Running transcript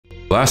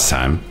Last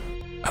time,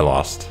 I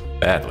lost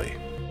badly.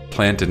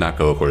 Plan did not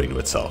go according to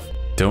itself.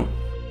 Don't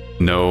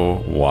know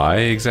why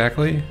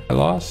exactly I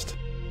lost.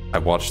 I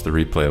watched the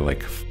replay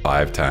like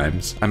 5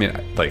 times. I mean,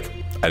 like,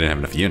 I didn't have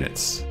enough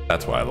units.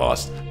 That's why I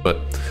lost.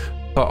 But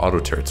I thought auto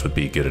turrets would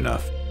be good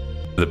enough.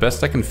 The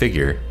best I can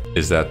figure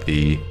is that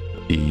the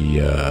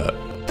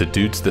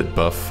dudes that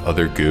buff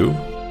other goo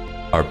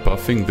are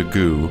buffing the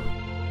goo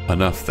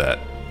enough that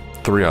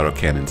 3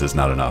 autocannons is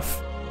not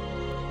enough.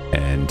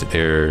 And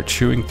they're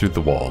chewing through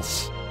the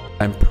walls.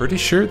 I'm pretty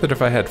sure that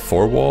if I had a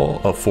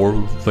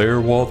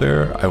 4-layer wall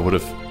there, I would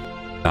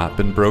have not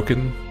been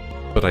broken,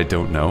 but I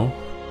don't know.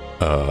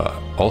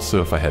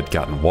 Also, if I had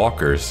gotten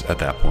walkers at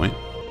that point,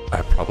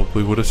 I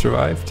probably would have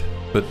survived.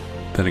 But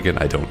then again,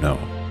 I don't know.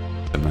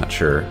 I'm not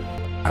sure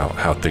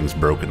how things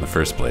broke in the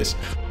first place.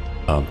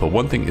 But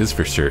one thing is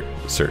for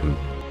certain.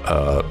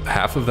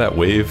 Half of that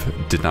wave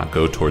did not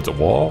go towards a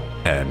wall,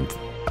 and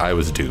I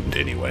was doomed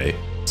anyway.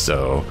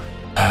 So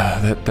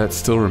that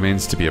still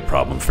remains to be a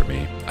problem for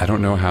me. I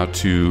don't know how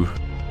to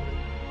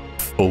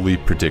fully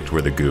predict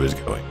where the goo is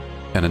going,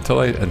 and until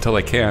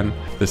I can,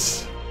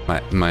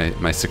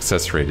 my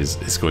success rate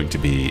is going to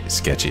be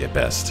sketchy at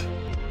best.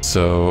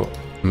 So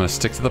I'm gonna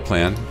stick to the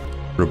plan.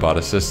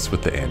 Roboticists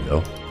with the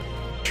anvil.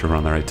 Sure, we're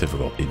on the right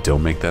difficulty.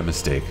 Don't make that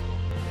mistake.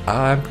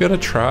 I'm gonna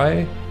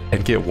try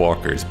and get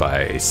walkers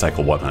by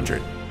cycle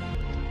 100.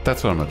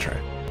 That's what I'm gonna try.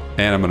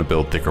 And I'm gonna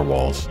build thicker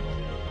walls.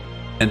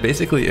 And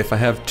basically, if I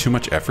have too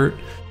much effort,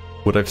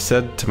 what I've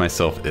said to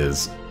myself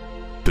is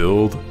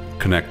build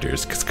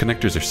connectors, because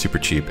connectors are super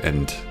cheap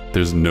and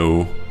there's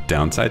no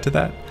downside to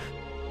that.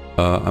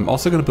 I'm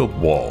also gonna build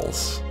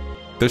walls.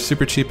 They're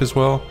super cheap as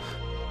well.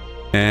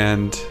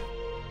 And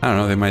I don't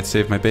know, they might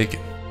save my bacon.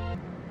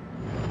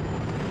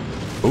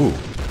 Ooh,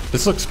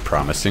 this looks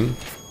promising.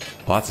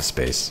 Lots of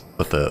space.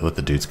 Let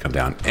the dudes come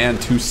down. And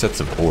 2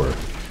 sets of ore.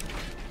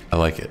 I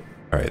like it.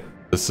 Alright,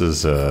 this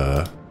is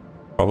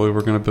probably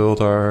we're gonna build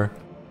our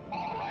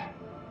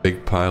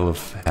big pile of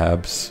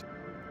habs,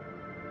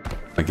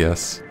 I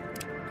guess.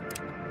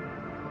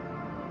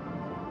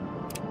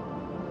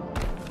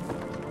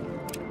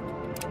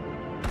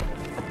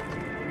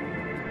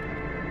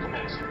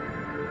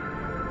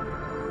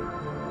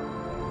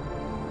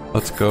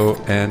 Let's go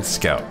and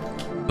scout.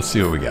 Let's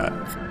see what we got.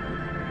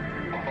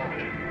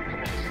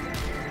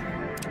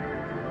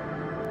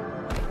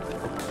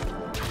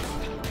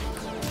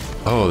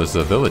 Oh, there's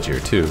a village here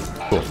too.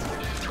 Cool.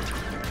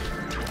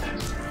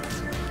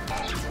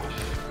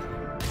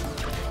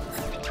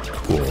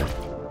 Cool.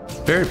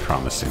 Very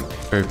promising.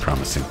 Very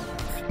promising.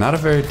 Not a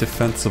very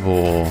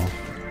defensible.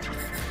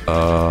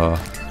 I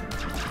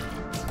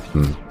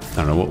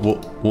don't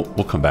know.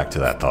 We'll come back to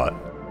that thought.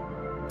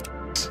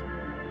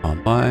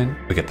 Online.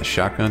 We get the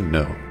shotgun.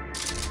 No.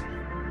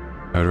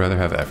 I would rather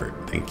have effort.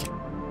 Thank you.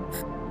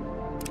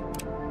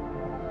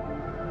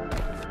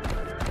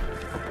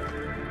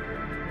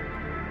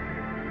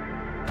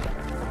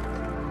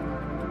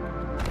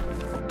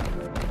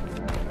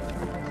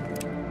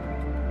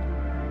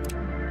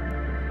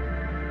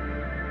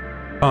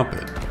 Pump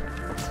it.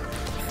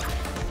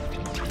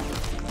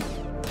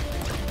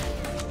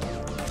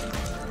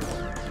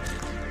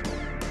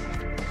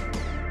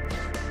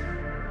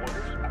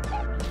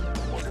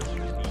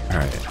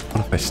 Alright,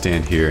 what if I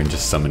stand here and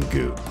just summon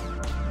goo?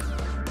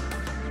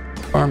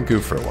 Farm goo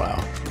for a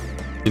while.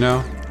 You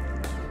know?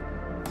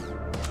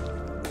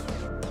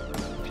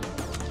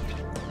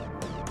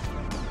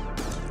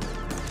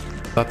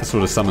 Thought this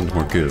would have summoned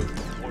more goo.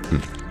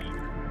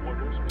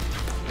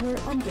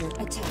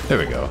 There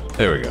we go.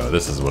 There we go.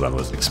 This is what I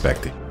was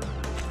expecting.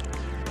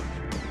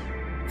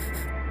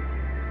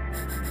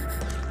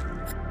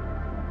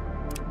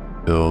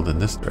 Build in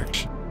this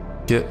direction.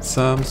 Get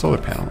some solar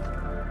panel.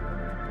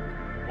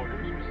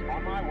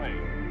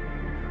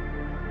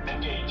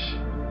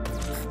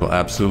 We'll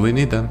absolutely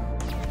need them.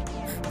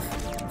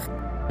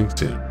 Think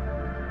soon.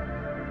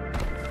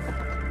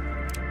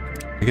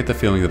 I get the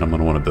feeling that I'm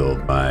gonna want to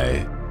build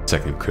my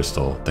second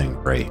crystal thing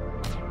right.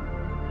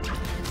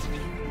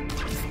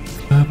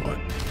 Oh boy.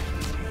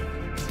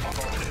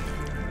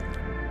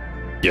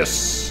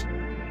 Yes.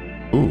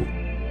 Ooh.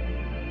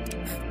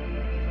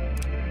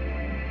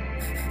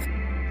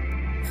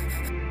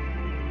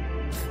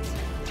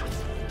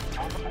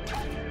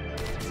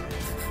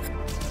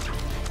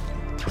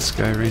 The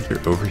Sky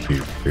Ranger over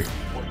here.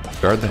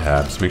 Guard the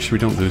habs. Make sure we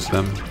don't lose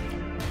them.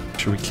 Make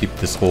sure we keep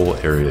this whole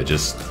area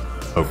just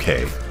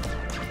okay.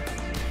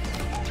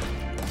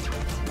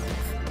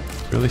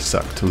 Really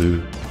suck to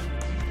lose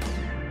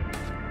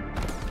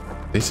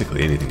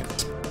basically anything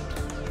else.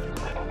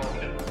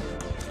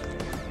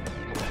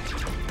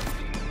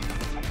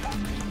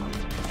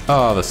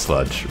 Oh, the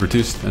sludge.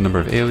 Reduced the number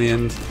of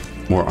aliens,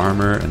 more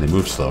armor, and they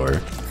move slower.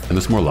 And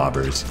there's more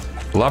lobbers.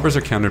 The lobbers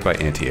are countered by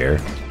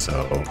anti-air,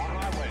 so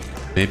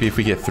maybe if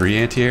we get 3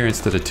 anti-air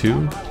instead of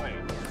 2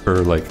 per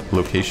like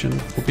location,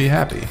 we'll be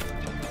happy.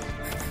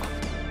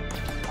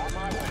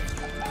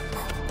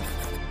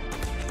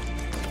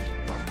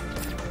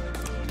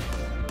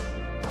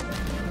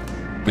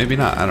 Maybe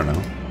not, I don't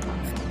know.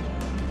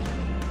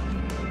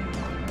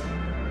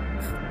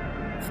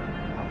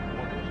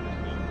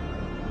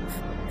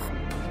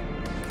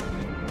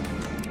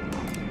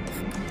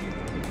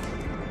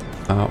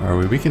 How are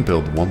we? We can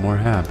build one more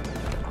hab.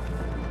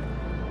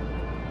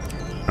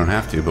 Don't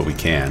have to, but we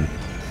can.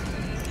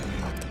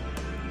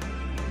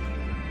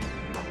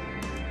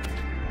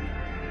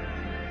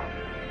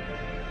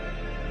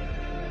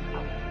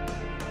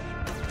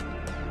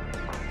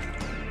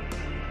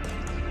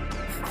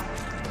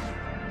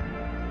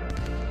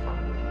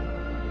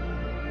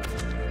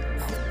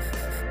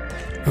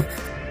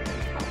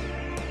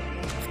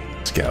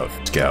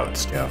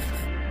 Scout.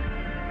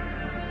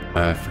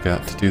 I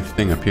forgot to do the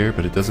thing up here,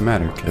 but it doesn't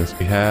matter because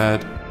we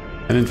had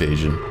an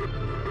invasion.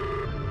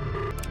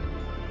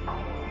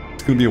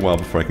 It's gonna be a while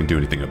before I can do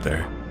anything up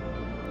there.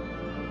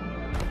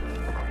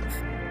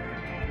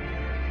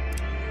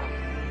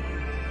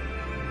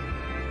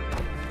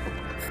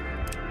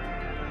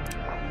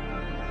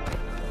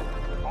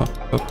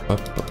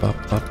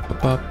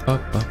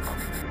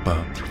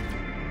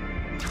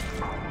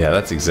 Yeah,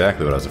 that's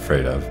exactly what I was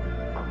afraid of.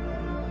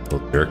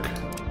 Little jerk.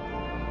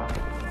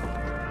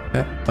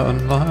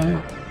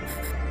 Online.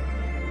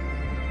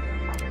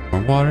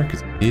 More water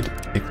because we need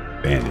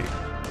expanding.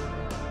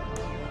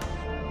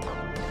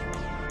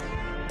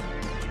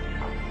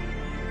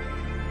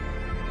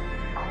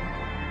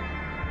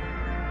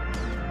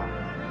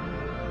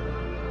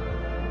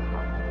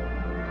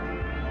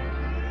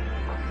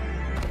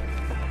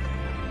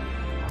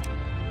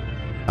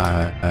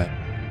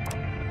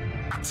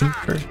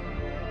 Super.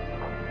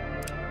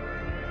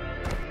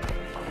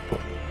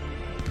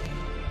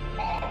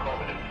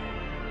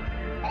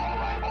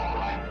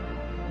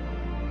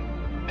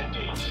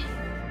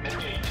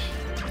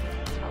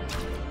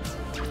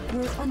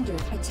 We're under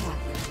attack.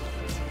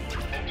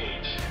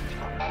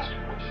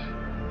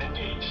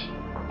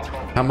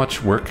 How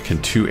much work can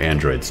 2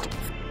 androids do?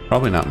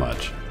 Probably not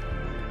much.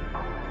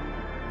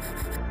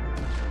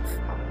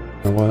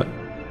 You know what?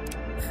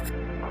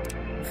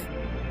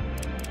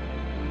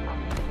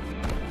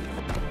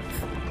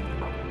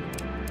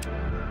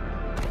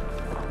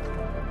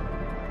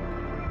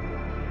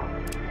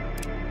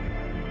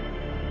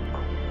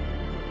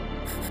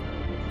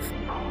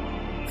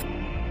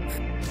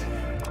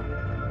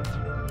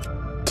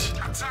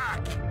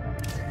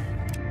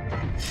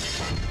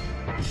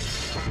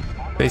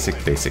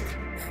 Basic.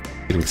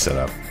 Getting set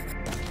up.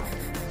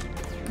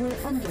 We're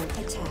under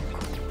attack.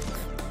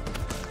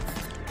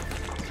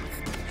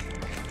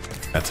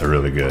 That's a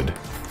really good.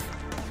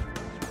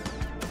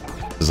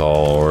 This is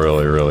all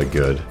really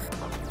good.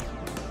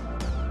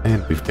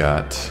 And we've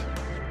got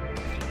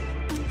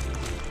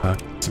some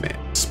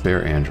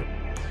spare android.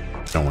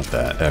 Don't want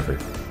that ever.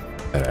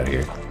 Get that out of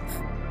here.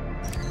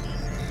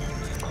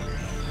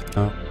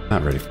 No,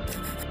 not ready.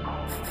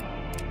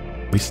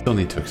 We still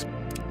need to expand.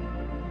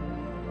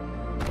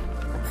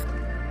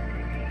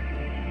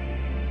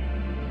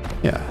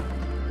 Yeah.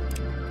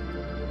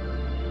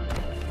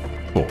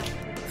 Cool.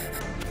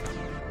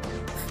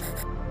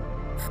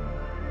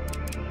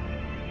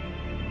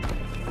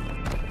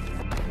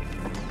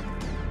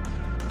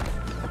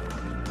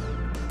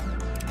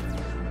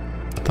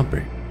 A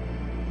thumper.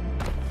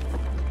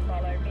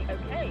 Follow me,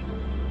 okay?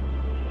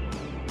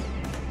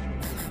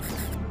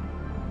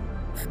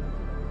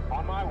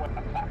 On my way,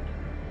 attack.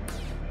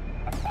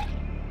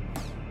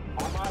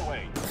 On my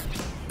way.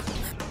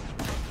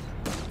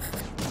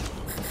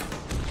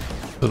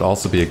 Would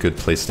also be a good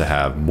place to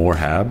have more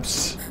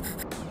habs.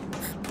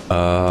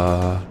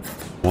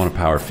 Want a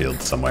power field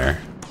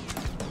somewhere.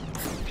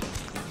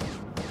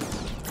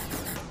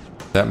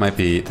 That might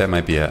be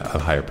a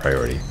higher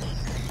priority.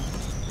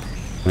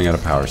 Running out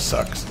of power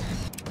sucks.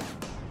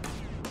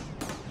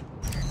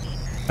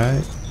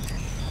 Right.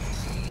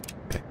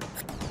 Okay.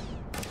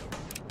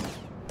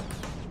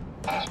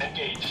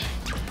 Engage.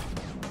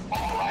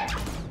 All right.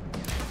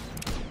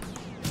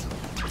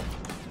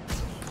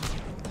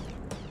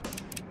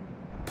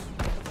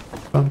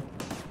 Fun.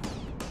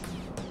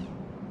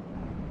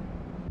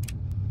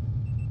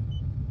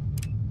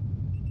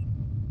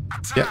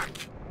 Yeah.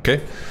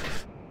 Okay.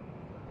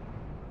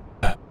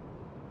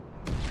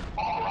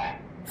 All right.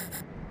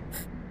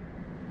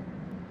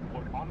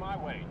 On my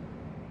way.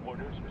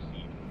 Orders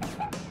received.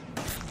 Attack.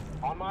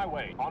 On my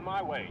way. On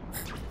my way.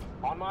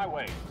 On my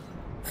way.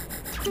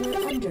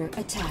 We're under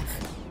attack.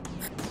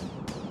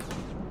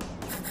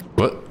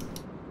 What?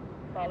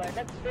 Follow.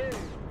 Let's do.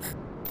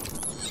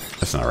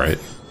 That's not right.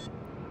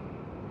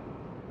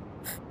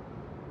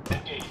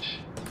 Engage.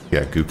 We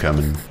got goo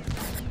coming.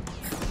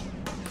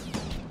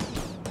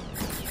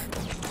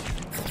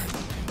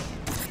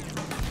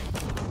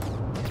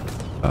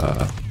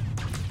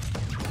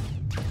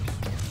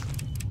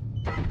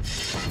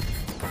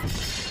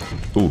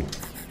 Ooh,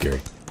 Gary.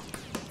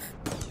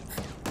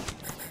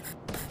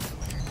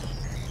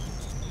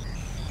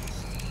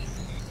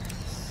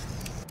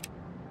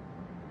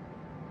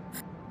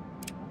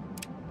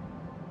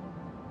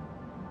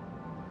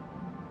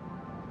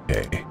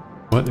 Okay.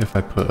 What if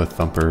I put a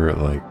thumper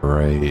like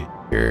right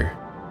here?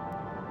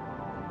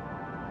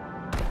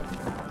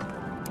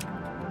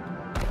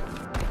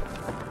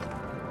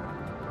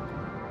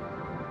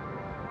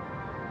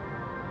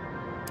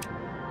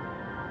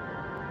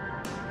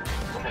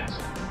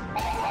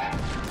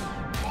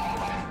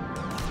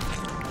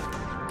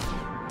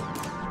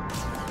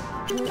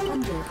 We're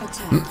under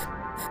attack.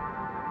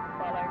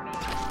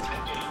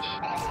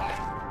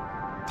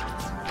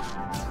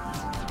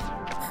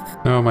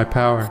 No, my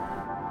power.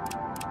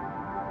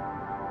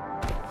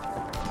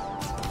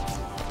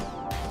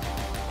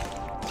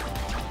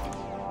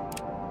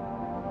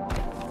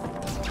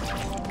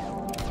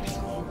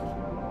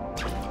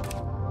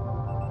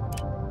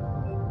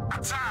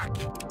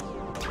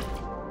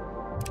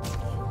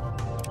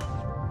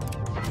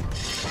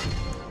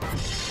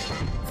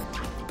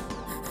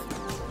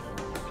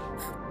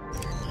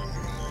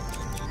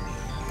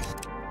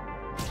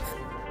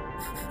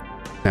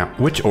 Now,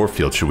 which ore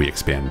field should we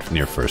expand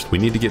near first? We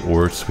need to get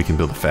ore so we can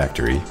build a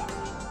factory.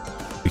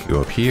 We can go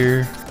up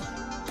here,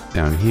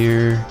 down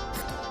here.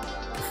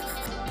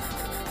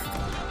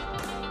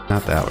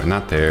 Not that way,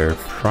 not there.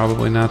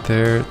 Probably not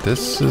there.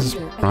 This is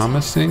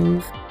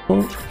promising.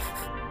 Oh.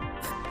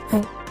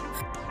 Oh.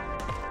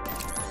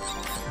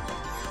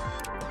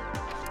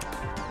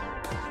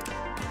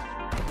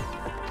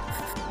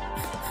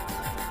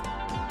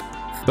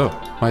 Oh,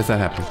 why is that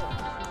happening?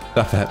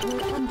 Stop that.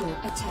 We're under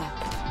attack.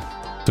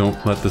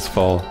 Don't let this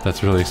fall.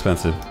 That's really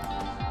expensive.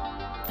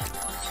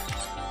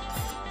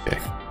 Okay.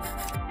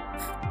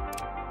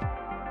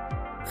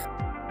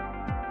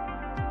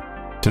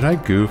 Did I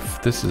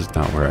goof? This is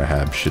not where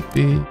Ahab should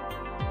be.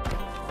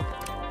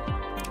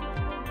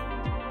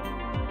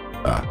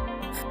 Ah.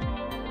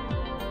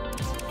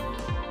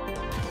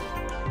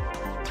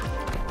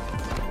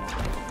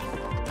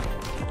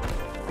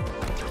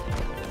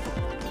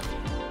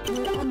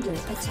 We're under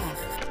attack.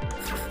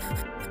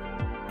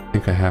 I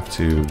think I have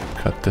to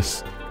cut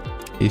this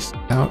piece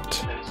out.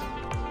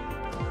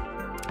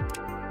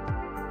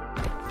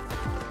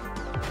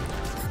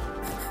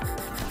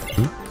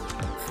 Hmm?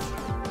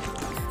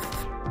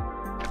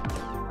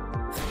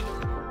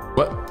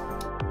 What?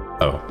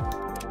 Oh.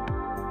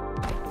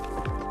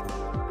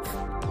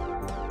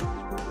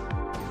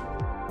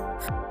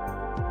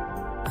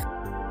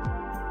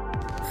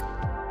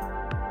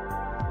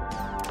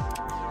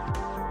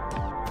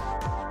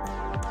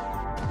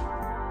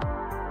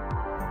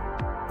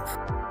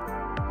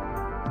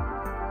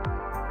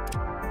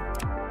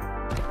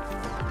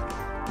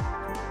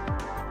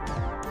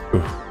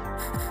 Ooh.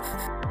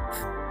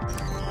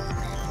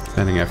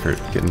 Spending effort,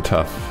 getting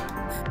tough.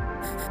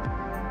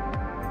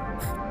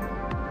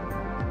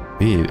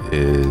 Need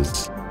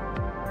is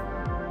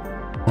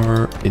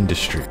more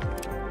industry.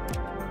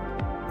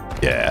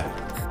 Yeah.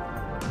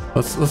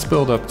 Let's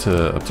build up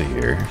to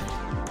here.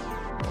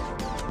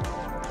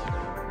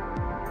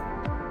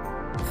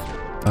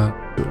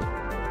 Ooh.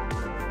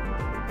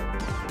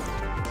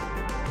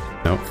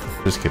 Nope,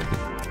 just kidding.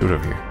 Do it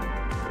over here.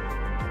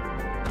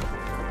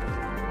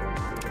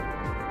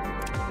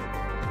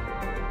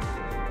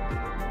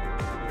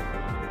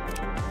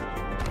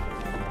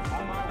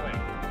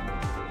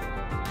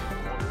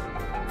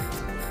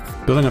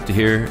 Building up to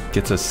here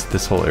gets us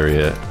this whole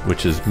area,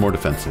 which is more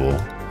defensible.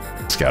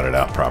 Scouted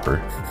out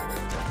proper.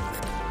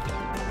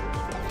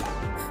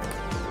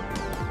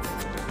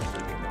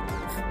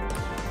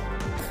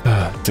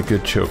 It's a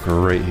good choke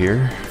right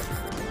here.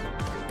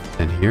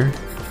 And here.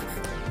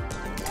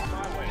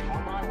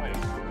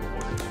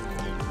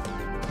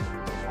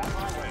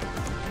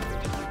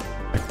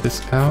 Check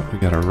this out. We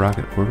got a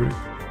rocket orbiter.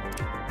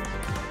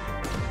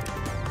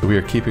 So we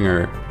are keeping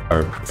our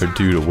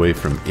dude away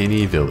from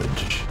any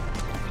village.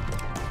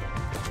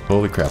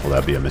 Holy crap, will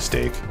that be a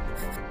mistake?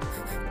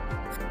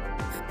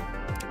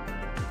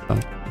 Oh.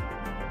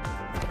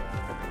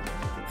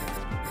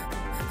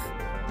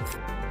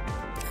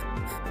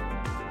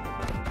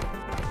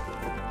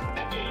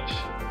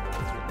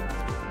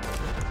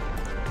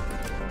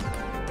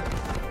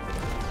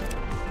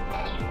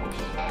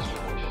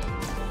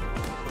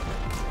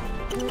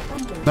 We're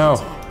under No.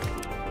 attack.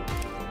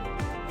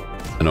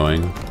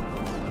 Annoying.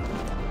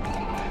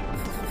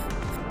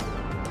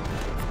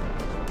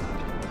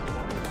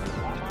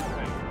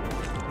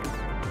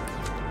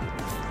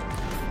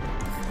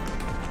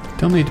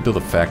 Still need to build a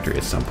factory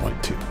at some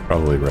point too.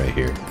 Probably right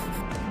here.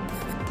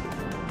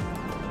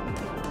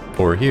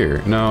 Or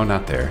here. No,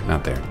 not there.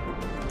 Not there.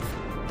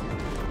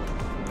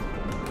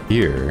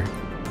 Here.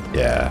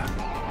 Yeah.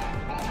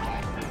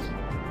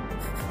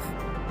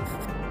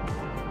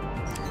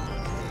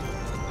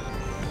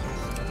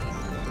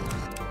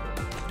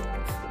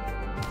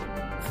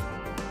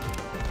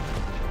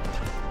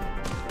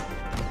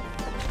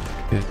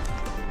 Good.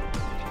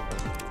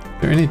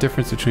 Is there any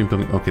difference between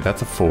building? Okay,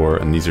 that's a 4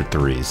 and these are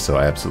 3s, so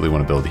I absolutely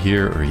want to build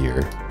here or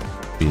here.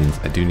 Means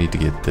I do need to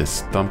get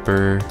this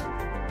thumper.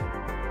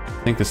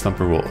 I think this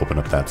thumper will open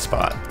up that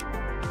spot.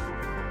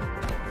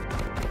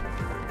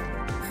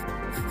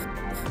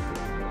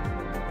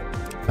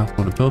 I also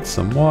want to build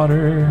some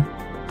water.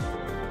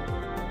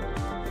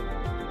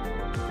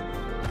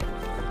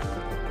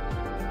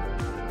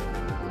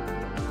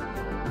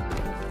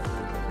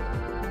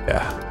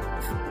 Yeah.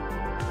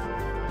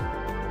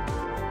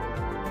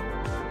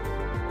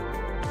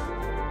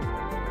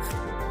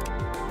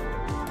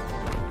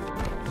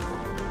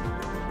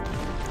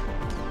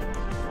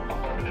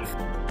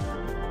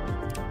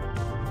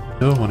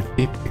 Still want to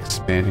keep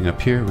expanding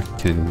up here. We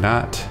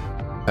cannot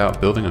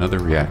without building another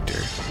reactor.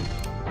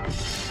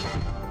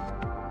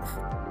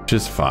 Which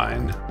is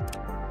fine.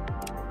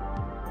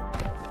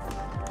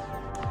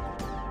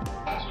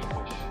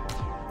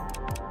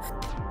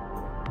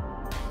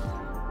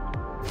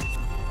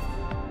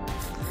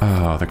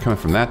 Oh, they're coming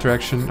from that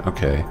direction?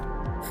 Okay.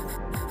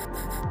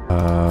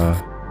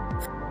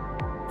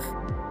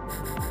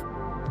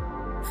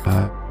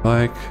 I'd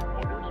like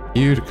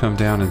you to come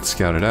down and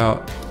scout it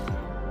out.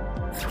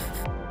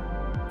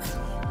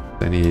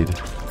 I need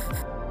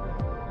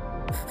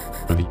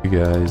one of you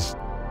guys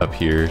up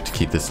here to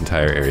keep this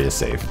entire area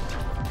safe.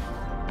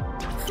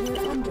 You're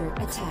under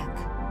attack.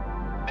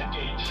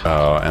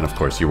 Oh, and of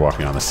course you're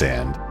walking on the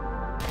sand.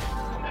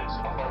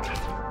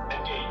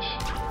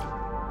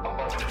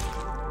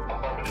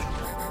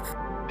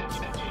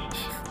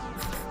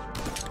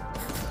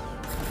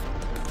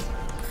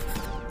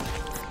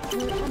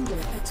 You're under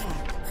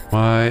attack.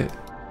 Why?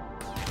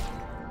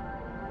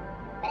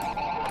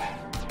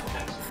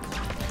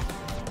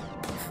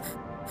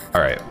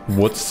 Alright,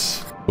 what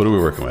are we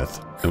working with?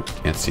 Nope,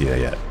 can't see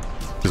that yet.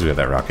 Because we got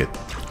that rocket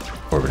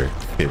orbiter.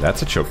 Okay,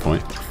 that's a choke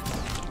point.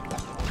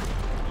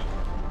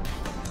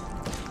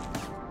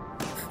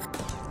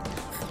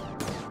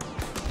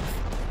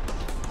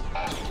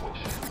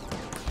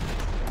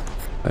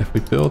 If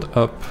we build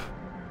up...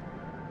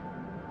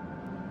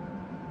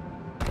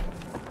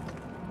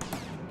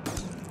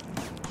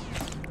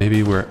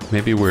 Maybe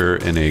we're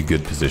in a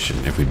good position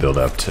if we build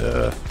up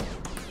to...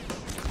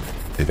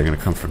 Okay, they're gonna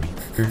come from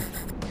here.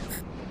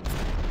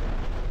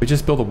 We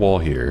just build a wall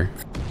here.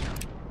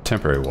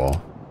 Temporary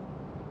wall.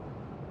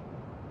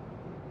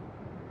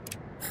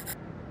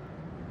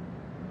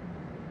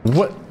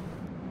 What?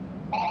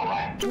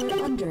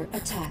 You're under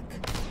attack.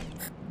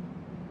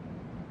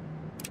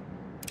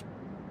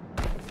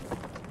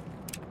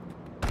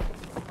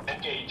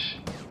 Engage.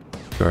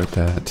 Guard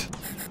that.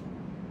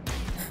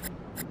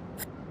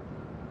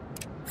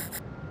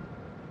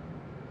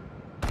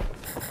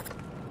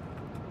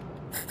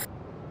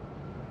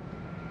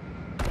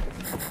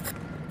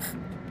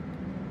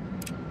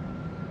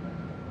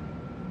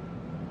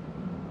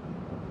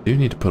 I do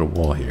need to put a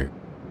wall here.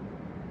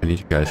 I need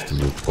you guys to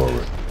move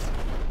forward.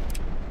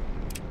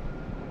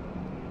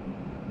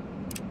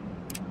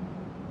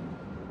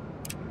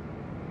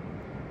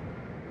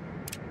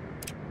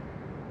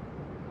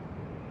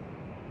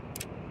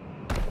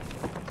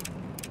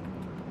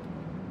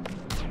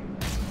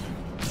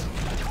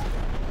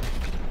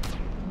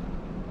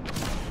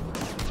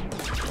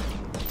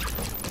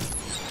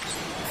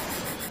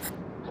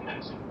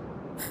 Commencing.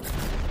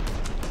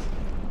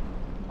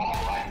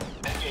 Alright,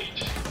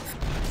 engage.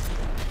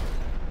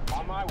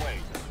 On my way.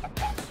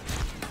 Attack.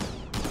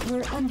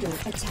 We're under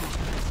attack.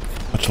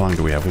 How much longer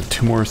do we have? We have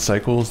 2 more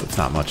cycles. That's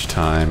not much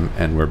time,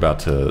 and we're about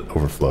to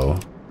overflow.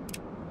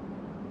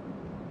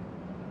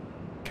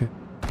 Okay,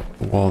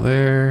 wall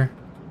there.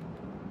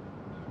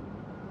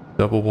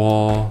 Double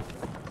wall.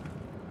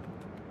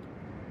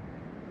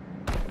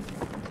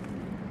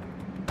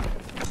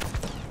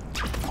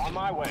 On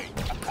my way.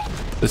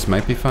 Attack. This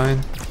might be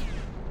fine.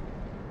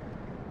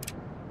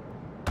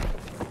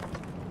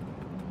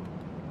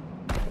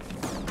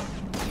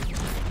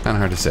 Kind of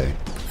hard to say.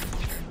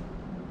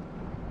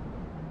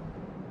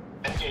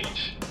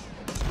 Engage.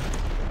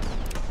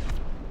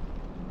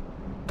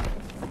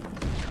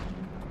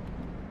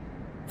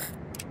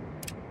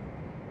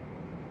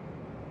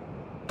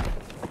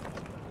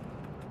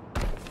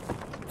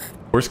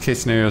 Worst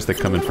case scenario is they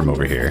come in from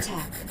over here.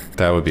 Attack.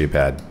 That would be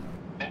bad.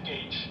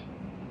 Engage.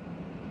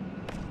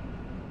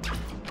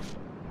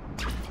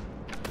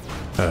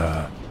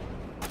 Yeah.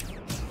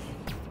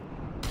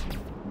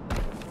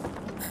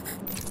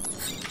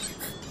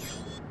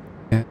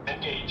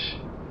 Engage.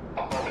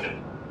 Affirmative.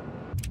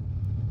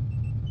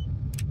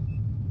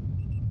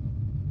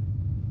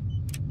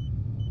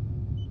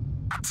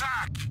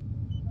 Attack!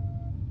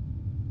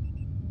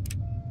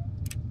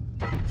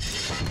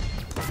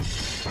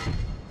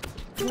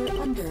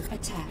 We're under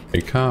attack.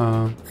 Hey,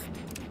 come.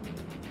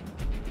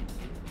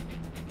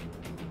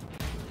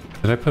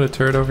 Did I put a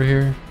turret over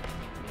here?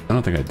 I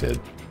don't think I did.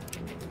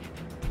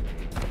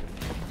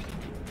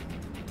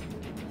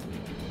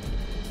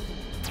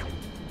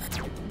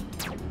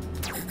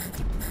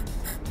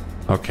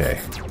 Okay.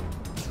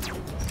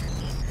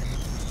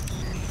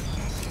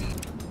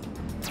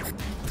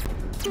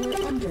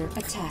 We're under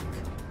attack.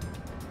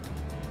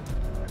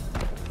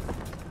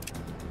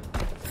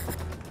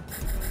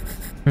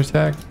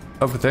 Attack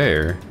up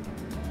there.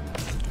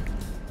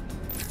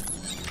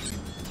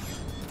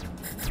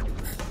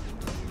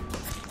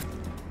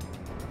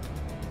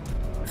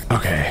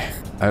 Okay.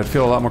 I would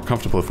feel a lot more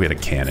comfortable if we had a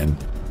cannon,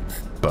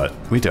 but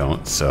we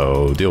don't,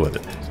 so deal with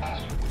it.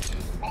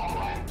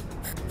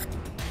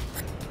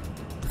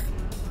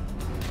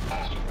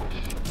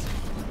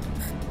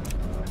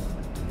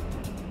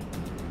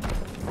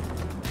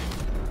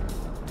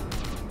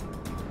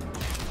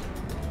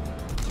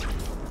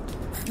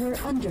 We're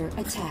under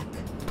attack.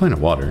 Plenty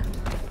of water.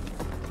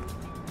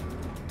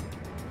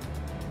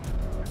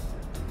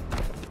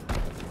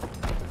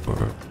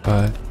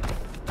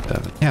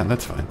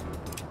 That's fine.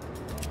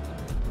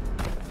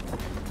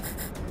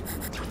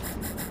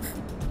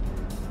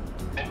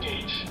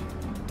 Engage.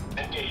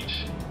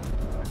 Engage.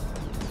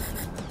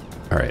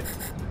 All right.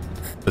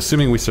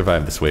 Assuming we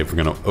survive this wave,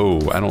 we're gonna.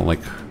 Oh, I don't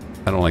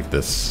like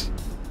this.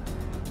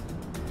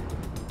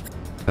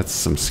 That's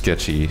some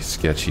sketchy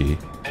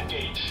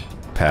Engage.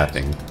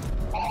 pathing.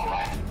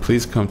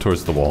 Please come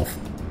towards the wall.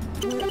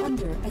 We're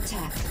under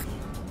attack.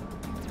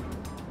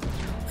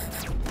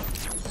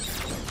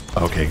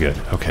 Okay, good.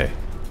 Okay.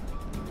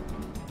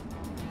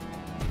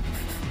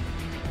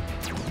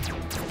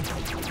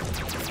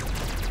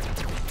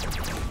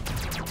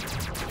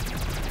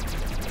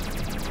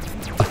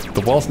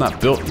 The wall's not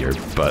built here,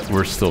 but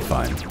we're still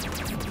fine,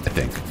 I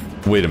think.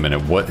 Wait a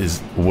minute. What is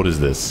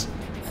this?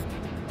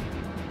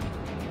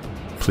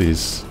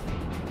 Please.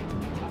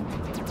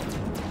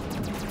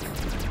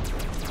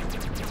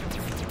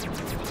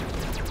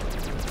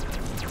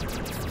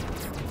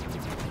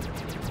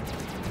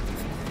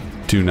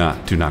 Do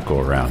not go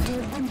around.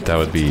 That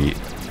would be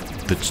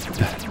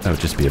that would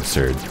just be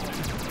absurd.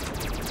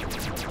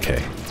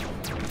 Okay.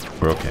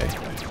 We're okay.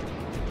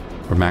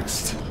 We're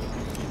maxed.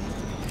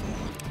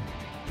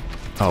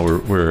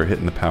 Oh, we're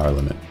hitting the power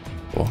limit.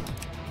 Cool.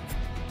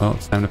 Well,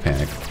 it's time to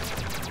panic.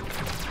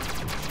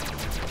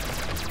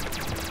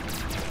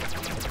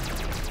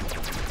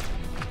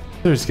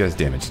 There's guys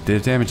damage. The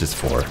damage is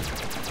 4.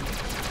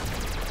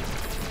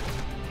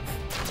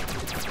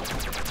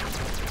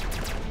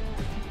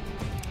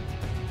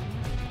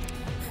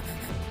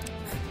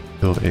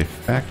 Build a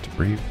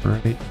factory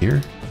right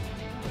here.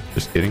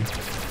 Just kidding.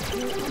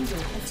 We're under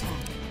attack.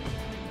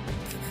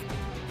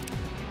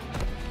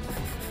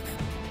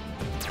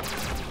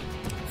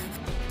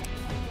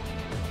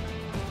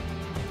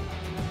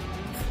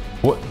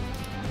 What?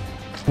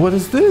 What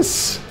is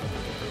this?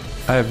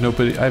 I have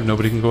nobody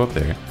can go up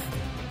there.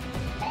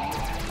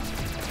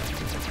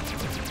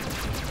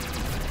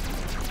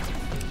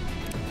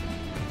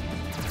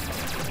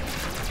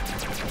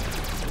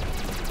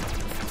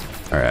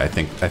 All right, I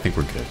think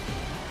we're good.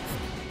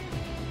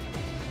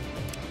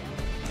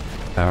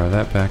 Power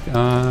that back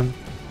on.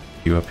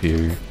 You up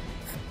here.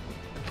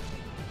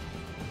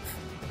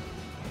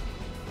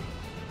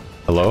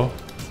 Hello?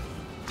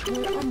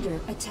 We're under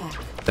attack.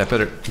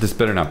 This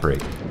better not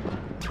break.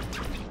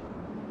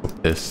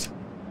 This.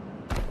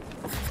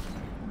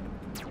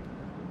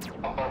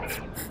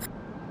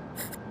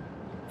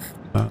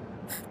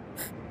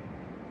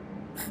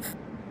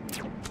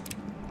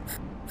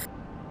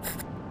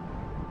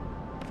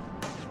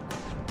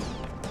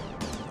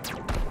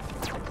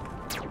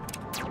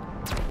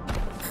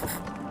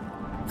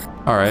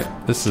 All right,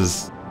 this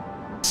is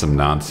some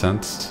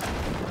nonsense.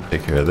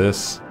 Take care of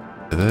this.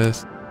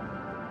 This.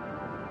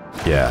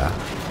 Yeah.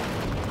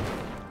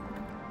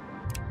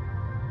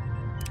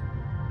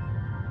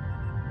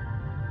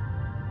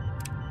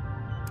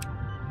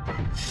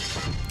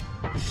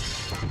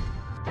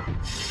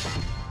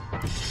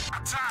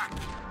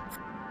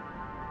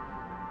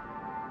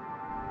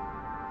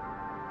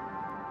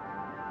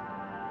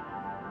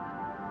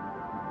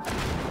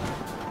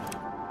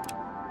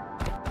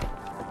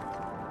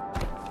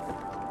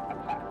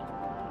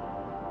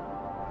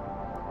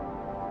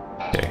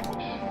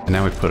 And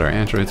now we put our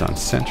androids on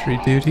sentry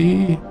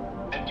duty.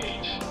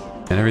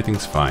 And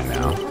everything's fine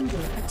now.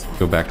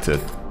 Go back to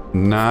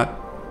not...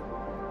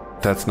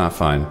 That's not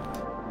fine.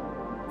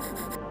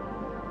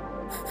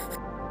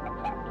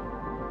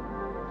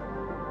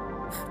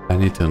 I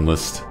need to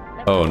enlist...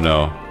 Oh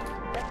no.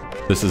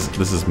 This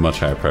is much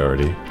higher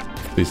priority.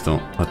 Please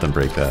don't let them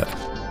break that.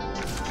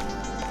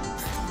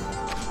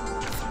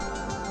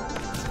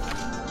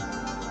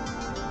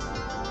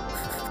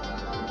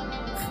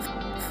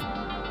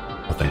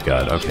 Oh, thank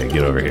God. Okay,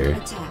 get over here.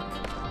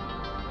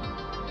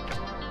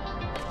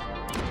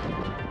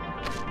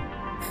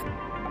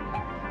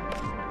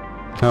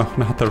 No,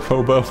 not the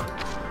robo.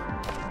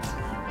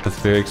 That's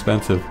very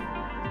expensive.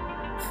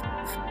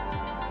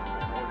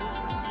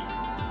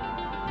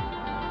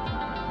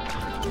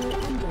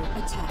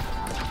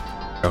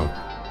 Oh,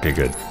 okay,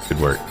 good. Good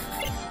work.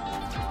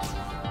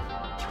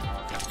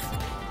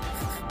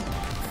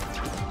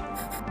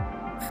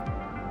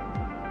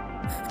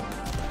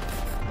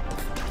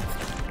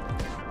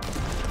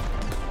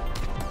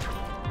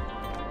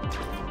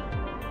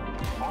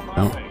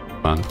 No,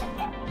 come on.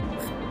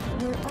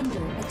 We're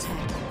under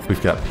attack.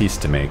 We've got peace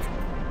to make.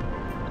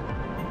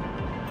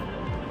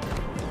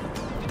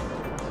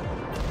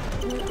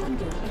 We're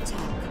under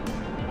attack.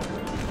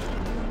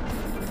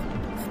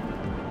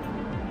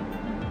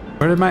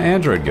 Where did my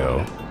android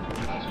go?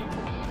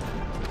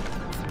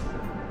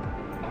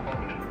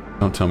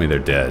 Don't tell me they're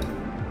dead.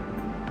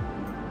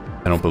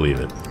 I don't believe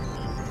it.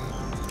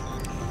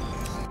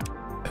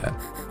 Yeah.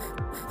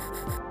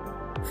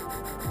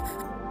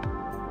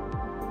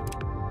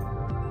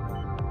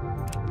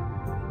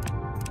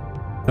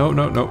 No,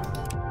 no, no.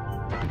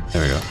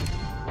 There we go.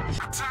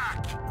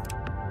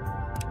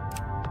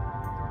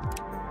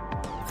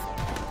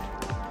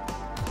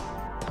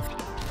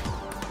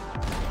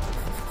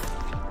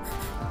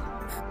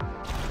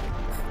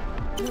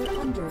 We're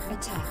under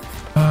attack.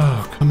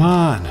 Come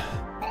on.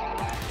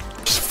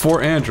 There's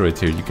 4 androids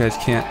here. You guys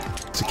can't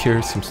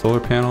secure some solar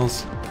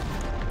panels?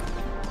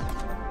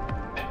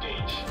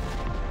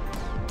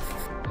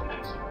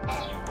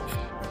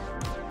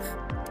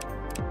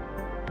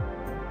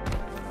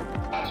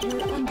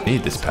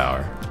 Need this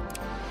power.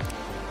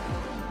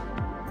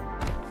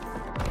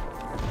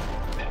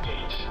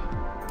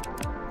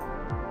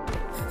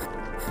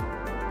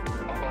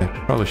 I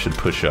probably should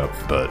push up,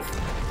 but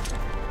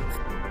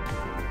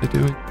what are they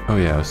doing? Oh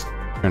yeah, I was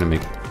trying to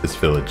make this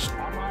village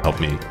help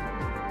me.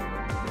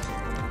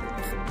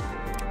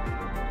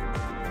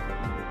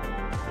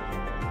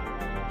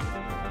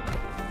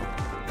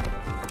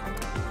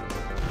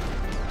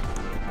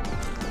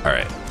 All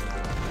right.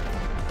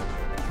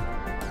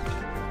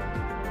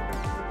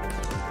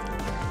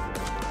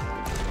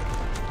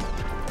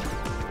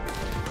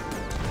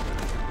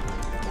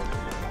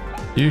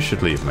 You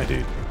should leave, my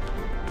dude.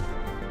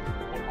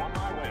 On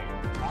my way.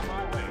 On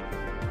my way.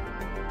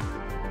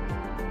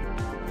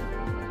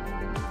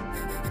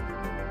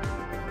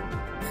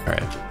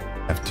 Alright.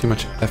 I have too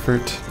much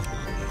effort.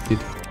 Need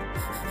to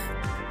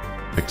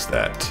fix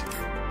that.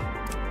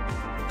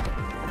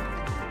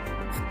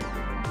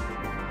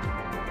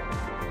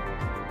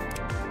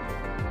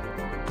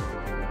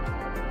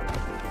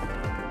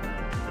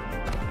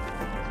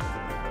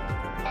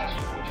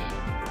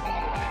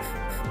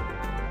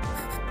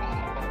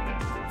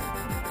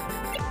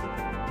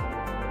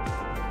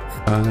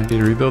 I need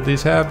to rebuild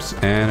these habs,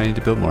 and I need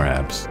to build more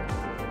habs.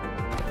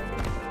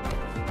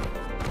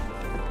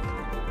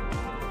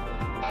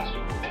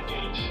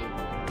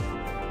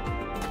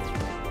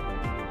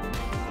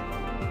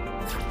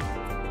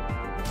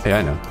 Hey,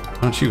 I know.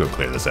 Why don't you go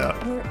clear this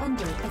out? We're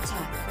under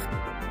attack.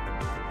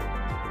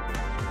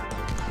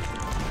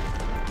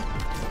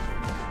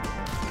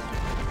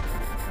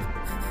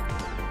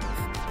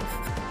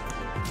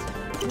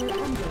 We're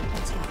under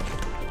attack.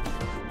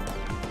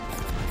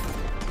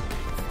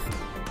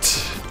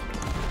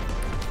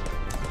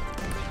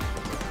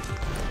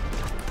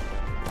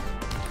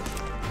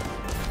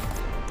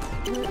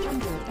 We're under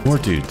attack. More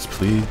dudes,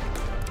 please.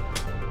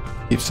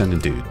 Keep sending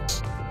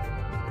dudes.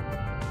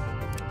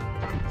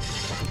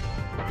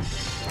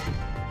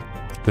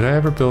 Did I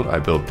ever build? I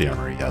built the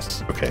armory,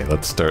 yes. Okay,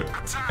 let's start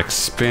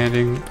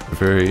expanding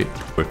very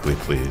quickly,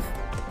 please.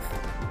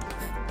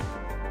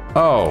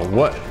 Oh,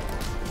 what?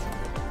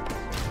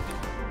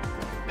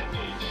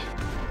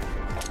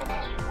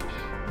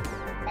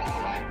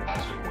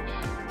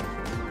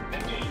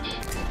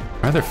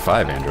 Why are there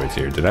 5 androids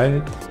here? Did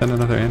I send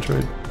another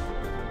android?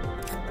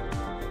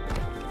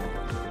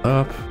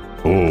 Up.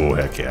 Oh,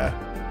 heck yeah.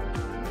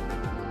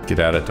 Get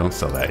at it, don't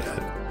sell that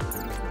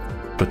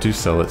yet. But do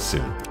sell it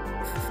soon.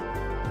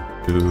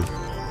 Ooh.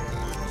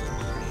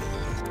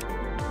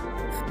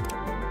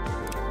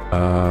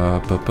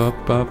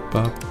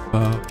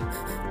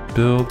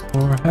 Build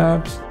more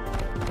habs.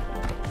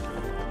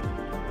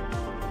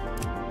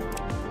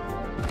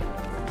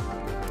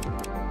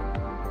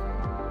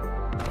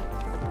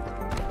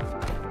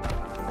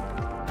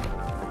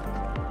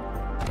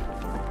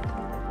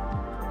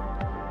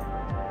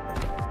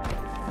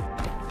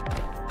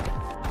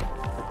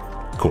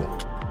 Cool.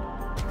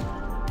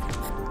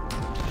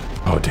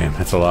 Oh damn,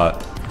 that's a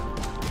lot.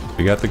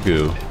 We got the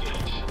goo.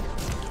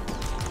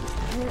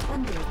 We're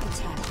under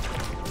attack.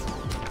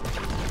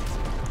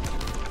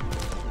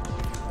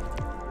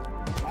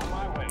 On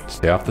my way.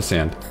 Stay off the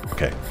sand.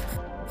 Okay.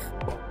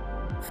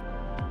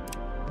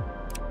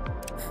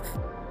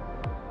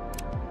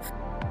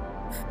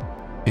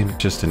 And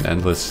just an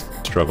endless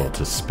struggle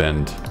to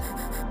spend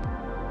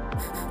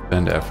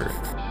effort.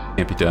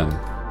 Can't be done.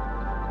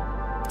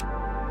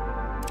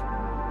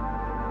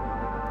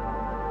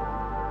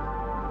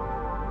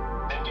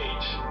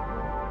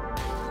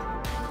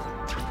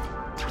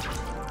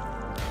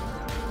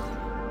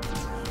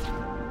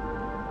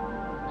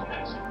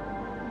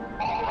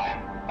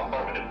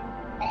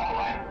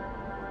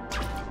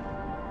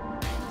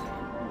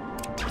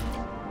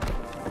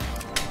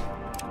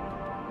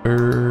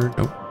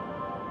 Nope.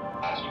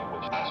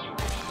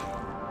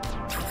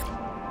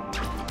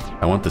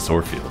 I want this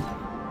ore field.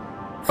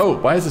 Oh,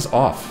 why is this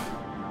off?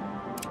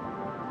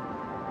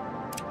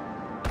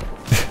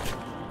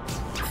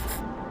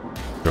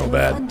 Real We're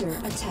bad. under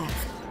attack.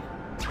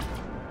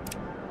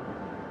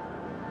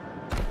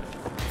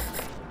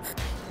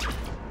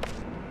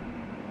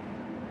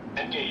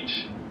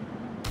 Engage.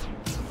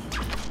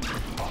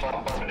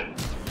 Affirmative.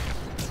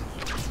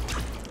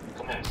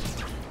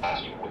 Commence.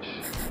 As you wish.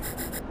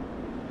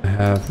 I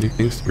have new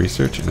things to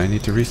research, and I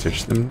need to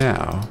research them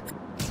now.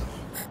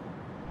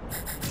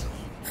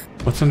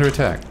 What's under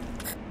attack?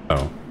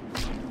 Oh.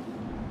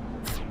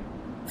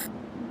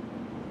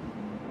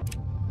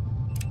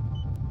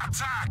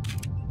 Attack!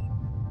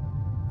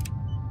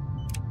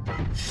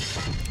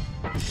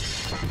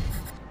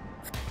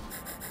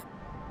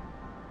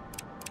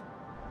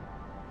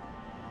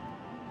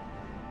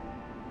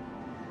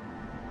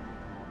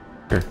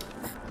 Here.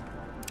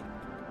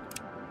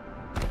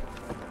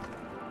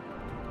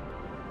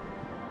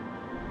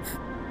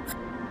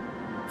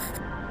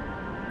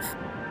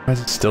 Why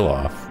is it still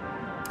off?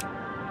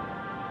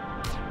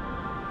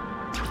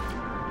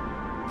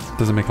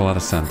 Doesn't make a lot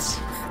of sense.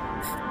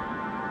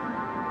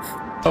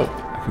 Oh,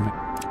 I can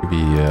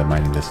maybe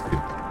mining this too.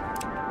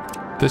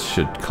 This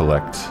should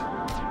collect.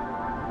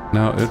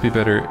 No, it'd be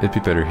better. It'd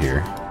be better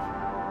here.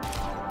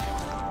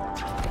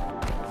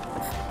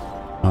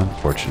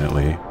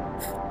 Unfortunately,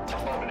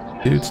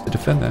 dudes to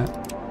defend that.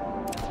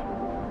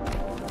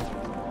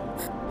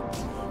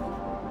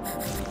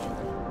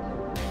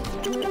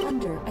 We're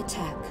under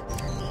attack.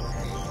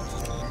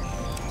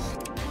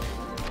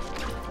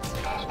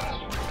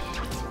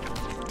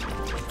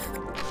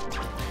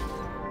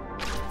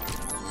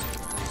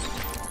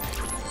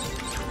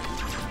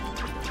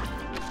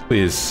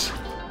 Please.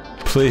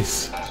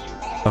 Please.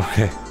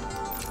 Okay.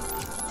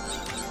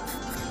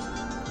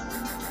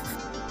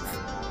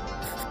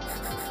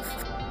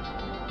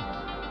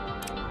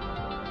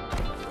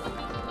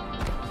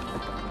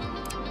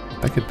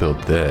 I could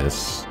build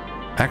this.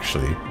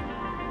 Actually,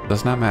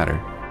 does not matter.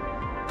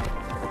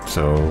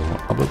 So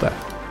I'll build that.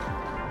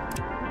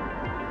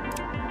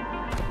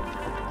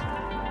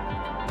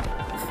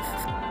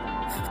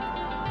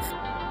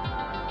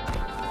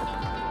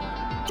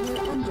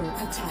 We're under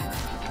attack.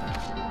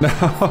 No,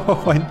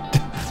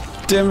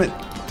 damn it.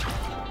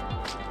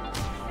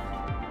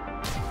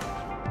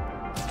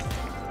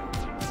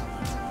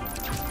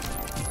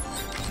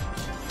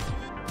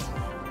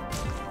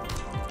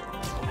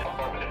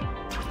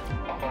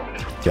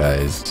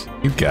 Guys,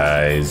 you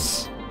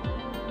guys.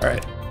 All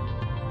right.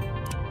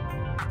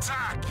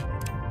 Attack!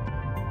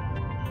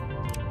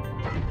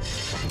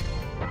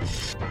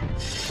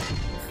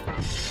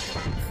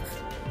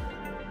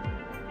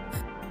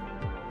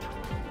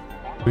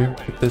 We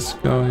get this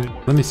going.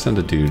 Let me send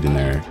a dude in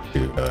there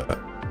to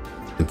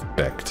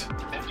inspect.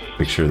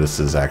 Make sure this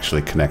is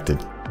actually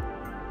connected.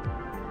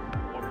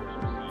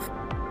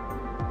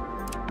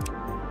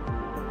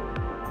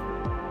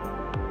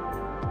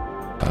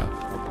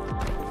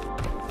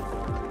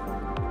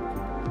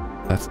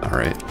 That's not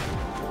right.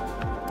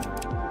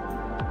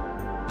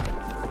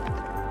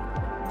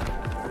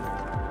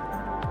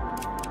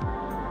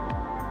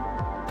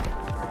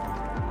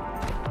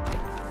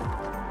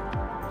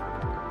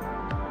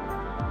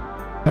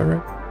 Is that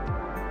right?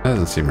 That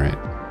doesn't seem right.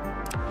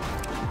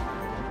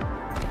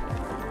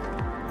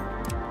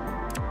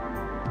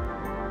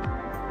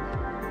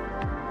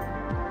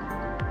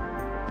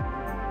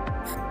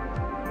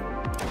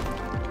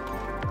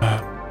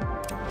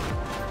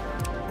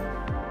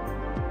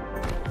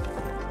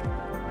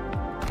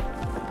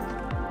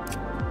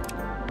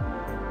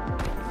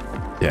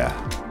 Yeah.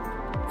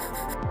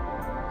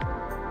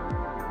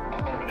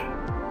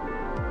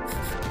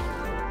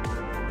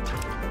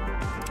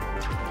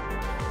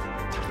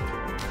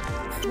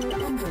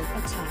 We're under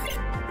attack.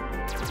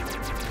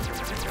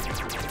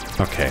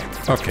 Okay.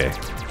 Okay.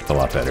 It's a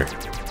lot better.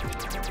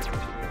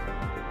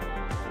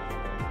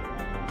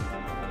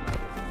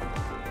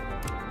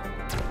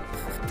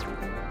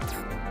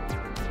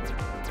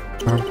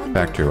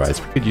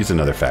 Factory-wise, we could use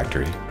another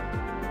factory.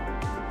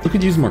 We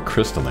could use more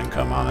crystal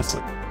income,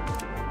 honestly.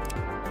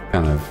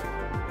 Kind of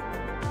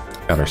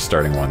got our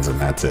starting ones and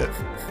that's it.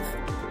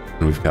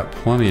 And we've got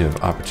plenty of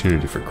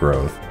opportunity for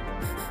growth.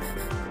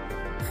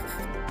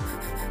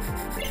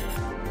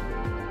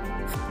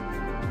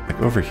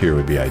 Like over here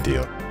would be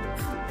ideal.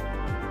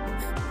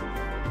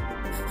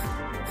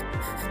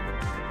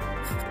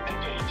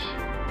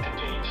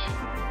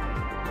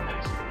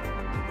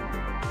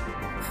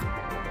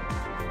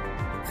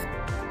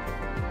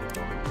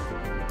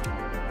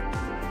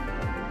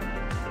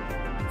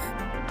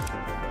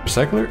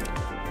 Recycler?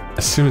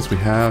 As soon as we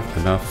have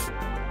enough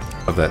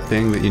of that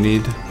thing that you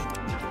need,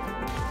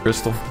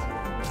 crystal.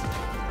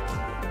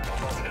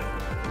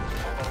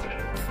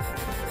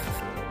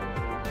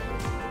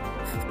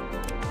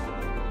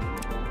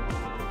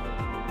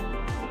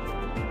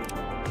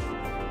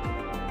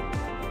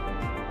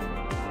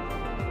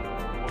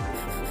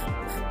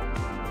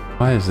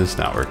 Why is this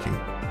not working?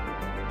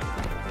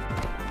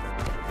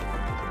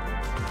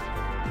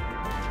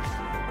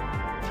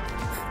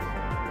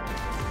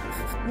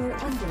 We're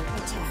under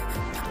attack.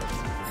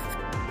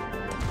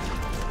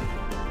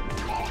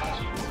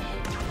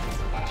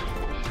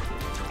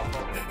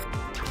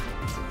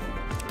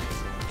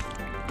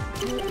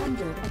 We're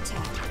under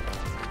attack.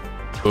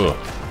 Ugh.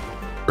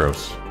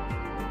 Gross.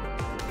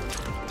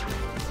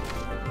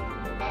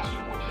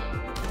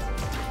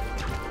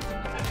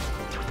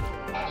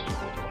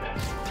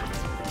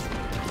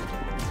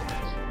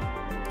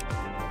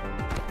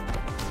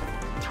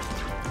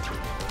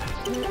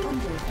 We're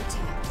under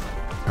attack.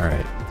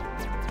 Alright.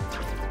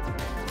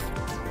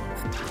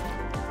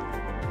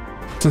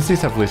 Since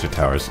these have laser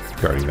towers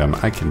guarding them,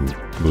 I can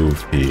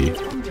move the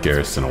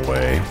garrison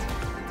away.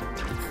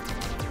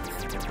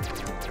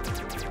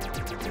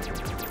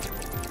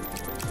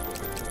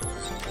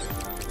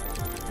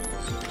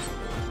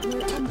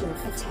 We're under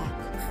attack.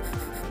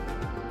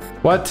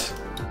 What?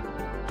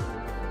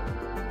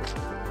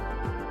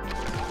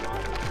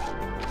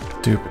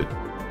 Stupid.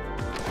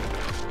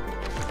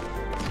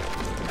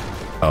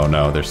 Oh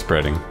no, they're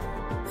spreading.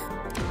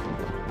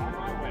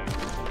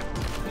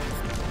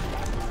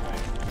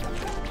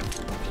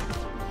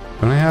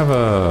 Don't I have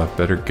a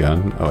better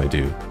gun? Oh, I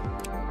do.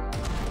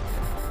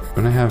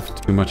 Don't I have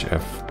too much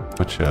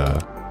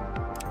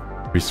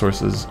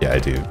resources? Yeah, I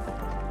do.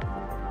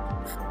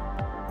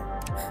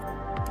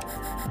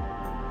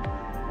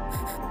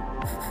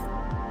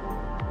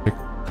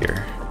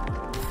 Here.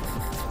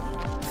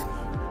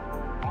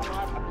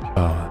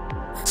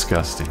 Oh,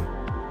 disgusting.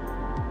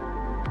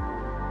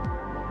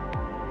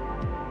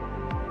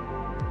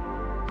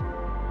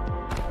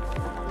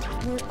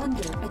 We're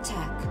under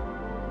attack.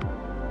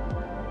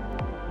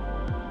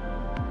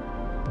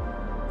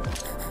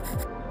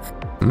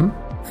 Hmm?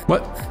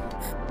 What?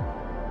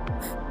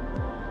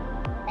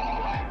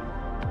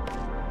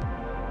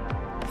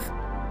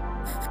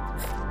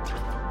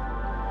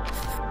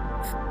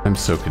 I'm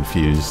so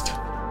confused.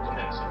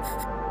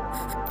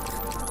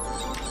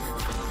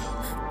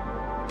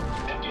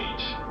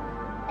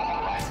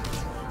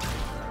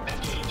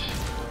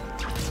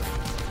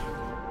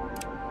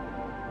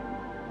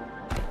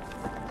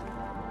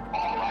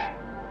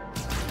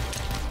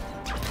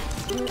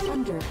 We're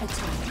under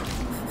attack.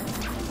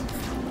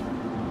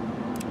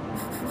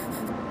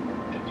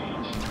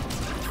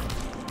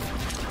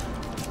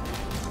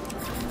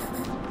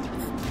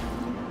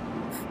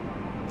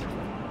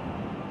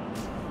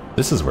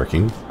 This is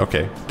working.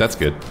 Okay, that's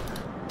good.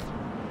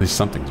 At least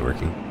something's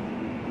working.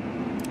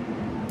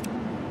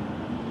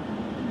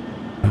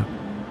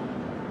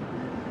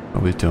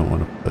 Probably don't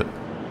want to put...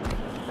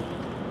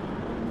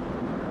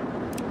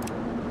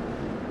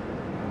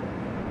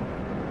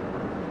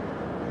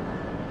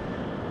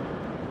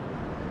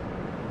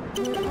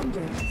 We're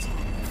under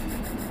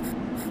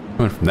attack.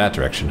 Going from that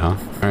direction, huh?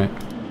 Alright.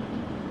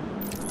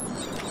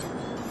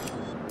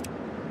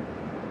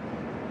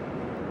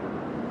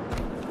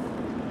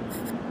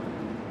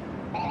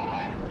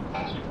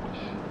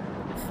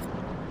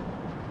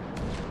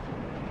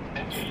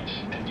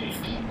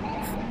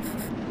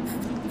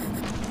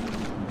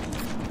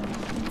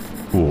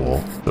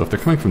 Cool. So if they're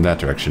coming from that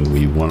direction,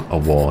 we want a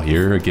wall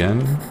here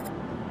again.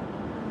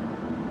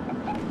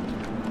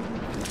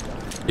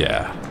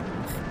 Yeah.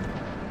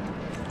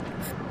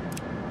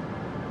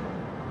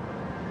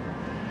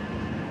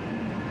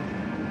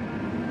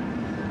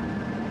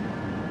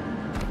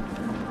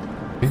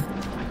 Okay.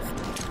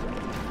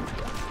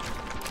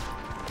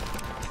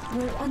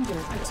 We're under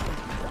attack.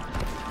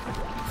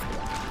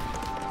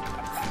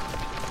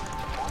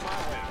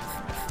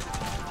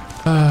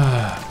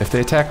 If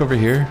they attack over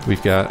here,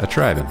 we've got a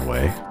tribe in the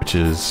way, which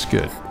is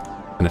good.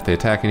 And if they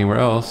attack anywhere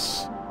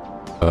else,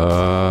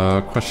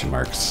 question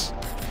marks.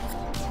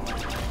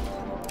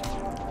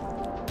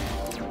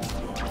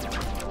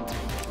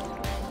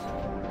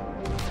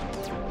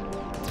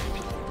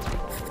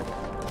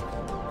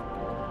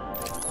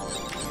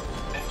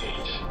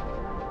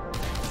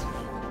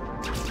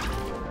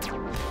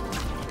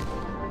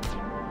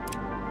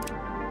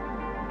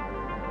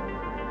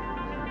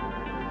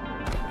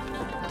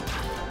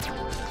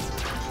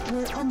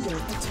 We're under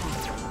attack.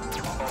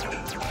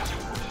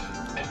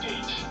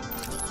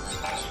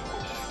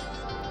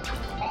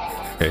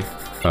 Okay,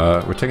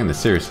 we're taking this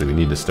seriously. We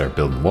need to start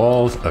building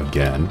walls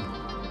again.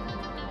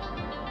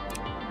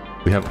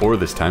 We have ore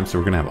this time, so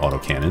we're gonna have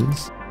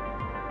autocannons.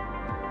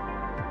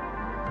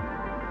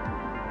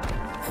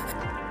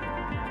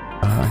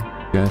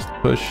 You guys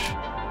push.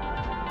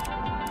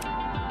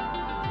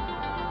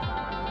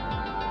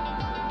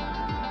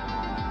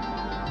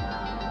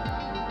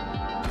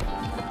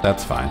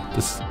 That's fine.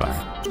 This is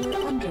fine.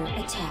 We're under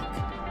attack.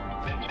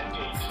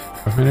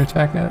 Are we gonna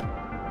attack it?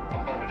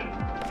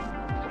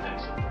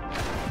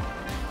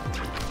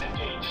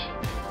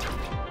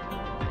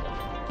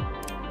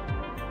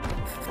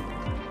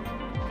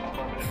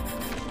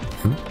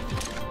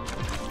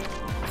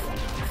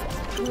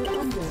 We're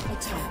under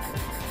attack.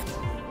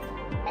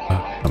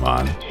 Oh, come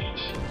on.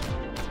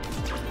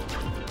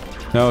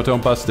 No,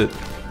 don't bust it.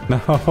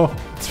 No,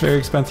 it's very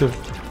expensive.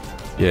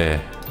 Yeah.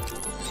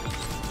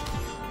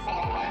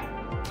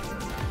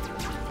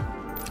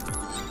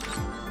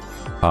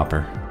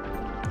 Hopper.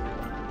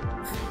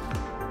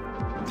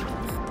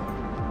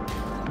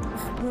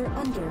 We're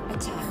under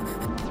attack.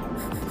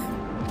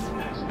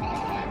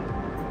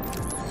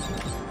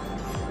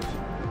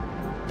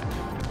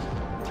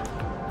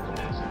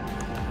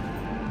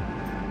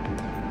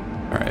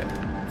 Alright.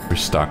 We're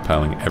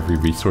stockpiling every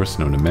resource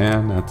known to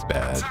man. That's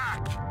bad.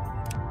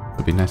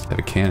 It'd be nice to have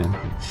a cannon.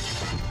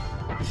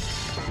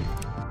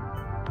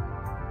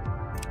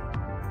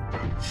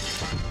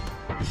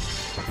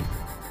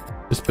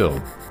 Just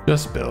build.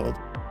 Just build.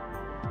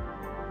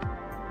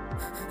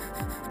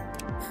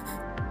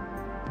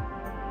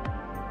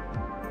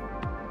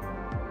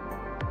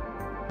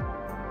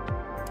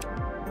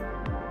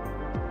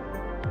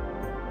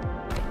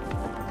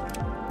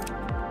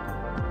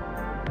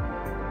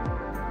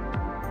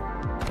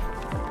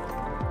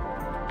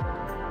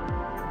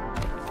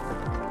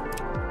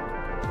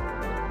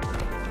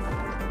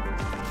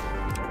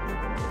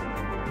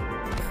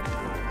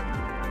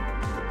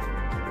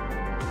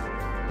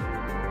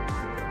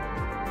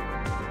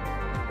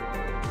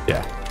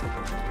 Yeah.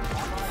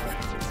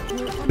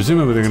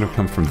 Presumably they're going to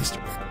come from this.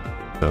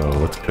 So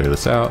let's clear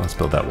this out. Let's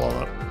build that wall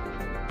up.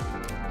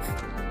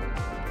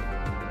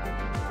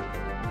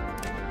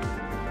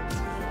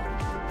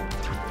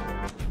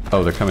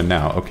 Oh, they're coming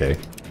now. Okay.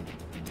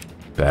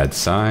 Bad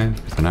sign.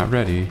 They're not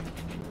ready.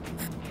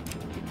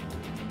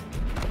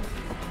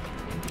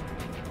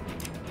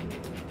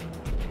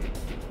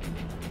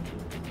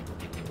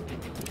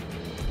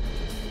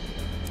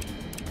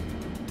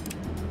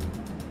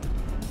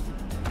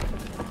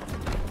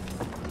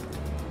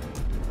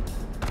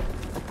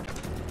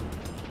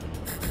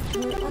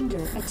 We're under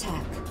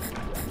attack.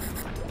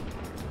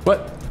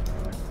 What?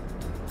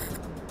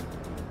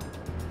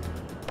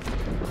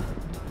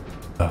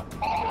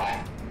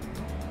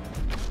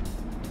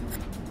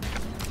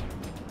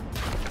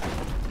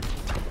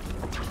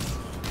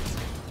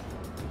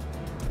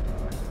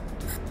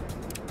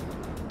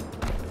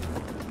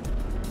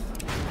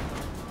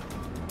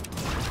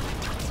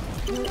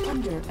 We're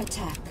under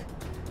attack.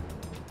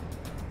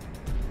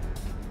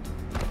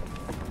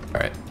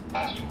 Alright.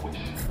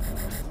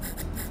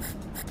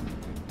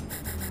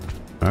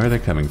 Where are they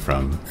coming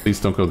from? Please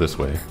don't go this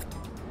way.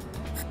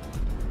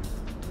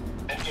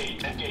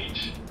 Engage,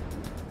 engage.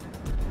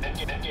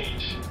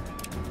 Engage.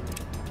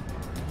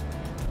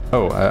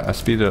 Oh,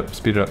 speed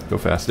it up, go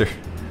faster.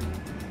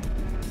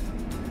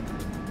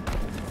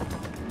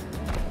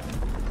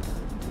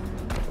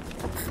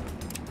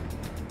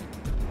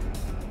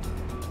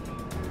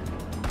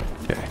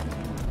 Okay.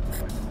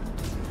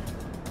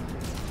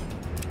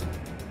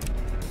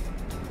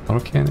 Auto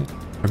cannon?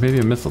 Or maybe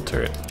a missile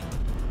turret.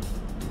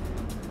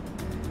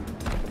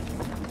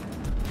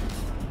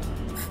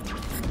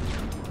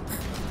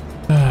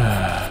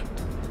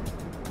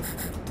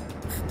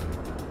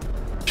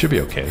 Should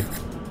be okay.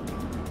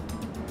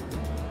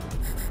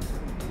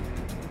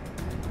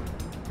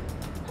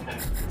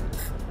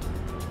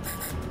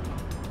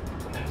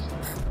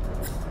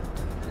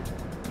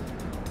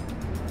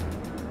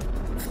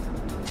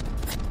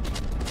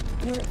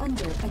 We're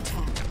under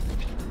attack.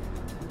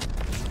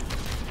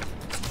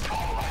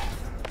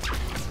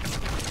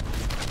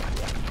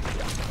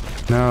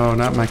 No,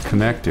 not my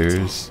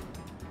connectors.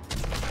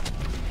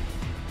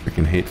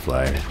 Freaking hate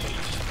flag.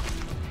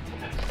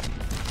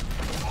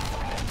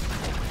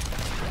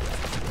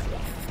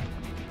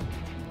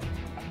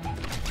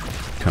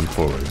 Come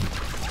forward.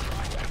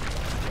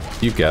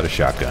 You've got a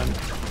shotgun.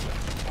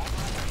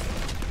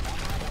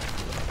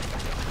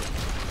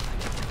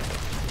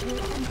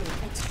 We're under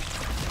attack.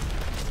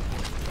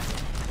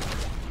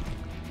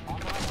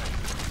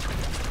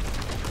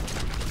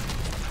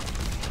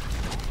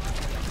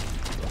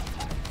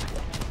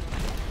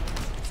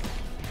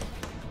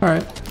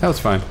 Alright, that was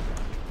fine.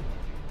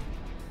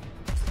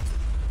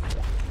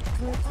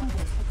 We're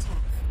under attack.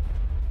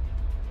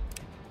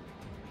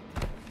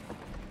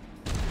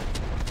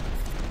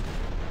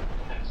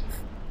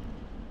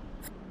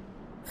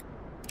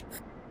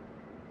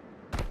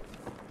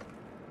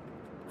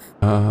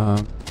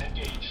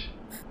 Engage.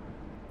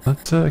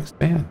 Let's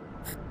expand.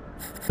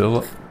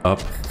 Fill up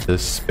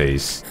this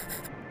space.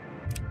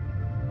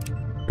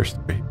 First,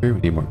 right here,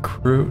 we need more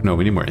crew. No,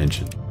 we need more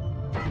engine.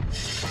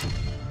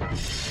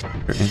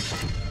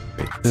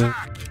 Right there.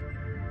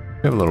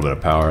 We have a little bit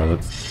of power.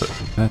 Let's put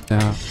that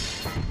down.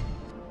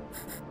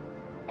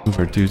 Move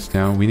our dudes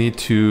down. We need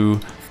to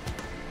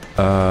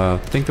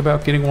think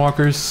about getting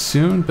walkers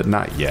soon, but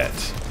not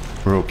yet.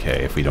 We're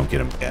okay if we don't get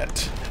them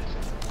yet.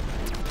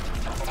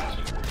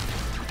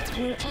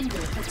 We're under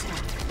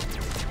attack.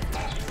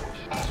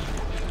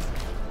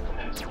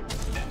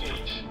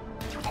 Engage.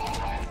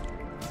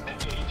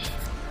 Engage.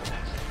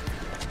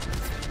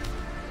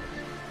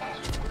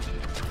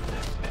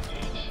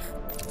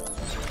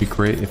 Be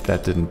great if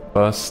that didn't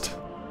bust.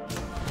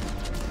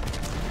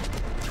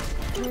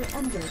 We're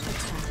under attack.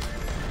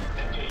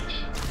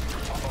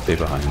 Stay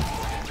behind.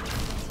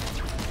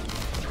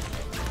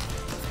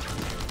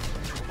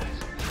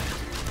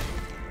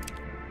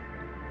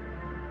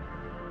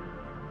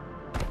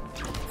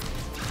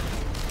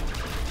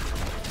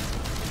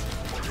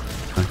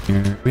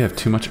 Here. We have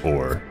too much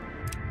ore.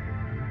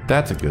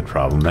 That's a good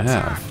problem to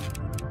have.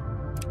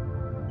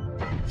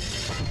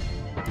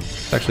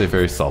 It's actually a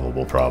very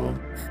solvable problem.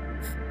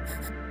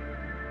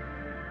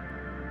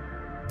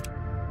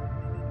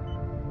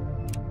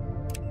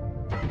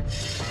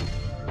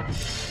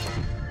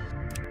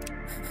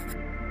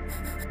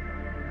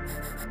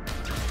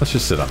 Let's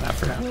just sit on that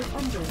for now. We're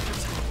under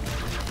attack.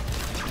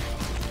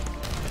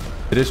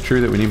 It is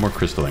true that we need more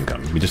crystal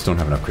income. We just don't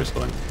have enough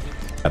crystal income.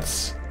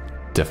 That's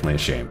definitely a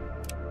shame.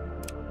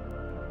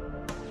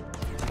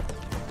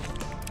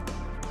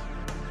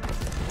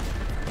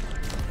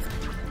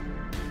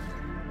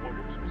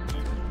 Orders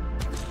received.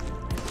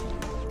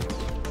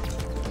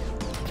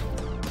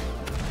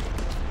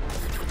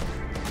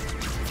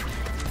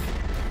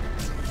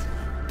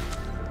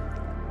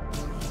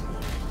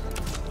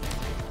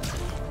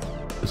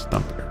 This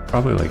number.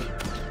 Probably like...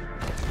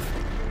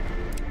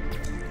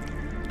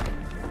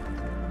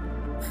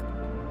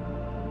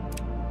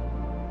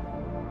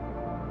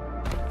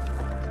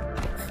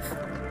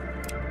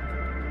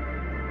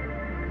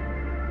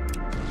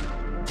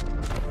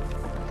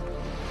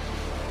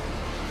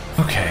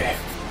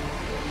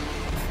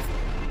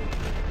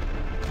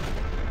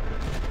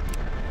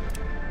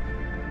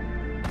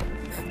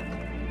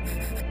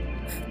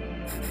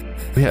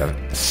 We have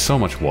so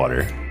much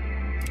water.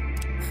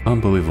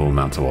 Unbelievable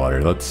amounts of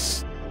water.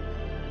 Let's...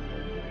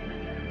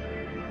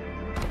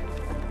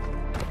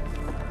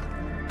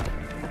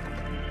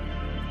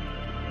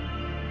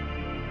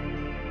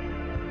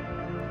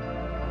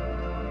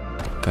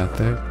 That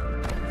there?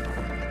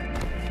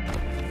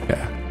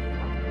 Yeah.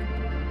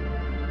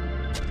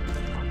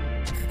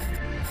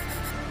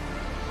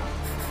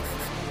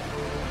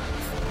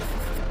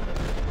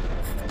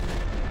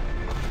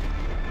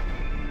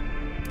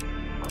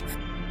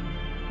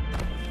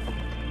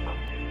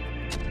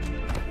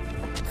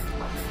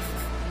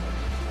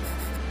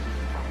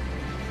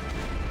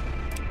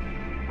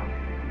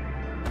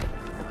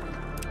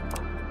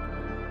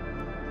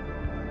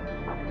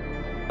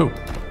 Oh,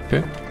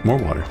 okay. More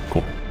water.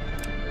 Cool.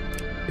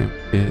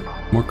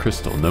 More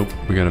crystal. Nope.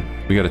 We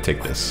gotta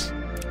take this.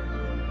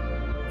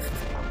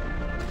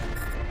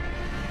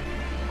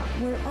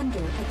 We're under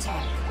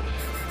attack.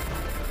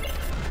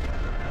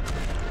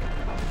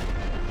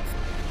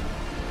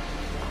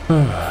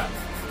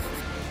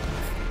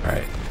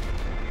 Alright.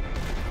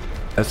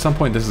 At some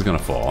point this is gonna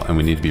fall, and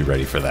we need to be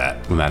ready for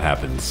that. When that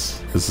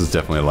happens, this is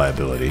definitely a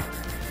liability.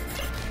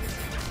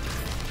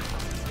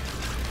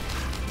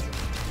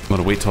 I'm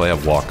gonna wait till I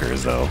have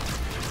walkers, though,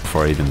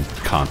 before I even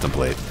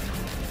contemplate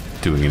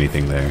doing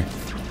anything there.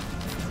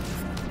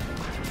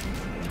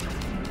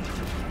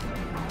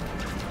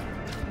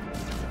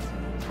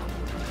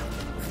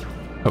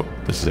 Oh,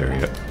 this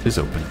area is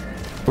open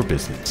for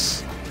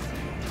business.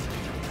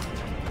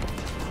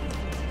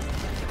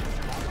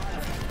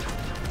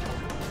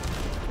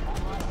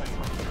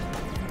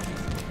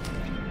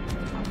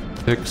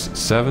 Six,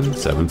 seven.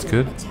 Seven's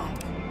good. Attack.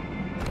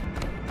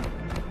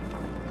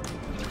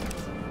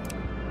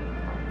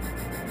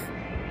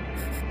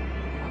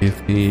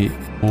 Give me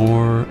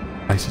more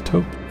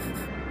isotope.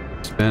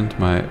 Spend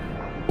my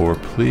ore,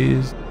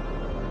 please.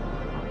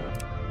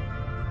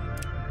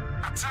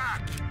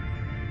 Attack!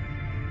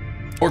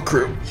 More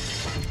crew.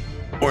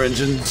 More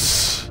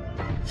engines.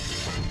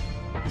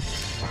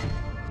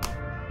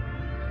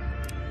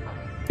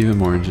 Even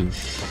more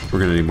engines. We're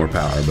gonna need more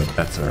power, but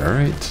that's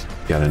alright.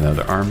 Got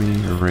another army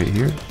right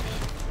here.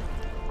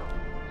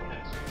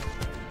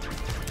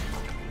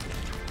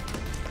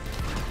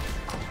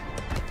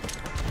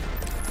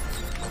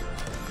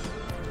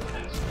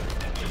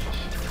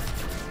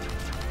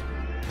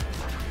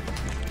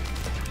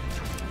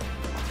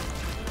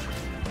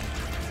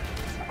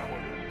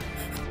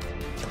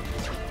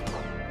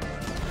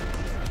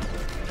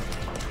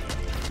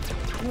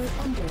 We're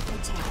under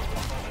attack.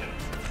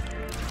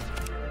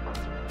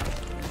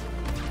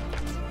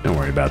 Don't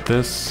worry about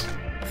this.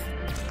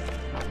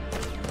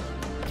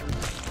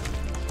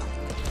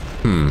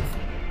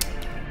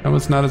 That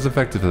was not as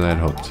effective as I'd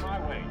hoped. My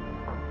way.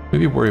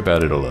 Maybe worry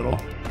about it a little.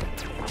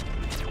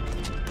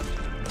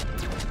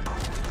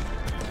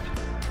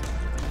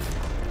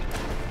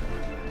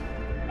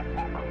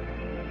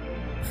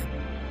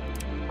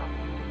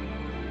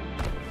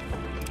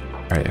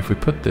 Alright, if we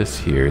put this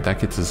here, that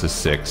gets us a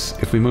 6.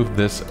 If we move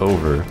this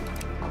over,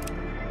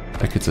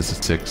 that gets us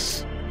a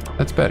 6.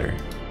 That's better.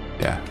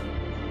 Yeah.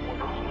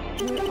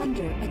 We're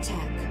under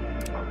attack.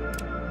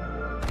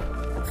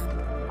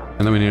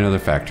 And then we need another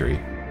factory.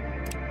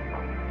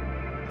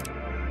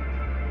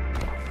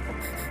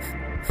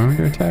 Are we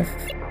gonna attack?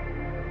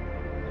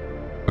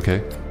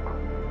 Okay.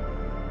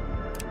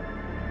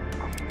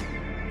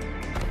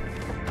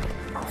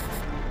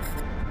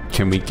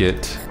 Can we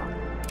get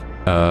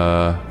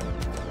the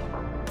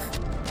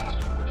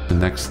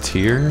next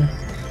tier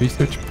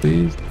research,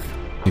 please?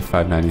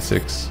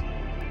 596.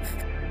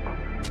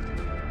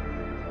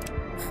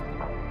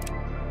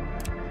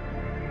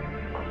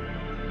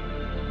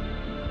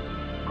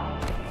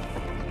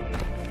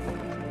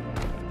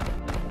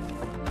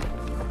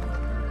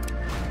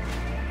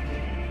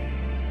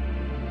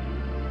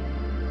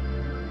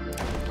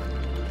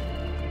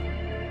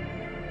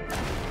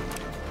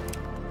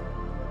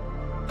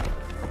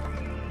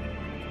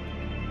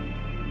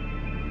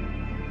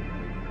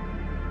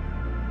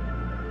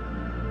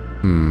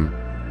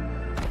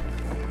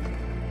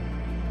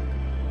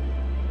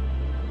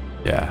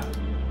 Yeah,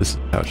 this is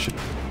how it should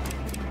be.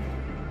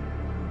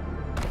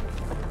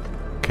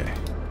 Okay.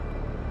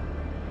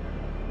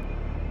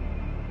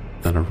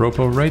 And a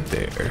robo right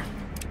there.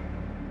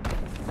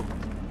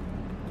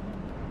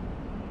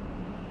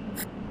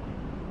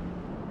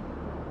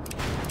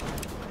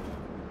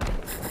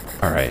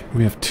 Alright,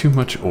 we have too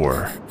much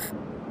ore.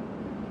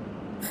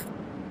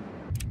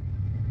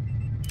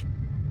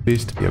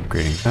 Pleased to be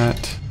upgrading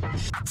that.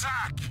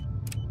 Attack!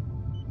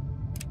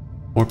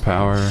 More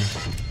power.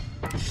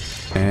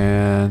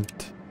 And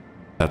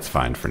that's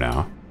fine for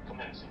now.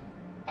 Commencing.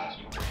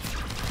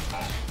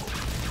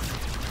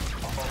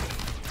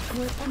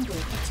 We're under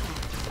attack.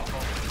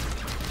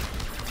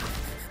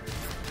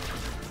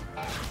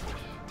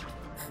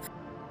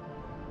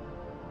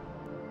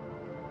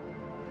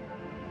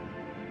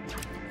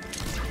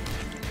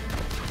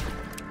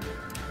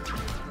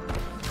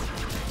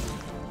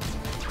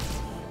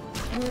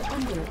 We're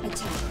under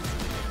attack.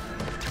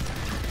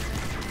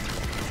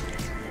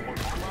 On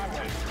my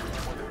way.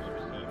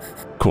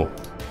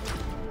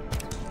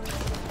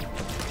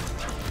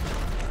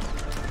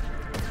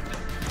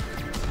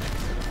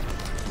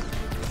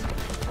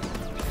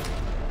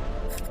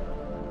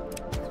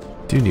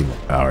 Do need more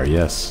power,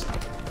 yes.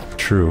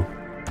 True.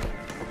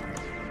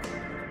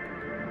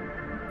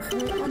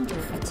 We're under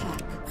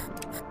attack.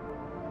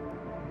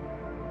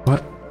 What?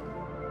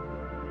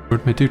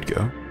 Where'd my dude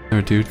go?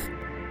 There, dude.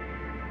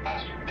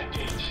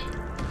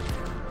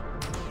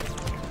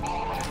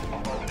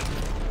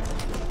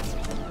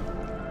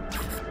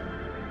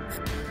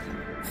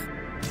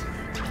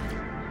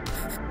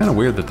 Kind of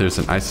weird that there's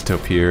an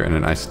isotope here and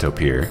an isotope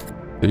here.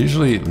 They're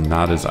usually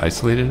not as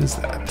isolated as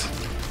that.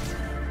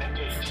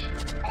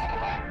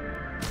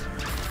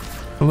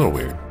 A little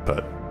weird,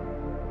 but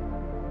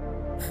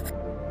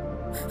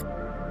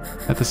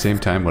at the same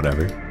time,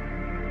 whatever.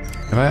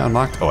 Have I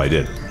unlocked? Oh, I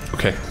did.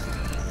 Okay.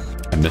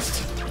 I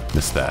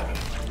missed that.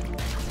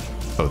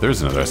 Oh,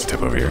 there's another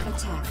isotope over here.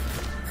 Attack.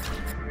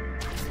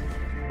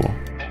 Cool.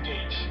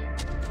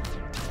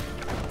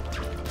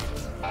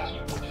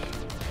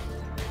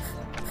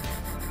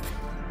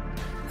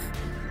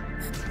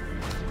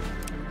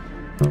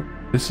 Oh,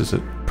 this is a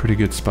pretty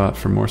good spot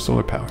for more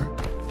solar power.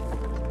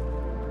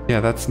 Yeah,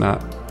 that's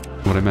not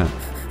what I meant.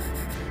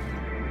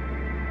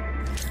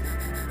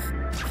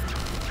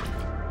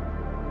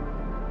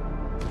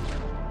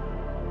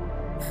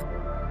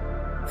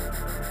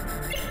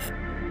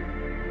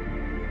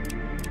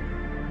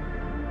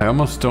 I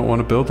almost don't want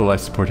to build the life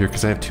support here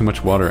because I have too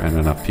much water and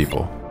enough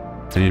people.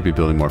 I need to be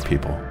building more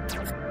people.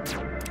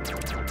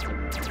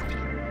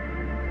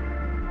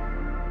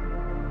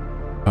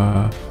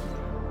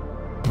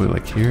 Probably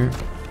like here.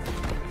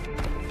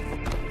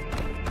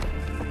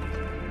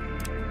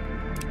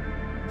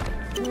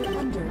 We're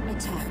under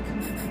attack.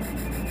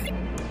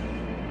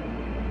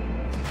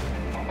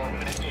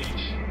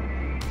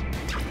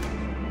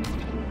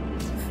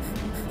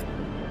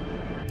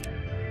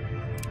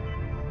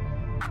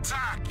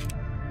 Attack!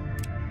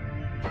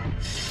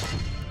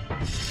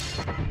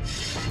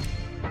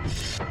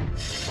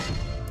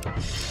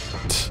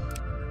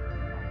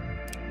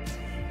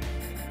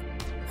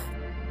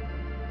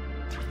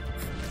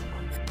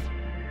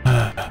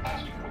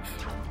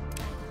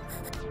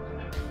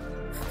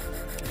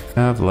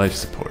 Have life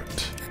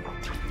support.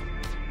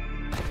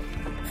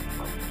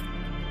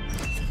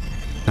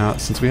 Now,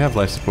 since we have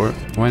life support,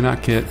 why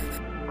not get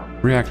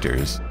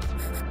reactors?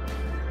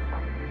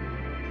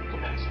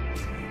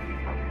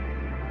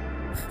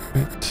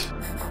 Right.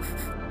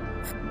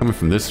 Coming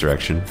from this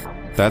direction.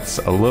 That's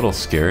a little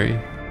scary.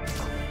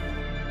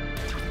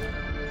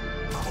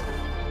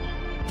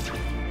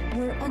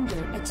 We're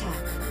under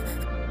attack.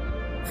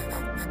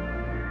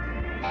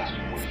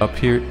 Up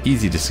here,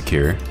 easy to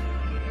secure.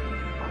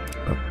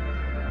 Up.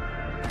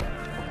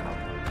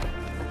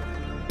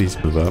 Please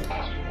move up.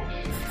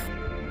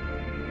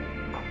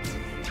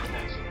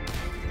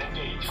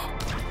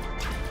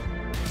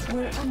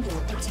 We're under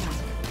attack.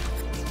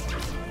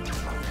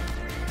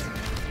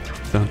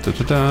 Dun, dun,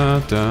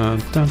 dun, dun,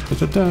 dun, dun,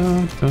 dun,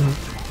 dun, dun.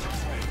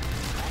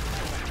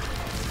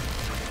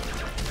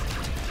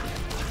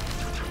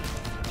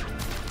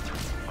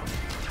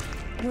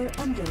 We're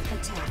under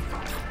attack.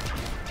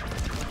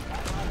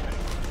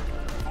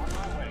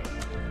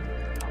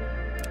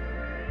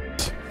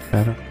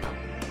 That up.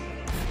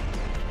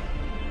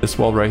 This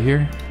wall right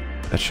here,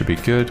 that should be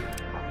good.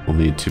 We'll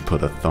need to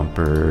put a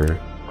thumper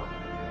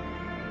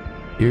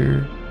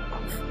here.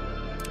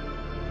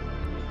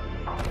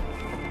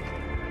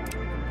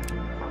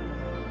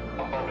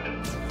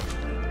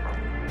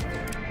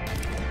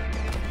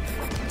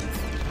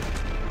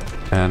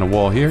 And a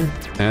wall here,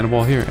 and a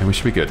wall here, and we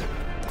should be good.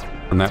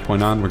 From that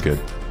point on, we're good.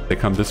 If they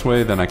come this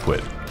way, then I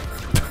quit.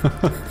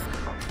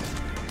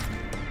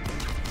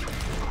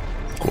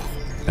 Cool.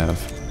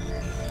 Have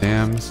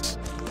dams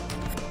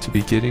to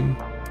be getting.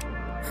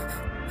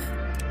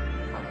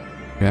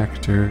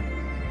 Reactor.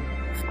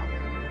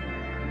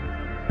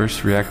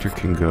 First reactor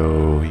can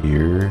go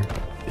here.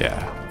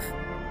 Yeah.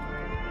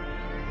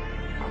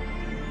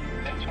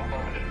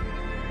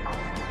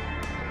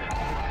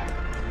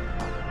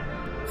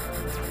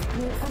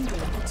 We're under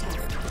attack.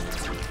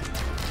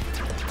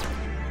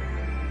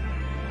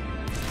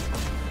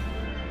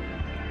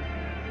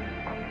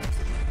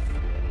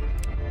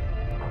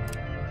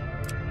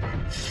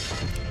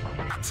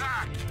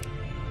 Attack!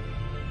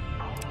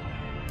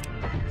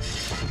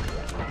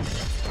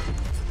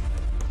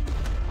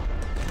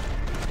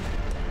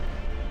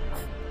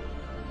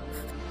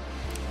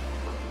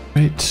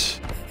 Right.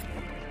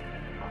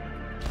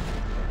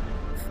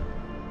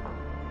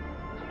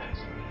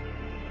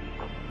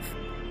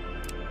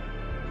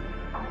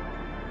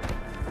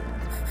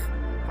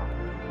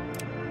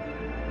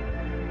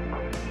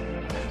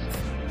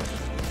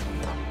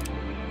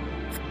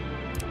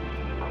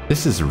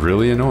 This is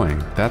really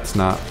annoying. That's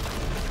not...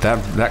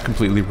 That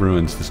completely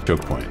ruins this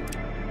choke point.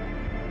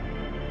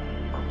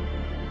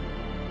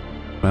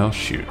 Well,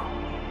 shoot.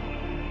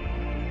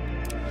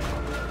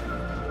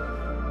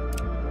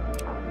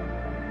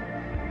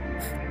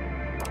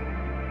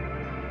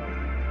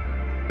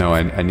 No,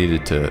 I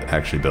needed to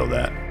actually build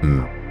that.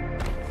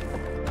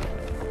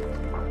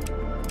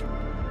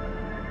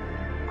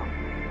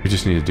 We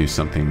just need to do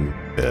something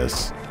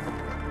this.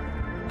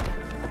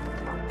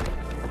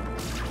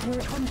 We're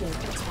We're under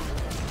attack.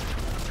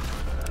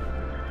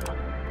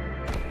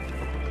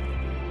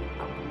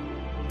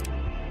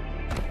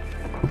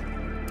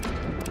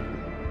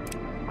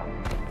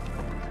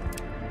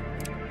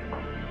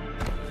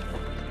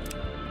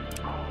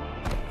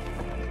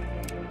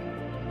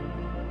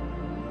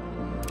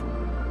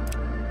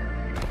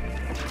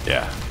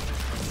 Yeah.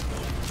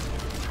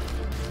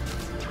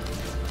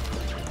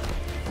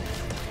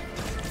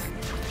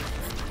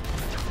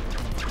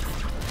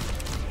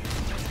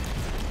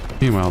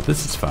 Meanwhile,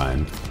 this is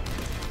fine.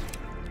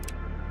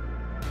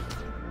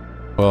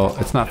 Well,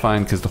 it's not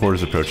fine because the horde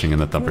is approaching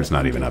and the thumper's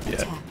not even up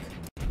yet.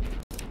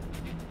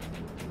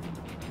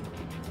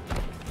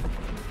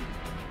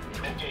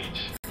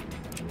 Engage.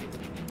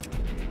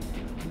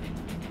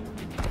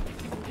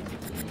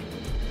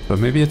 But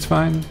maybe it's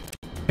fine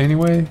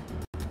anyway.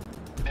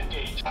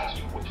 Engage as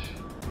you wish.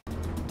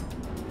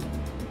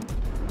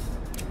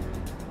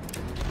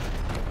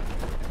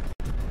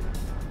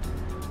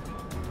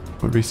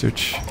 What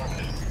research?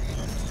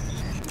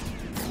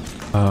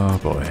 Oh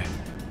boy.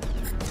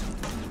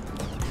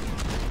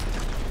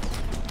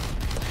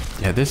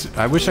 Yeah, this...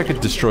 I wish I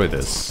could destroy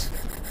this.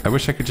 I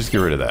wish I could just get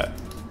rid of that.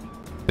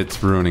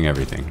 It's ruining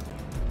everything.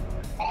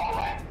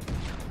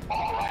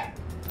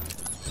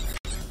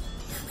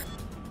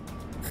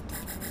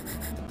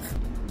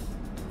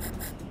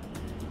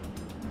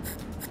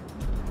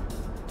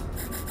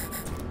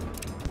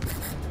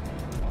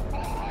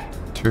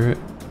 Turret.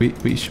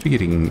 We should be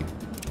getting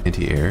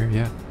anti-air,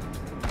 yeah.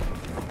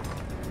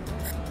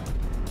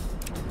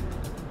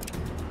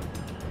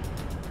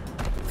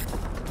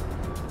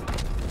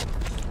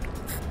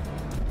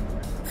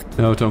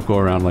 No, don't go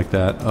around like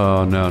that.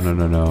 Oh, no, no,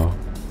 no, no.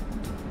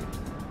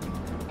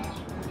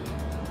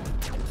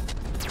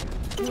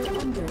 We're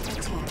under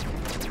attack.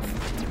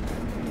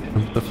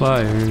 Dump the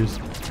flyers.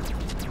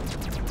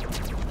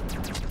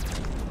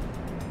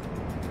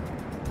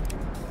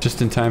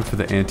 Just in time for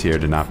the anti-air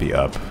to not be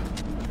up.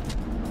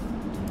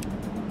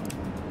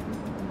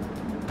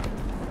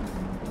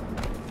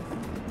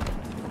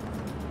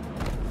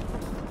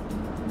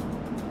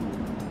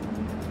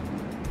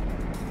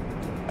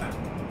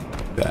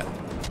 That.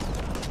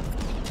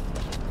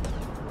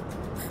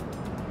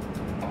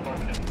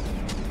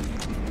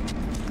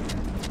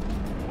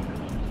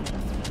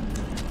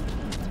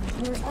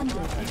 We're under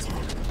attack.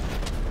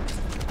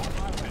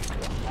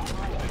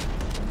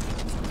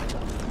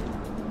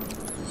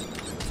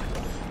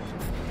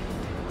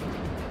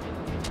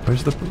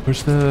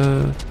 Where's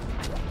the...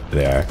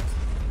 There.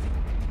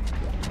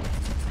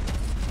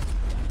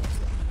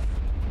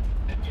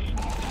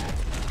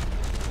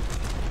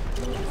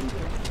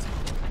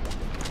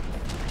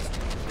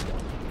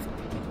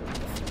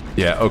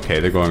 Yeah, okay,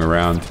 they're going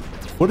around.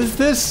 What is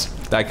this?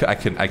 I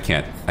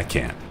can't.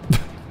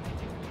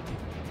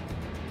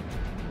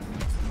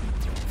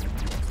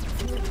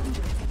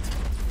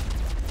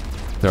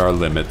 There are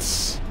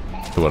limits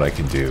to what I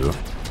can do.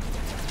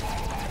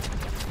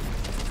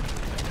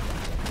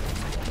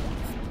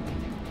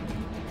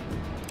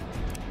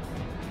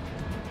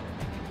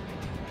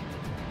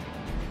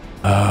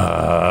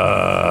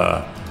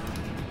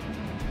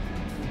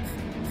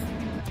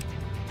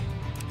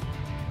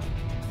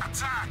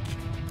 Attack!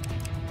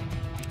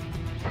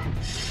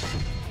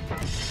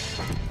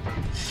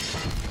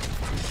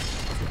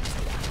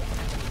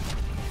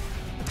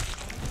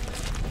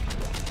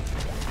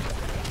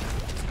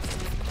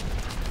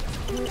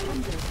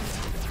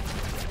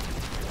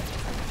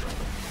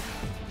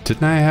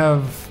 Didn't I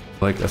have,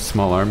 like, a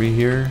small army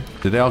here?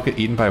 Did they all get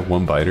eaten by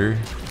one biter?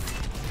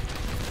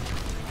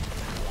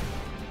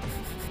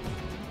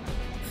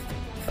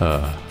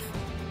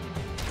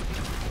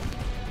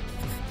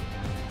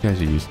 You guys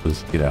are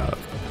useless. Get out.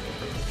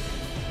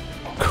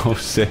 Go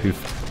save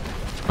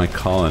my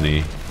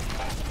colony.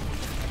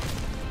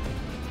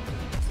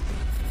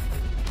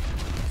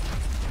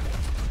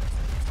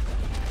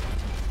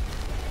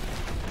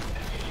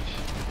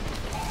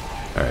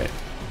 Alright.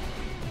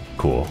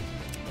 Cool.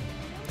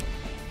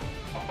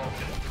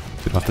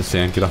 Get off the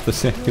sand, get off the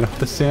sand, get off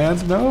the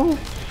sand, no!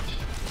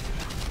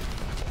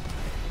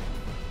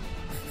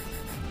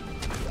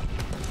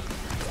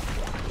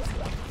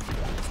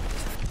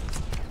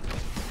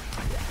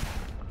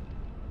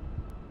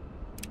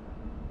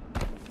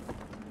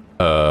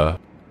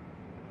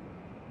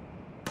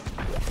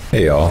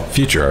 Hey y'all,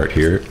 Future Art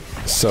here.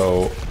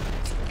 So,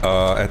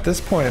 at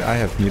this point I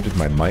have muted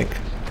my mic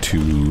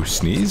to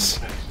sneeze,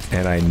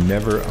 and I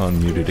never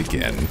unmuted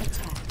again.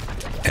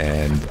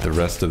 And the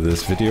rest of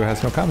this video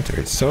has no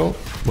commentary. So,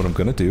 what I'm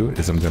gonna do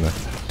is I'm gonna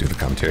do the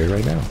commentary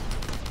right now.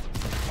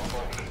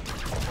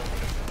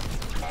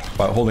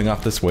 But holding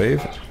off this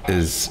wave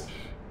is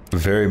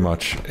very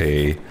much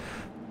a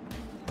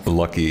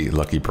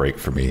lucky break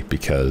for me,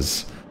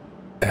 because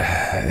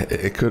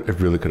it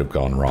really could have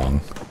gone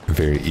wrong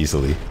very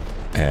easily.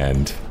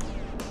 And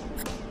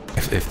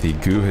if the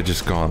goo had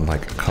just gone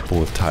like a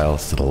couple of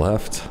tiles to the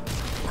left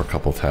or a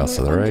couple of tiles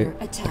to the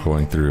right,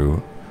 going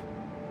through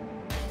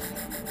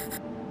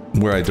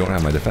where I don't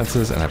have my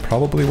defenses, and I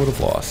probably would have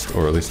lost,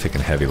 or at least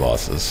taken heavy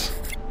losses.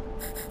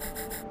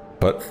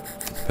 But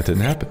that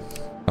didn't happen.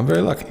 I'm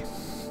very lucky.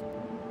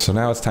 So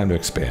now it's time to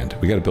expand.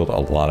 We got to build a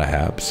lot of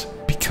habs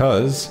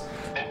because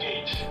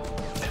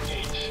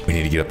we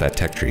need to get up that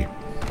tech tree.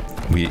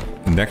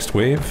 Next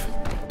wave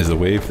is the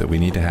wave that we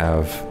need to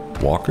have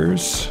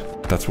walkers.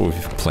 That's what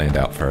we've planned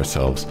out for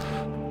ourselves,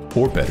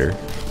 or better,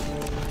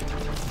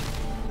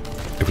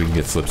 if we can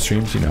get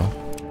slipstreams, you know,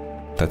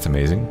 that's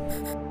amazing.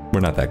 We're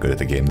not that good at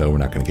the game though. We're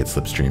not going to get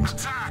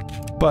slipstreams,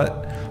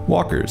 but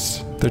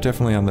walkers, they're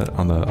definitely on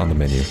the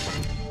menu.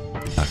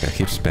 Not gonna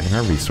keep spending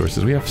our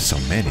resources. We have so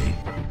many.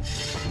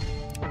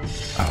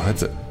 Oh,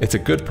 it's a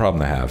good problem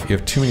to have. You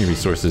have too many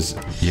resources.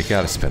 You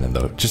gotta spend them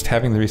though. Just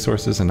having the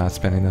resources and not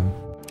spending them,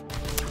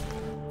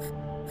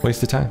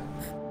 waste of time.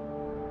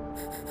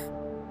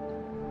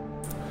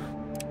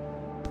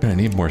 Gonna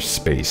need more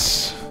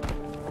space.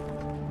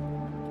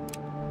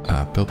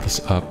 Build this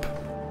up.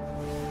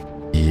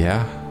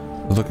 Yeah,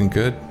 looking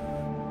good.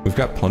 We've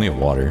got plenty of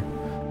water.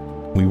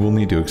 We will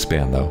need to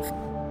expand though,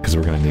 because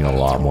we're gonna need a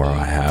lot more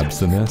habs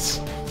than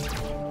this.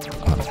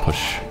 I'm gonna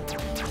push.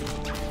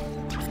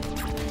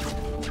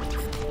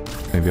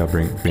 Maybe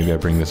I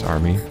bring this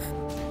army.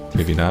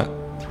 Maybe not.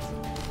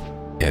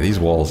 Yeah, these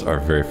walls are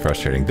very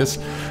frustrating.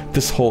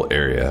 This whole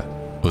area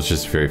was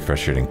just very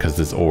frustrating because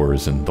this ore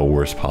is in the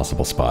worst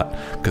possible spot,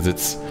 because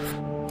it's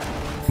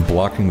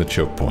blocking the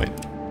choke point,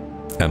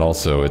 and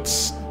also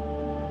it's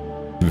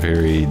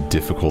very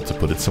difficult to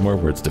put it somewhere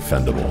where it's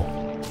defendable.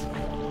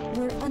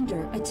 We're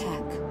under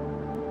attack.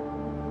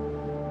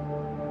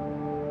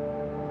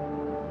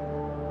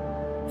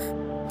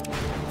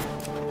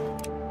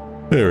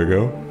 There we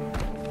go.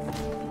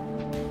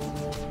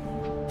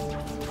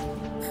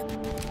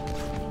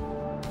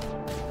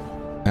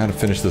 Now to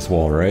finish this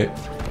wall, right?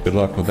 Good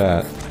luck with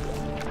that.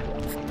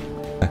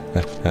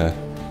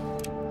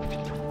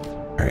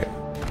 Alright.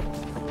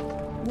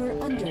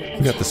 We're under We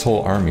attack. got this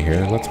whole army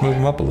here. Let's move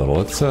them up a little.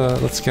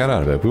 Let's get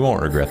out of it. We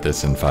won't regret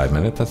this in 5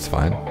 minutes. That's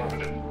fine.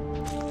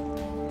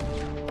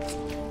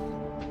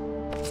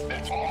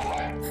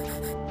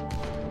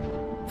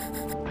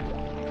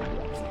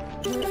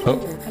 Oh,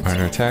 we're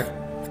under attack.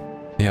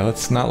 Yeah,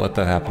 let's not let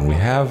that happen. We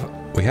have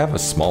a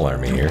small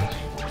army here.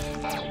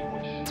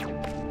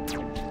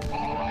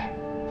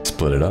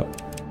 Split it up.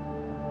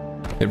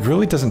 It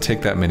really doesn't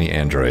take that many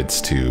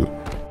androids to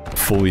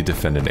fully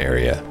defend an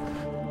area.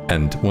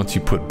 And once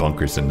you put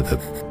bunkers into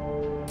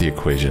the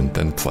equation,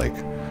 then it's like,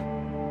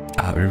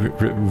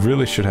 we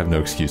really should have no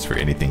excuse for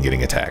anything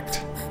getting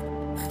attacked.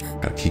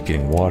 Gotta keep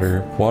getting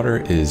water. Water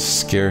is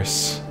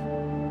scarce,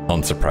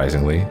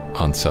 unsurprisingly,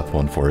 on Seth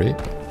 148.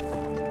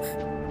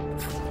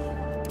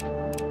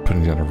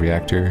 Putting down a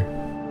reactor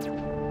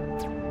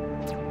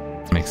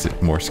makes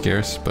it more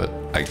scarce, but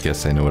I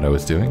guess I know what I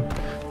was doing.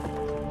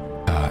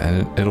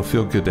 And it'll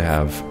feel good to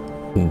have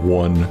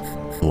one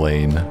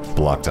lane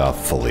blocked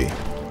off fully.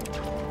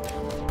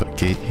 Put a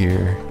gate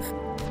here.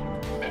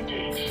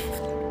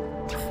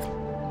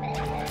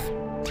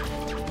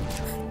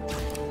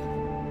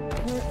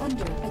 We're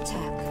under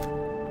attack.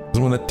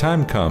 So when the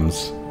time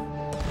comes,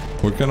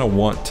 we're gonna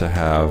want to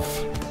have,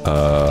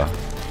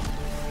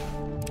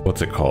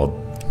 what's it called?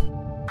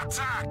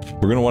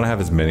 We're gonna want to have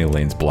as many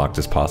lanes blocked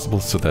as possible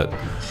so that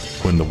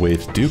when the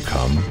waves do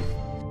come,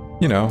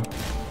 you know,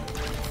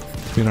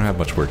 we don't have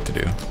much work to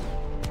do.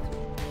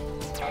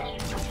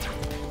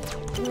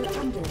 We're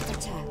under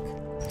attack.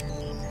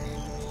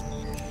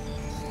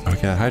 We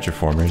got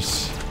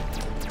hydroformers.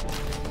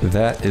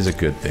 That is a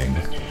good thing.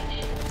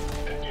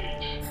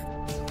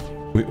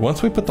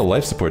 Once we put the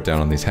life support down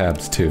on these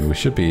habs too, we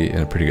should be in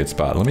a pretty good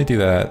spot. Let me do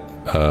that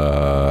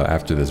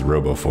after this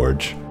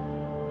RoboForge.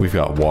 We've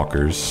got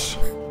walkers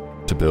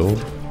to build.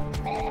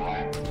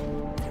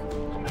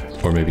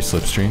 Or maybe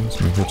slipstreams.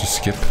 Maybe we'll just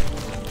skip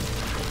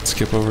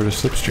over to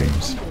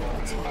slipstreams.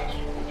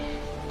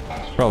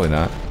 Probably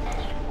not.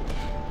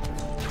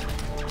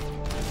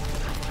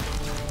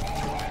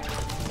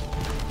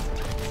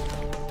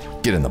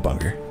 Get in the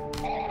bunker.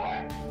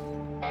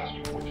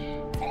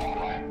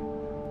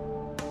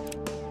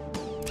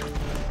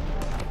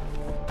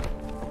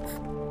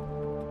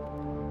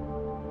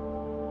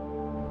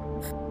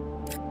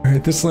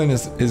 Alright, this lane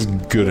is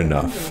good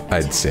enough,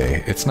 I'd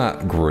say. It's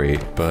not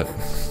great, but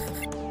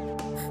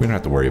we don't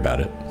have to worry about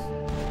it.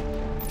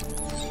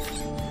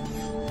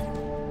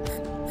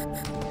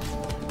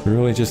 We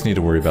really just need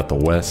to worry about the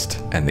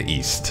west and the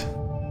east.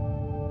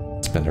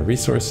 Spend our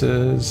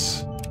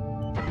resources.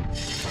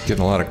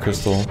 Getting a lot of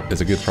crystal is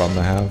a good problem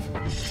to have.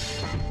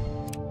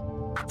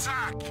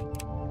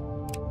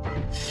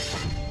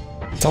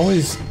 It's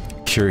always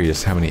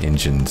curious how many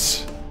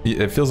engines.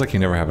 It feels like you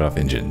never have enough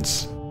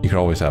engines. You could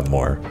always have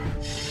more.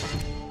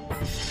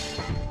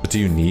 But do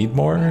you need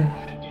more?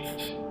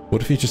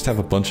 What if you just have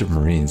a bunch of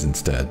Marines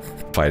instead,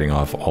 fighting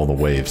off all the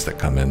waves that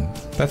come in?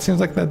 That seems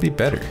like that'd be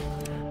better.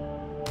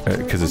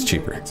 Because it's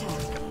cheaper.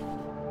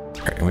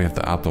 Alright, and we have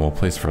the optimal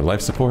place for life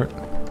support.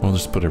 We'll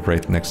just put it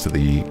right next to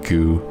the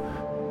goo.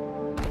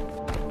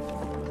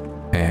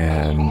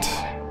 And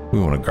we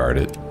want to guard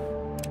it.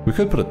 We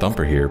could put a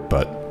dumper here,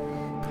 but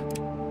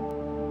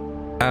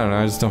I don't know,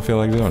 I just don't feel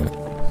like doing it.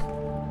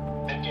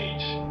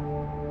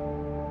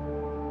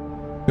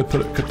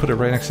 Could put it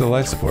right next to the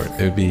life support.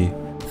 It'd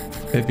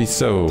be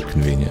so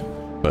convenient.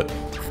 But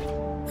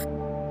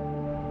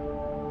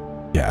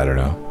yeah, I don't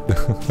know.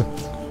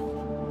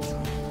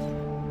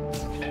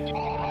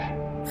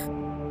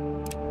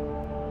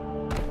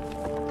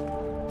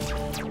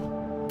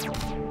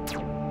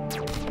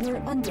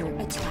 We're under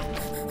attack.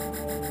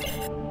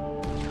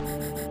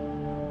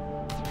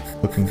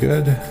 Looking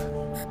good.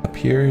 Up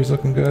here, he's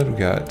looking good. We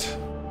got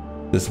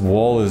this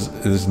wall.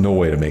 There's no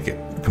way to make it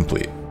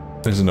complete.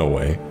 There's no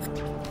way.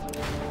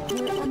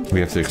 We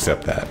have to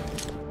accept that.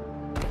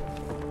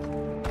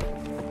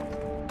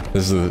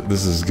 This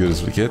is as good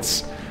as it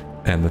gets.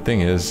 And the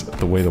thing is,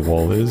 the way the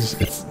wall is,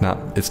 it's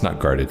not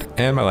guarded.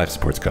 And my life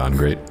support's gone.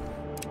 Great.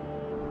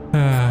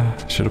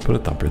 Should have put a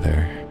thumper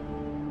there.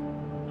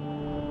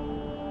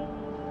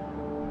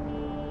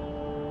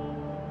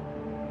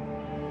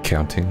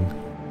 Counting.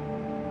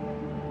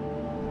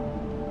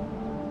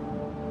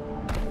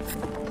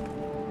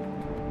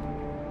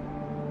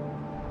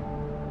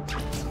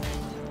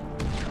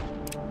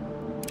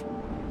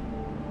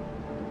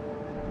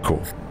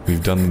 Cool.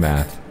 We've done the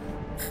math.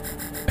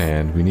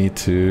 And we need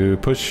to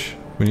push.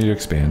 We need to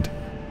expand.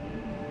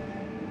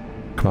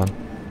 Come on.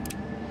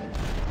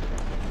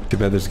 Too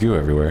bad there's goo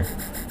everywhere.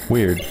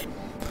 Weird.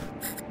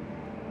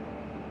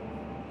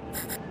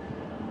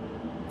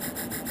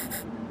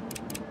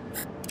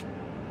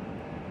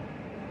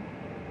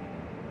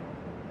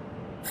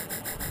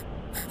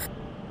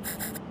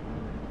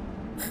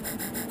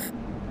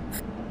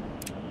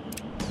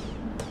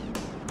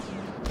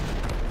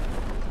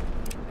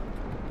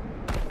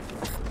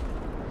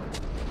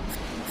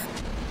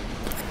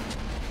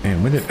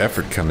 And when did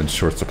effort come in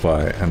short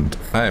supply? And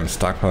I am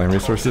stockpiling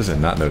resources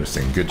and not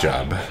noticing. Good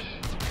job.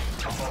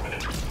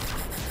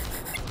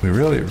 We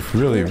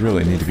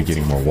really need to be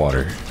getting more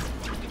water.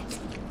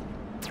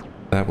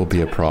 That will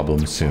be a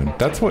problem soon.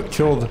 That's what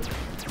killed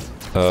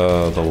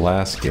the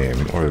last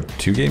game, or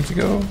 2 games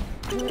ago?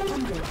 We're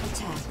under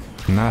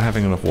attack. Not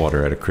having enough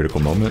water at a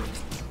critical moment,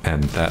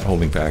 and that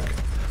holding back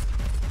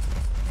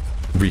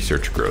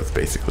research growth,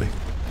 basically.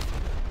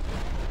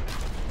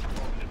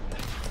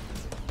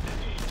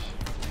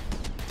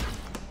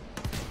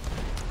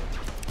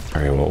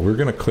 Alright, well, we're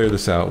gonna clear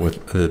this out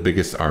with the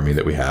biggest army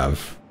that we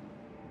have,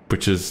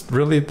 which is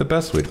really the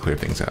best way to clear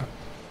things out.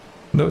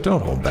 No,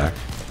 don't hold back.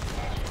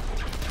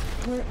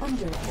 We're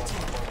under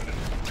attack.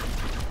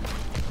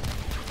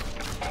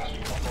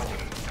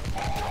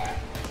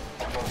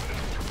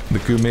 The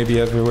goo may be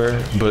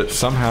everywhere, but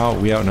somehow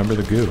we outnumber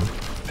the goo.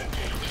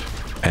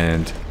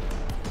 And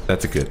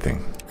that's a good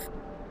thing.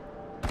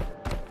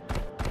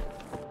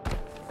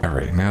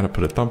 Alright, now to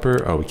put a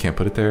thumper. Oh, we can't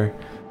put it there.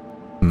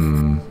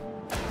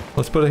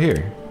 Let's put it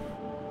here.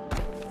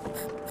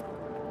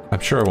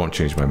 I'm sure I won't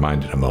change my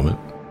mind in a moment.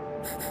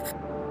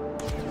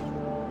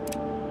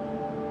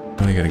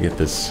 I gotta get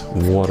this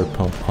water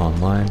pump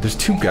online. There's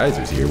 2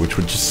 geysers here, which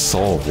would just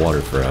solve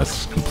water for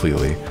us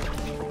completely.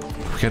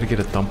 We gotta get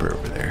a thumper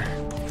over there.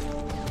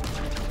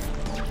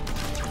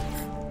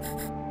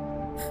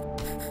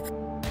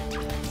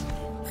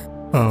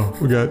 Oh,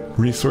 we got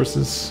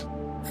resources.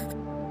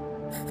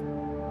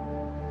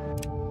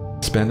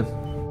 Spend them.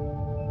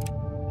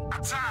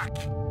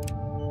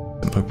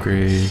 Some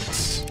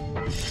upgrades.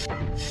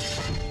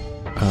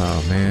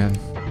 Oh man.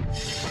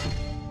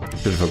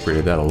 Should have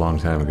upgraded that a long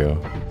time ago.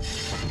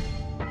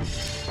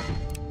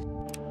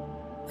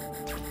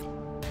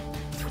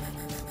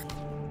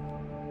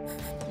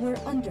 We're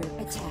under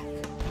attack.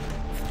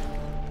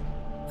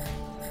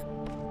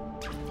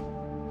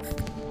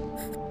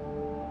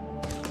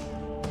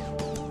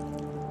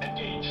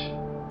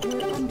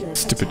 We're under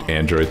Stupid attack.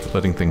 androids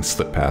letting things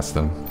slip past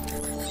them.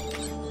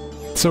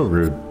 So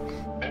rude.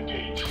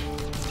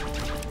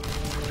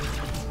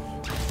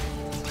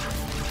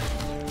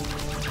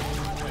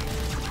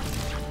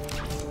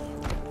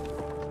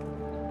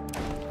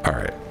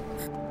 Alright.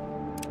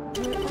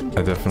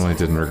 I definitely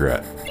didn't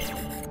regret.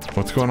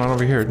 What's going on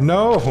over here?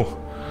 No!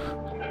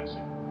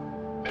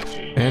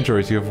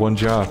 Androids, you have one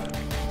job.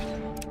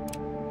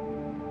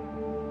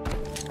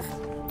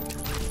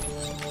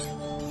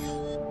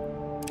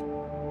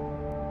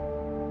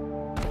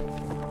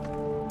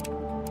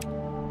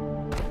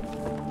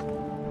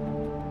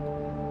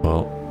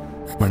 Well,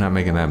 we're not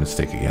making that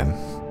mistake again.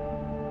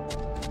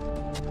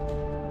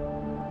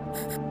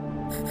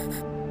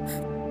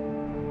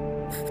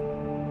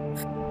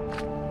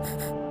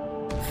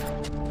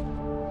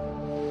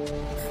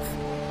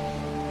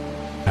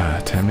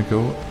 Time to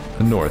go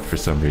north for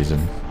some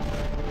reason.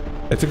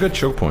 It's a good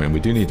choke point.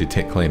 We do need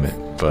to claim it,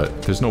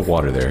 but there's no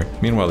water there.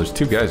 Meanwhile, there's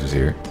 2 geysers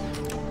here.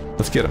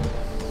 Let's get them.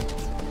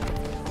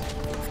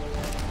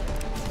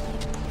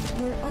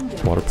 We're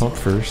under Water pump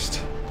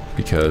first,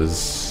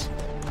 because,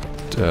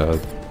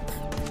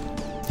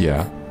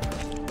 yeah.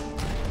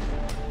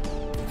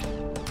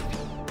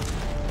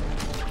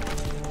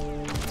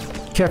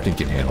 Captain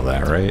can handle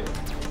that, right?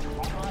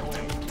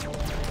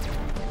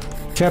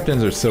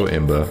 Captains are so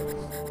imba.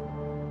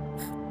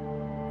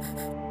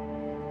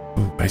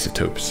 Ooh,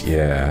 isotopes,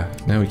 yeah.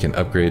 Now we can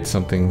upgrade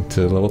something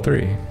to level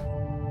 3.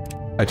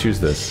 I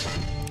choose this.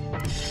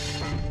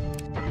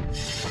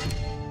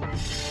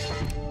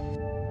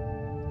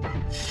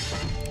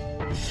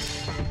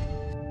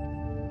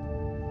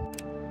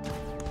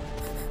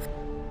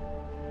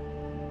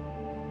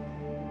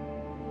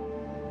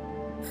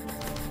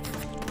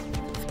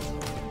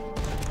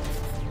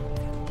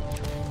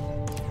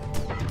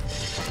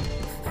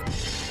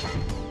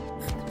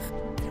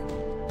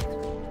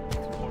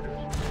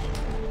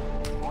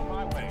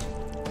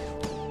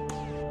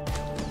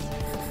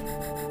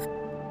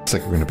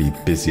 Looks like we're gonna be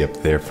busy up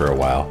there for a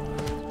while.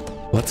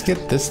 Let's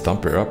get this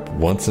thumper up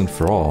once and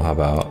for all. How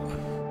about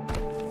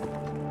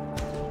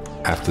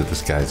after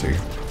this geyser?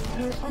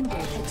 We're under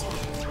attack.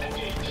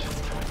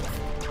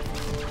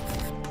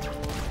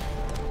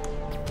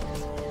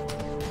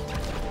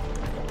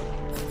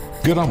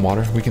 Good on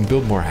water. We can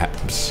build more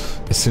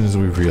HABs as soon as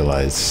we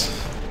realize.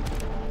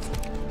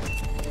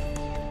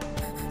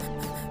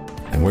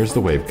 And where's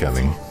the wave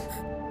coming?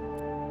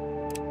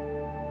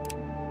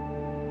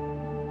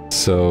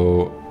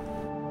 So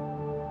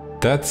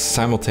that's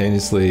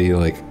simultaneously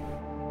like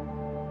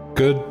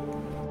good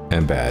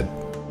and bad.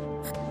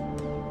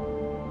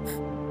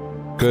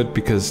 Good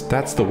because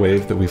that's the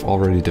wave that we've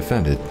already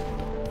defended.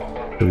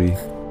 We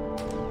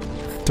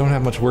don't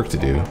have much work to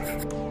do.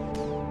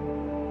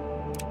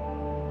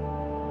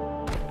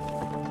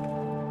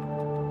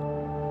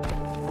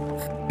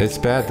 It's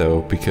bad though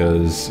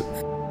because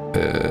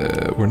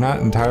we're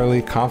not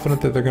entirely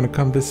confident that they're going to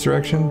come this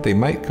direction. They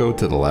might go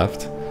to the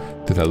left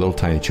to that little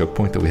tiny choke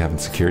point that we haven't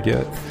secured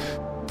yet.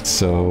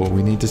 So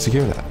we need to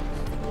secure that.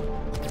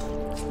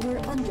 We're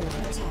under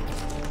attack.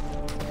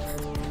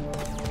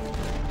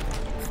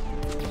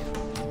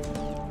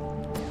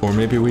 Or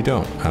maybe we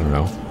don't. I don't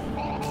know.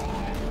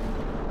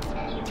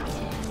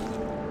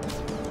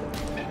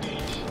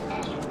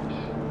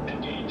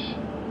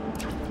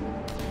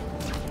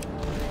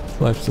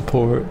 Life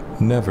support,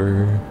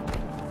 never.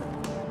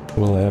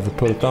 Will I ever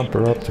put a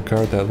thumper up to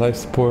guard that life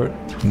support?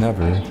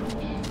 Never.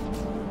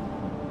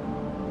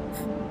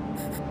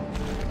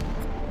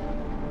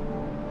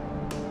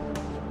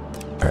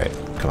 Alright,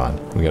 come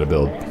on. We gotta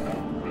build.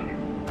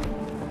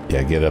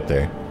 Yeah, get up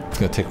there. It's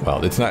gonna take a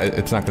while. It's not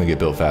gonna get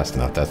built fast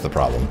enough, that's the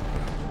problem.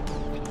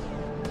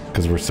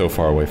 Because we're so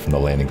far away from the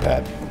landing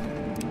pad.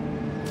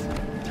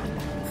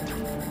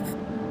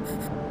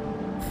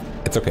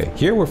 It's okay.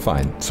 Here we're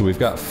fine. So we've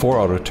got 4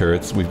 auto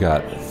turrets. We've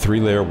got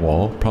 3-layer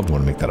wall. Probably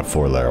want to make that a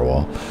 4-layer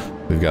wall.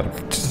 We've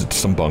got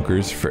some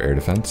bunkers for air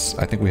defense.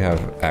 I think we have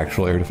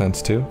actual air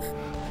defense too.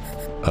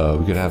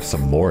 We could have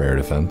some more air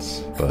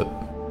defense, but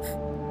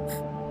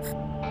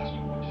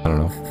I don't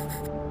know.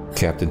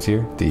 Captain's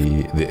here.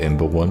 The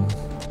Imba one.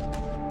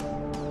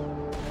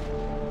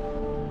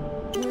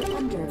 We're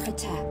under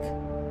attack.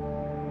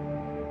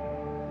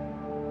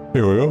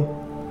 Here we go.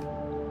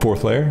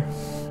 4th layer.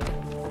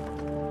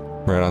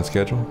 Right on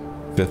schedule.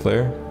 5th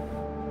layer.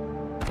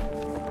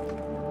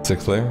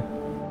 6th layer.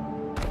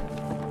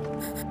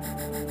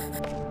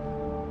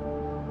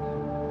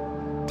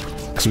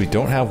 Because we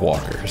don't have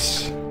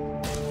walkers.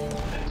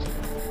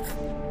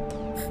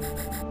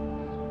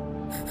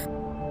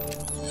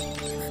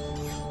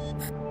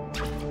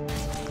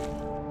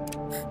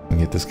 And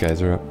get this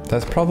geyser up.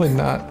 That's probably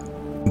not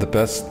the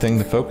best thing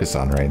to focus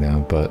on right now,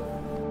 but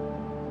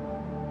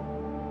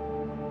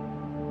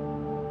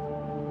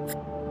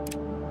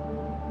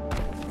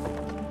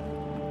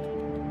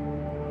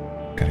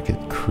gotta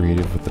get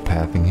creative with the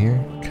pathing here,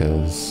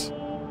 because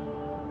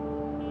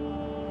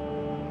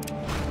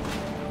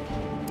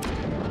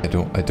I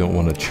don't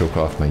want to choke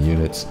off my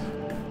units.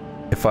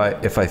 If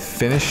I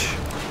finish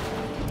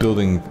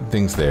building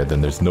things there, then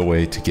there's no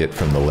way to get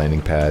from the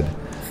landing pad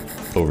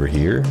over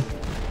here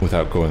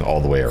without going all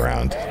the way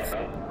around.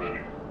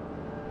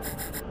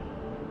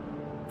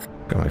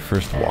 Got my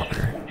first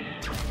walker.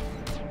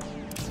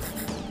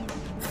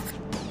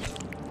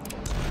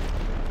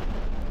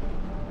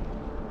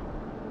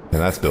 And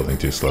that's building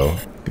too slow,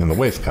 and the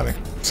wave's coming.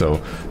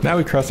 So now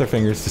we cross our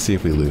fingers to see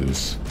if we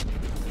lose.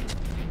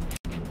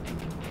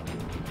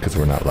 Because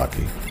we're not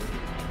lucky.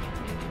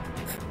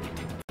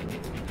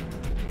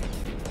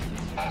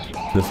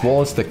 This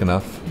wall is thick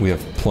enough. We have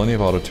plenty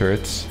of auto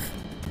turrets.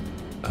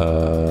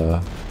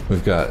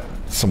 We've got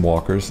some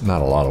walkers.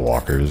 Not a lot of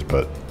walkers,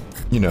 but,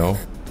 you know,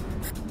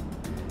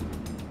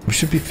 we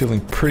should be feeling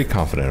pretty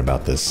confident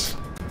about this.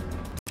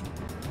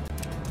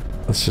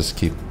 Let's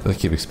keep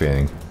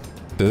expanding.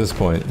 At this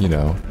point, you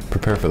know,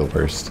 prepare for the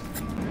worst.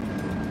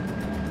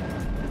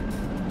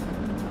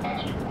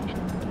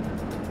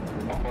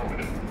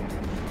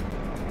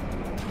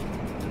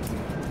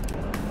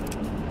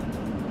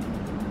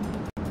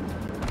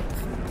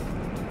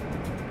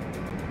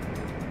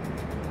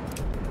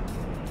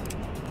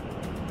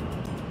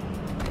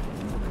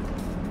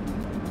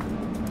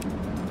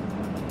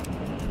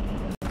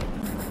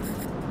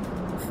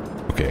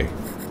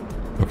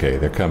 Okay,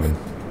 they're coming.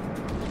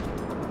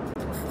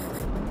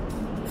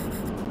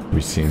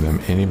 We've seen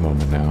them any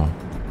moment now.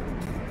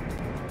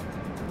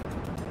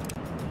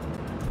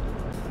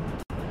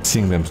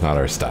 Seeing them's not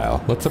our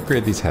style. Let's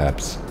upgrade these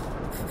HABs.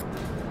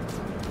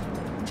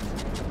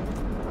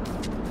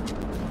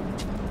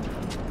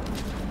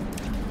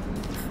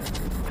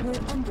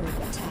 under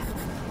attack.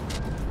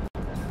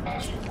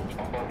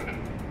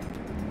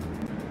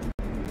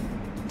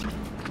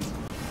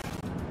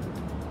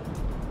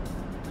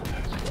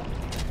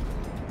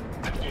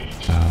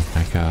 Oh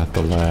my god,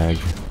 the lag.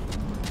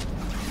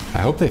 I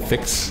hope they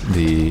fix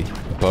the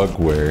bug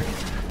where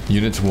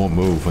units won't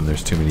move when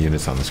there's too many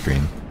units on the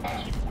screen.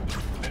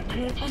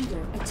 We're under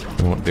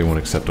attack. They won't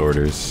accept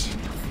orders.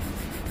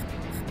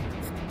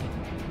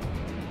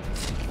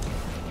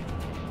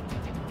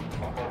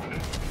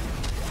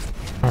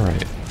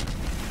 Alright.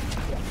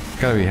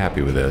 Gotta be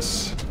happy with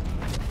this.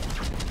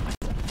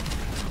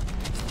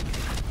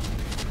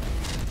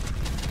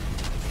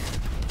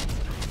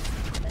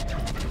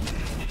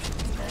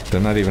 They're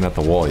not even at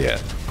the wall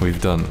yet.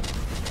 We've done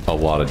a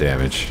lot of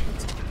damage.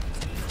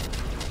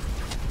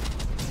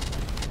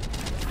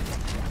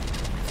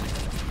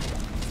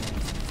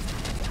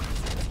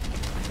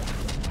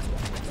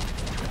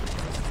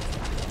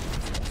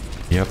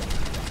 Yep.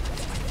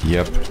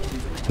 Yep.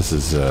 This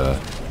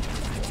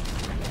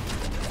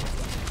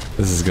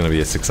is gonna be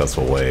a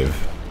successful wave.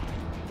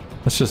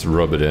 Let's just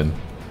rub it in.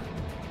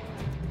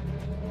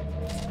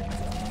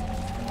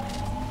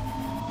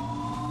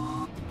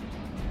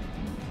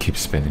 Keep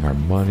spending our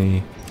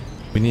money.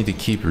 We need to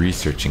keep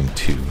researching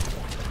too.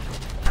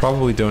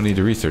 Probably don't need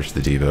to research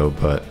the Devo,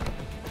 but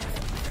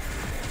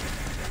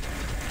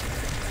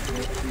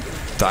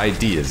the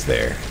idea is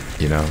there,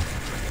 you know?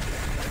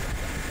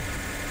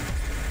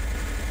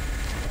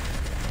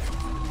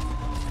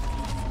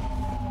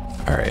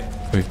 Alright,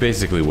 we've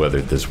basically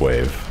weathered this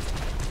wave.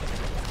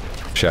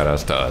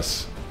 Shoutouts to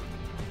us.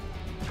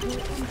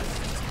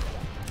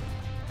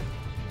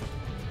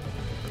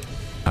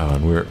 Oh,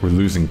 and we're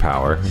losing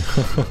power.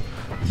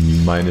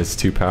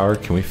 -2 power.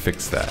 Can we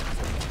fix that?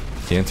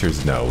 The answer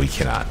is no, we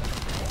cannot.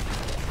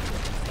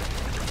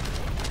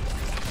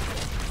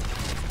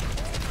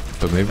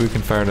 But maybe we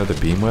can fire another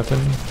beam weapon?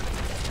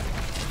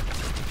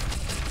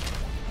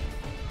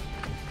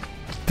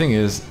 Thing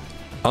is,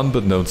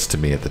 unbeknownst to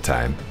me at the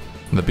time,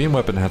 the beam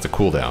weapon has a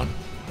cooldown,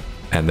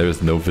 and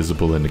there's no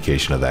visible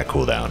indication of that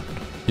cooldown.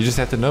 You just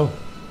have to know.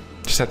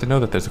 You just have to know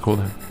that there's a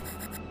cooldown.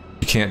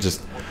 You can't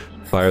just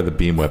fire the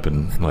beam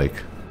weapon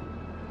like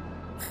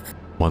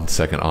 1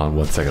 second on,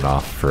 1 second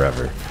off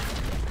forever.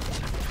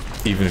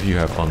 Even if you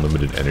have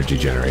unlimited energy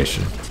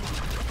generation.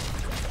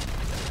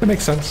 That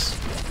makes sense.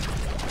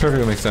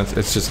 Perfectly makes sense.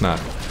 It's just not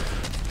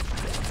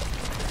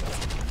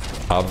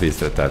obvious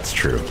that that's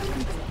true.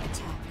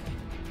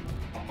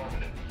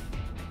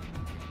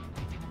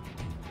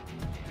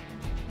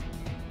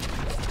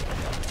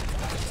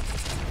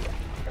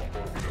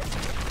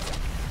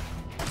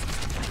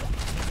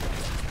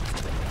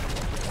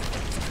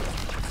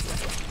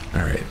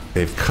 Alright,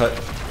 they've cut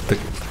the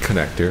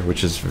connector,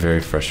 which is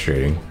very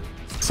frustrating.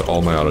 So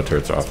all my auto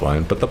turrets are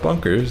offline, but the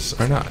bunkers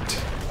are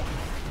not.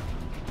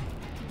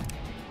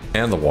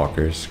 And the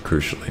walkers,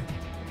 crucially.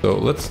 So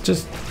let's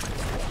just...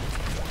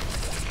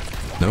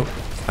 Nope.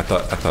 I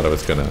thought I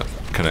was gonna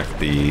connect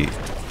the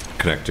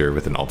connector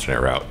with an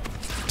alternate route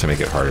to make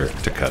it harder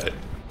to cut it.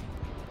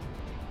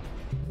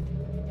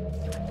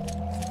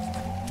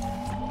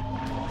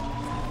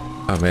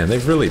 Oh man,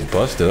 they've really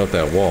busted up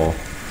that wall.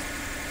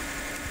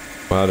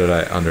 Wow, did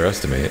I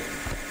underestimate?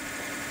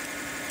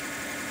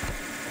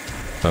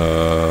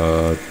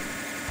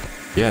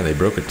 Yeah, they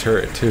broke a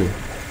turret too.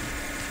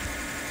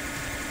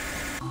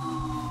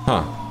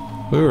 Huh.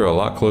 We were a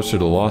lot closer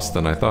to loss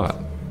than I thought.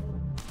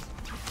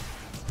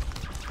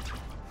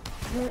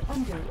 We're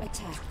under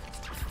attack.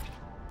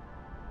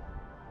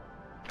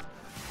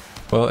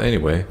 Well,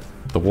 anyway,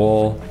 the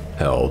wall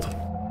held.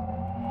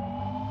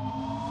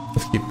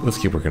 Let's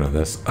keep working on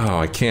this. Oh,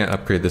 I can't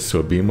upgrade this to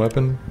a beam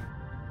weapon.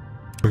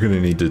 We're gonna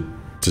need to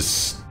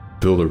just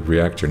build a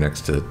reactor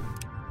next to it.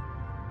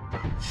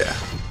 Yeah.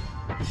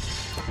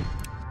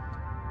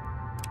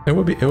 It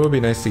would be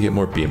nice to get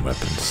more beam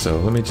weapons. So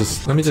let me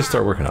just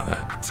start working on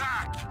that.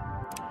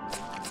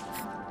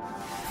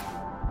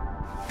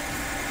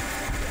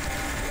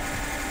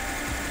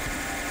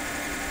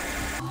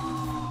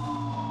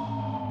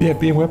 Yeah,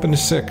 beam weapon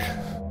is sick.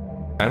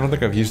 I don't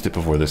think I've used it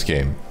before this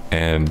game,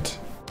 and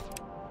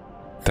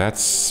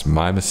that's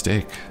my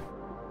mistake.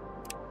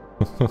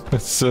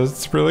 So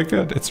it's really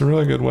good. It's a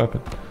really good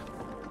weapon.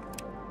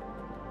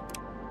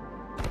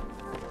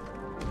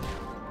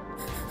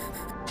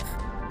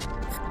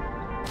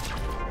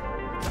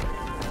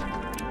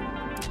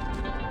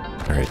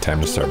 Alright,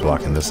 time to start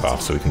blocking this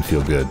off so we can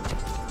feel good.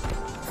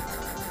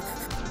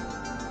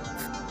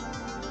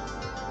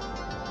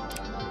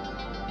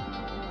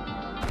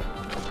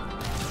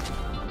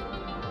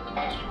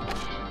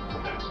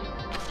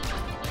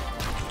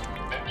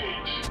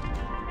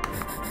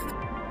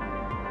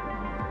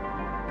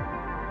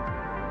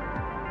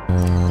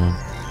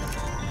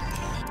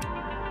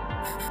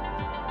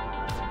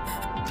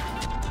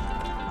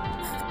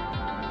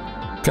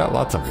 Got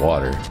lots of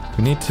water.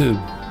 We need to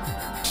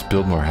just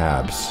build more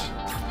habs.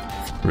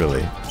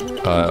 Really.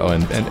 Oh,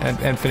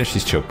 and finish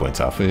these choke points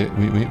off.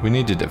 We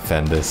need to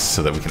defend this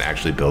so that we can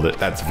actually build it.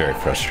 That's very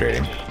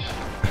frustrating.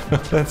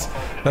 that's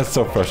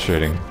so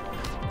frustrating.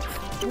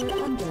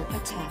 We're under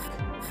attack.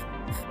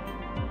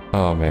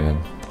 Oh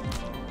man.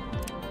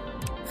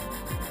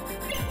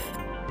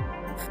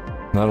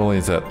 Not only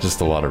is that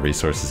just a lot of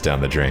resources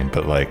down the drain,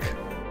 but like,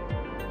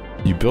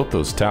 you built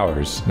those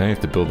towers, now you have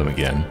to build them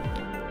again.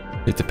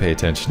 You have to pay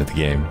attention to the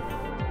game.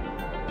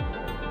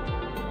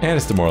 And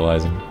it's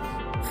demoralizing,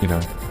 you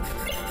know.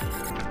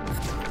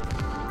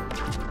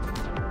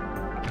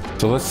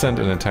 So let's send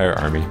an entire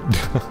army.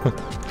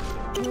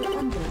 We're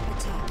under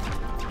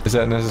attack. Is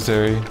that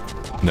necessary?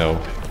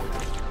 No.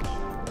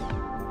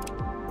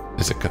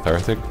 Is it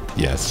cathartic?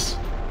 Yes.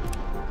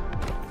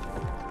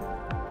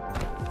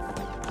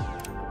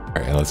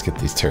 Alright, let's get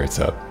these turrets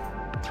up.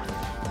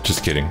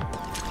 Just kidding.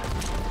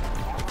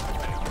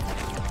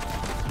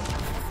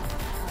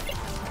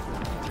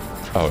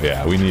 Oh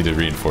yeah, we needed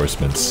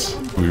reinforcements.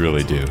 We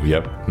really do.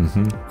 Yep.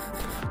 Mm-hmm.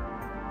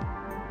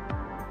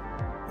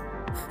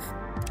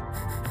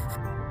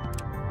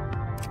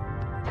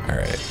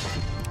 Alright.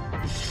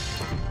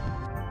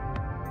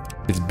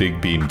 It's big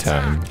beam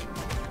time.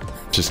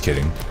 Just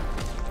kidding.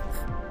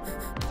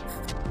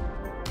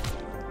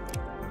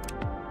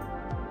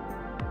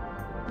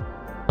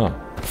 Huh.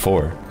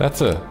 4.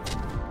 That's a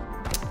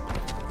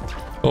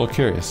little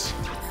curious.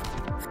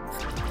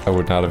 I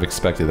would not have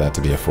expected that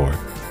to be a 4.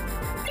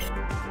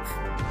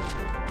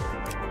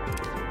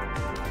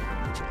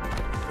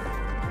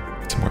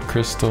 Some more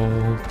crystal.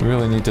 We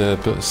really need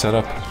to set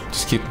up.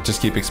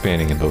 Just keep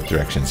expanding in both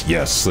directions.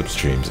 Yes,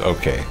 slipstreams.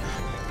 Okay.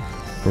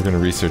 We're gonna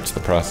research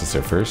the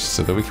processor first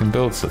so that we can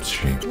build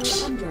slipstreams.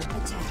 We're under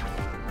attack.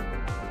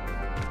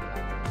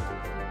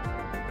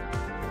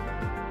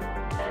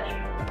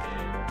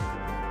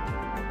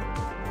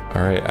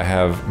 Alright, I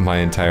have my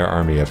entire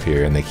army up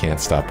here and they can't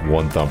stop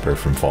one thumper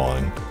from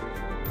falling.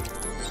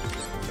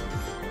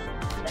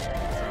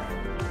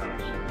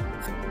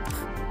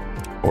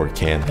 Or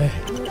can they?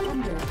 We're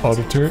under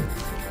Auto attack. turret.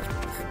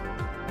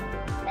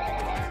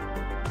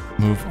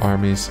 Move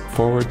armies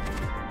forward.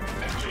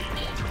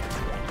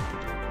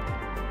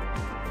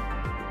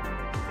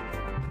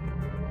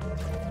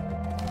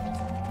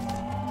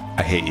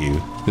 I hate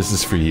you. This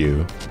is for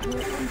you. We're under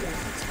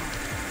attack.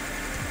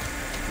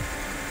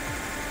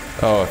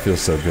 Oh, it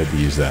feels so good to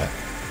use that.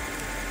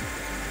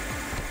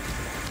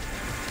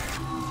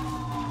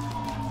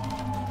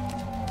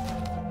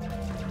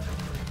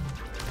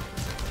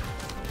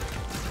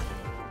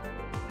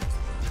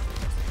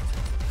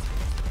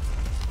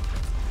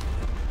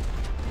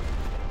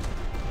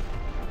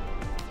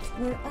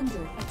 We're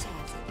under attack.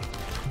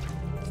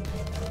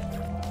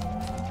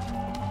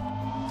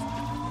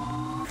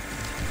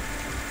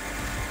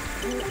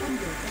 We're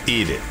under attack.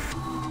 Eat it.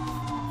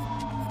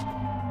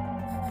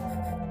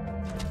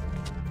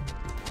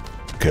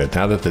 Good,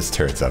 now that this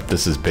turret's up,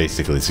 this is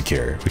basically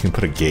secure. We can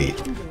put a gate,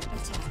 Under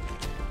attack.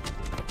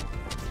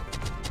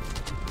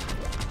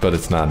 but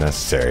it's not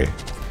necessary.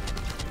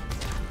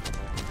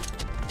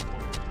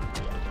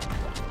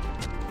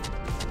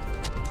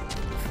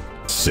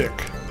 Sick.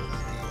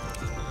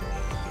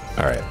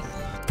 Alright,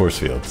 force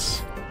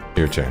fields.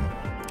 Your turn.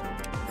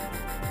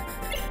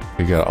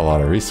 We got a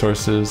lot of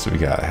resources. We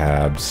got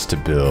habs to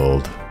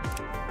build.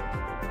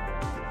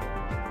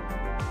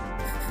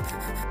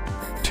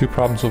 2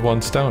 problems with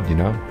 1 stone, you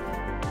know?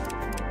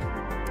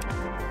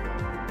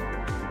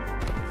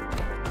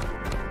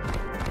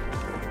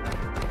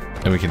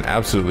 And we can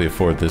absolutely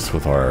afford this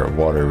with our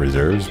water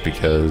reserves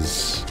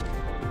because...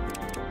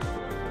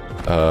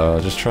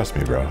 just trust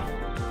me, bro.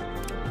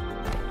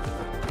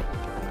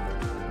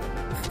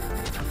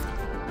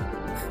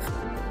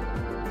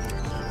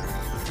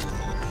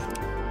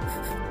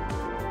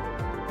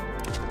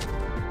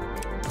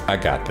 I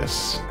got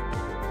this.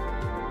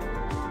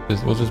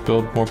 We'll just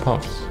build more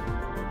pumps.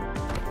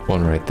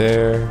 1 right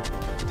there.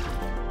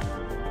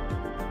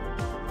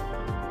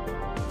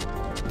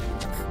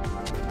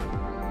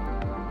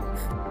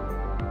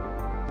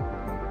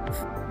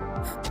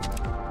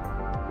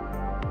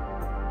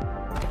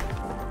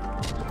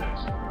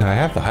 Now I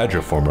have the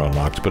hydroformer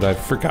unlocked, but I've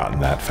forgotten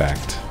that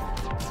fact.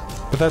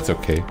 But that's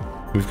okay.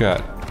 We've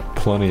got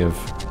plenty of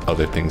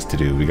other things to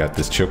do. We got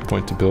this choke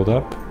point to build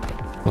up.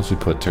 Once we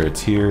put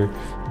turrets here,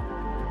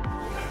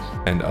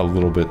 and a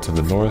little bit to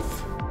the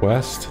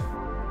northwest,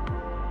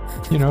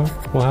 you know,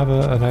 we'll have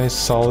a nice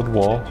solid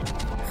wall.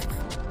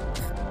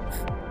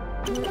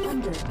 We're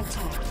under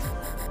attack.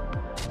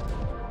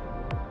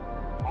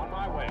 On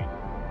my way.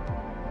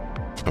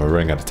 We're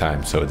running out of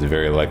time, so it's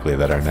very likely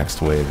that our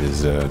next wave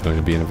is going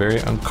to be in a very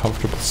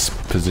uncomfortable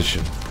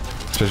position.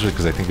 Especially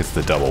because I think it's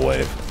the double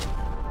wave.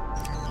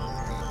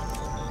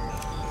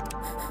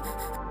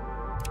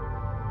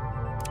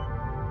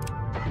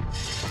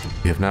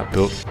 We have not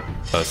built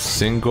a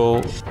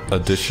single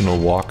additional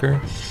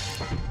walker.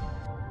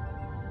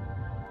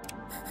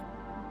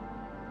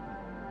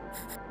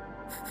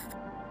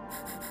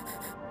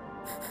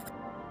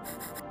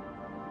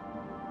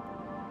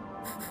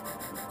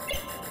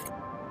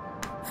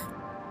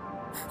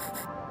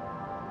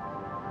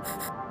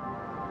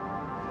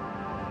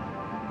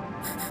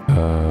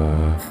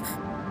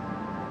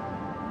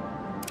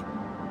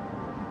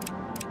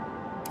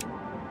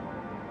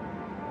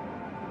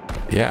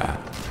 Yeah.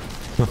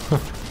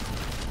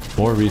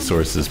 More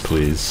resources,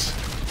 please.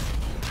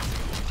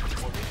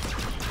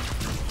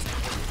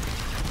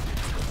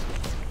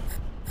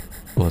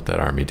 Let that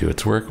army do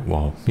its work.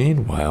 Well,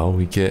 meanwhile,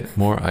 we get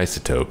more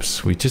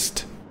isotopes. We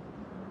just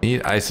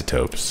need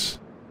isotopes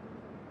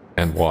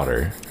and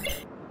water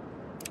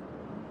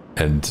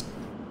and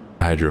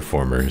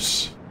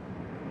hydroformers.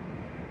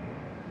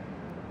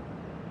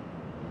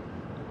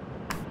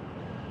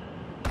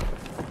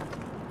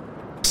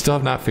 Still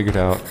have not figured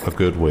out a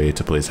good way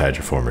to place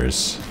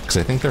hydroformers because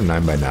I think they're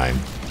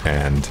 9x9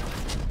 and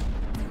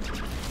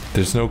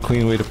there's no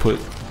clean way to put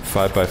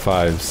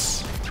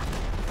 5x5s,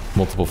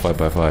 multiple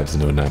 5x5s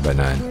into a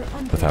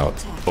 9x9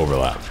 without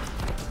overlap.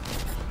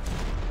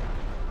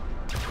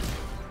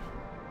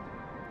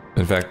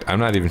 In fact, I'm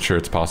not even sure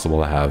it's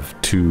possible to have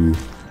two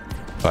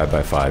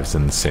 5x5s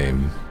in the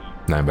same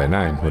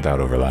 9x9 without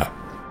overlap.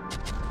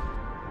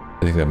 I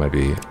think that might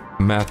be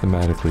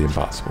mathematically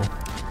impossible.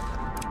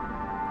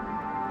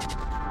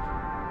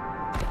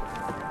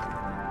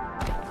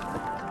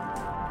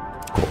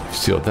 Cool,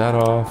 sealed that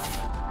off.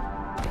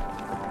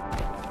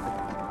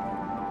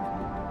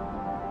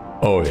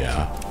 Oh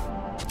yeah.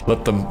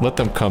 Let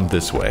them come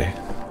this way.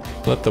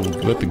 Let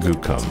the goo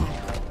come.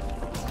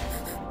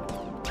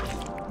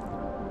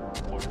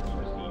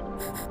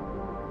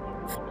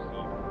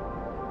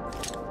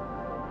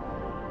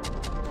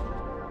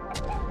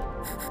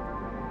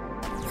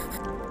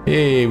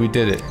 Hey, we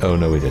did it. Oh,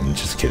 no, we didn't.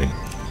 Just kidding.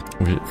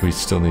 We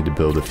still need to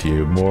build a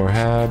few more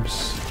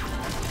habs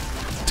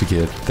to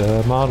get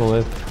the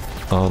monolith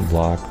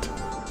unlocked.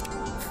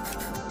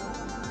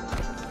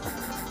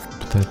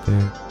 Put that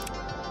there.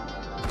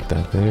 Put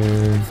that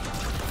there.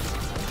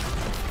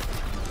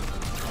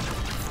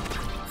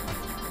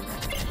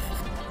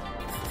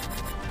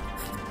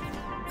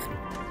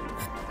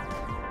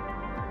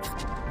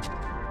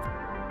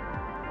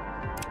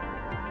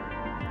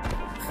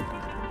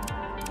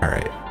 All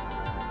right.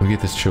 We get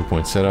this choke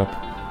point set up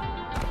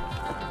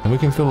and we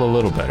can feel a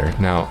little better.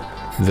 Now,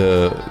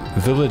 the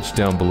village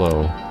down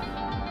below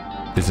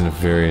is in a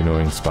very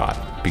annoying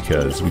spot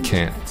because we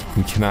can't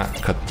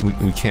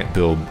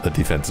build the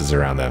defenses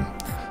around them.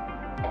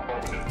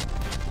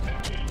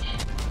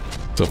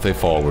 So if they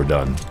fall, we're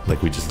done.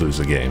 Like, we just lose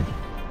the game.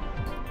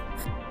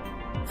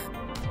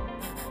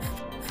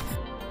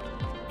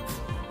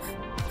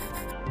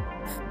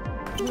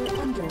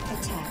 We're under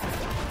attack.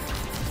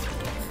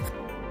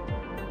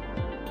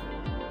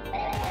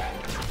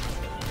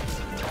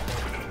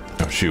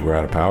 Oh shoot, we're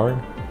out of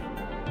power?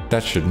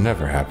 That should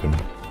never happen.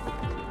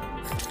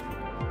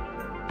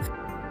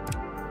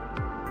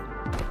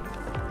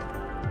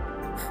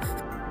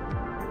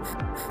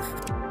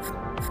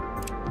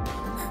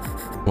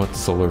 What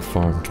solar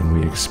farm can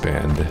we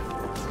expand?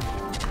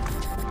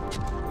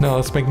 No,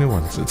 let's make new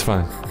ones. It's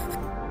fine.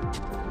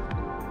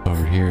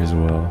 Over here as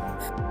well.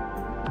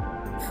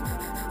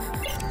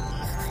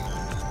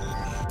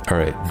 All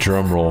right,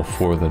 drum roll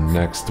for the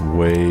next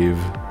wave.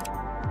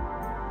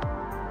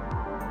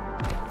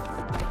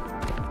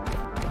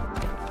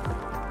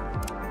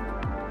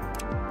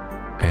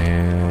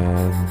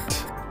 And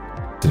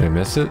did I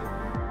miss it?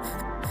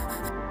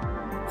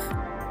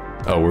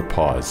 Oh, we're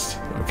paused.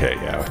 Okay,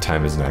 yeah,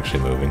 time isn't actually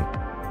moving.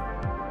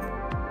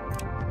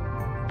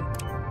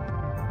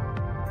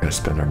 Gotta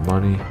spend our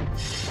money.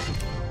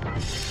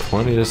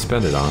 Plenty to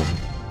spend it on.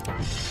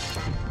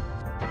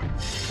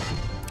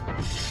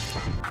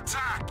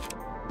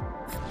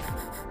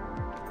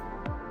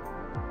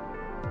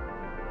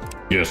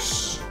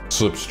 Yes,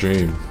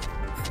 slipstream.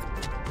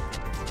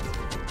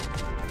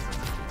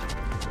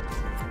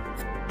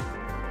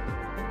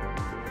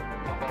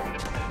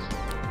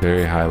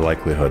 Very high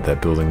likelihood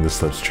that building the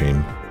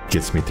slipstream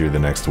gets me through the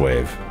next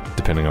wave,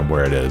 depending on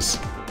where it is.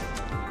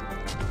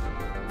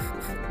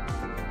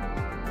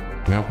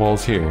 We have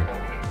walls here.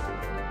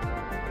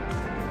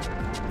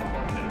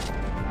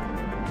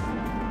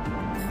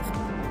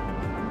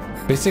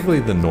 Basically,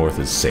 the north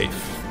is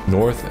safe.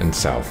 North and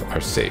south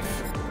are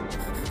safe.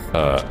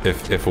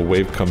 If a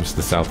wave comes to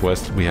the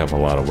southwest, we have a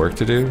lot of work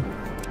to do.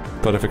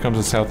 But if it comes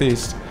to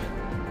southeast,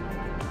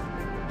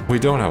 we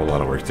don't have a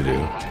lot of work to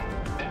do.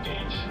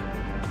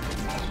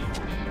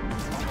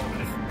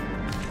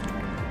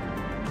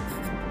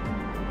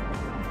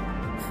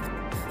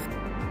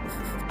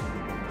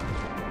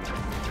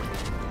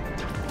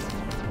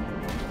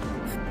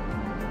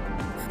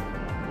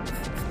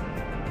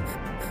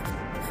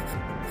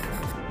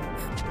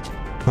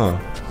 Huh.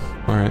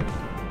 Alright.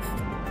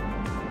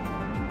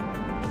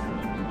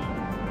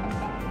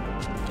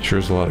 Sure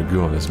is a lot of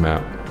goo on this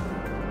map.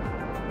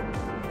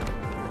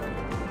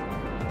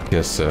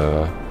 Guess we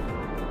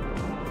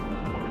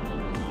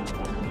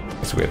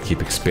gotta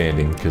keep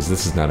expanding because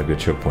this is not a good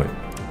choke point.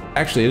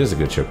 Actually, it is a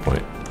good choke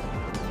point.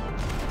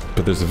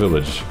 But there's a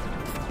village.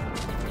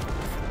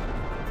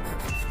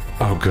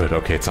 Oh good,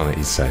 okay, it's on the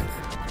east side.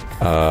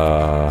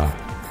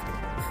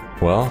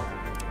 Well,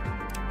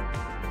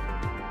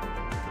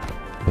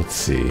 let's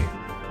see.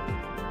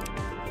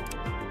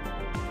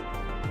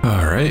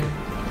 All right.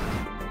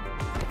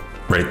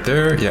 Right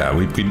there, yeah,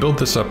 we built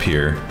this up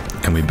here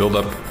and we build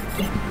up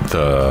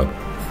the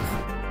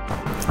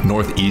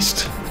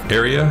northeast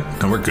area,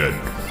 and we're good.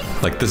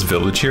 Like this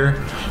village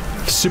here,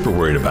 super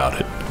worried about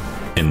it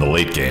in the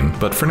late game,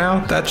 but for now,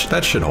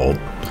 that should hold.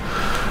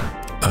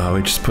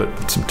 We just put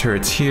some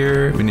turrets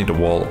here. We need to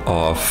wall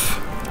off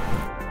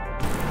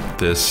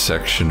this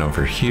section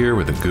over here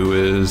where the goo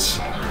is.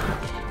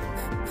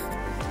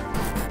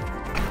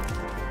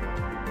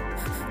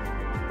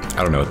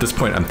 I don't know, at this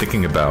point I'm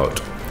thinking about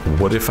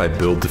what if I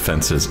build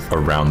defenses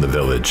around the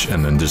village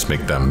and then just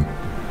make them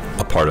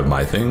a part of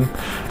my thing,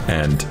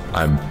 and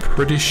I'm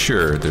pretty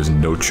sure there's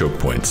no choke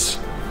points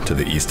to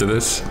the east of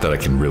this that I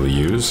can really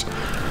use.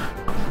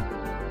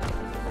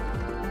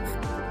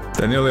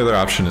 Then the only other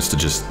option is to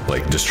just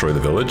like destroy the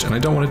village, and I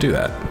don't want to do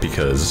that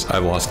because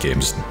I've lost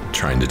games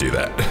trying to do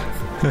that.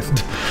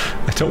 And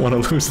I don't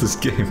want to lose this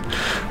game.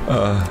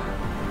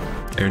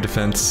 Air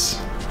defense.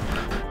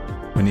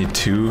 We need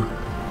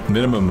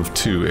minimum of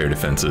 2 air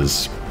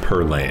defenses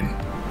per lane.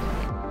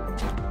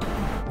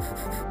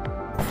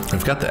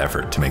 I've got the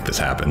effort to make this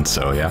happen,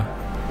 so yeah,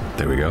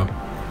 there we go.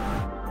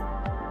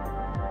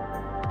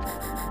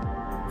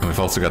 And we've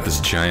also got this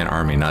giant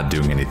army not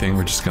doing anything.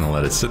 We're just gonna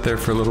let it sit there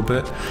for a little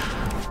bit.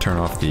 Turn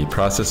off the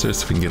processor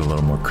so we can get a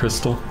little more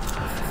crystal.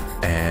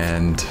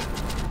 And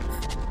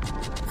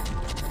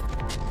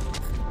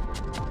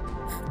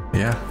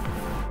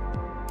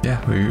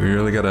yeah, we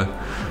really gotta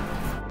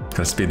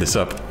speed this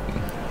up.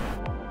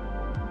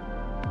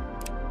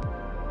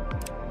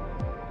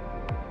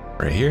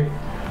 Right here,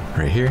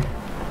 right here.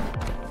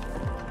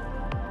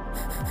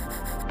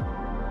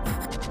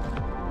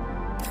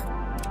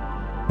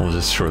 We'll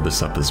just shore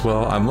this up as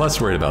well. I'm less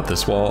worried about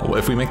this wall.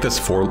 If we make this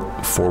four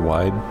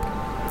wide,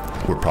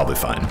 we're probably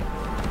fine.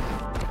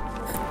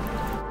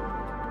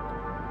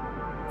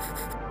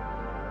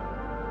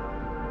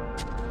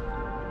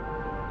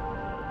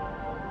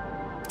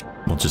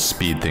 We'll just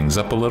speed things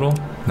up a little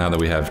now that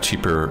we have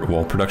cheaper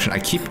wall production. I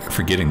keep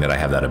forgetting that I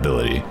have that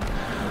ability.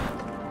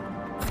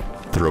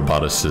 The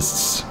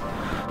roboticists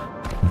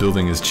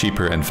building is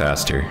cheaper and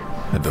faster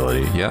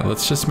ability. Yeah,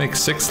 let's just make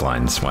 6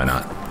 lines. Why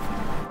not?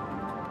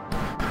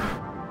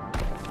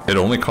 It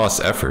only costs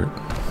effort,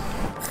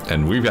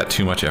 and we've got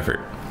too much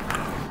effort.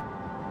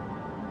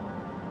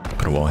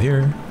 Put a wall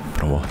here,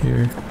 put a wall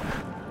here,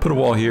 put a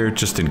wall here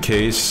just in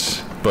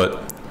case.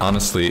 But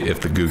honestly,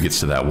 if the goo gets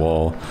to that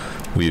wall,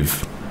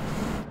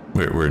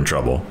 we're in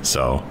trouble.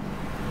 So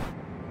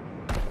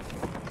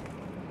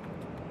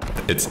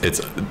it's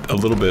a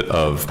little bit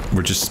of,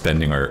 we're just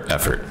spending our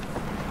effort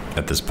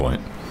at this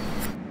point.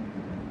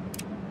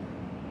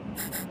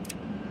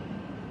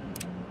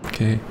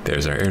 Okay,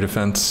 there's our air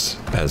defense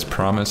as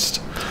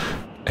promised,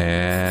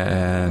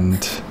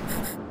 and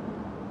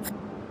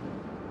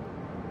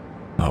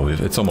oh,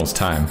 it's almost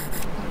time.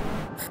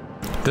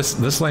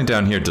 This lane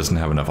down here doesn't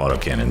have enough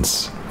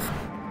autocannons.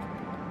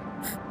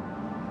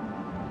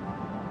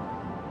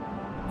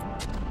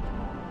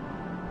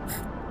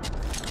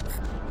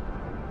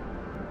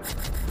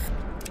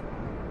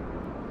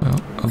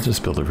 Well, I'll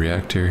just build a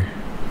reactor.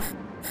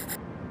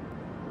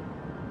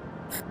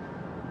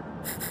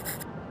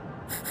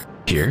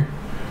 Here?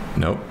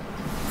 Nope.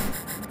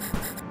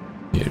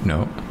 Yeah,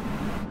 no.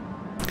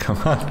 Come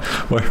on.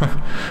 Where?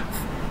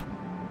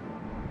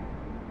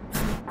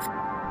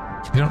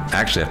 We don't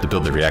actually have to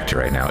build the reactor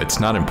right now. It's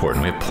not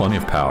important. We have plenty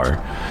of power.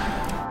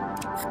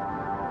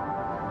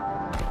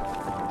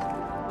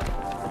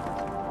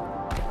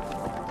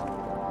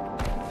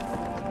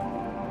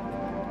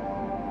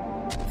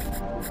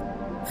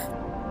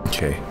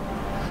 Okay.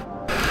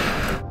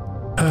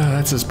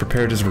 That's as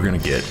prepared as we're gonna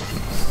get.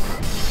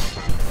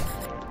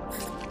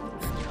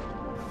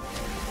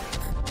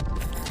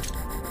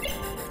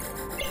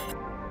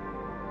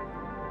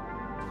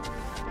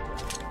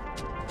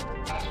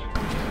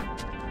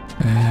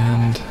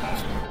 And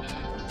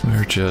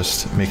we're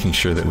just making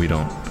sure that we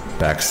don't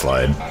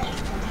backslide.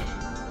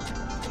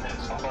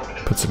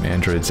 Put some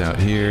androids out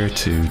here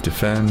to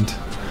defend.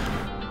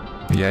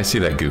 Yeah, I see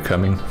that goo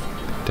coming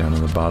down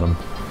on the bottom.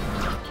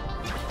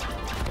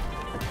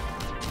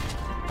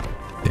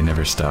 They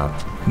never stop.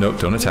 Nope,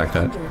 don't attack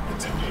that.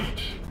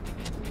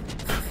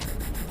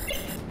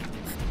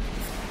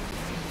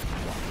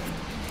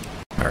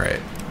 All right.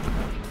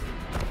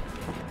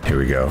 Here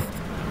we go.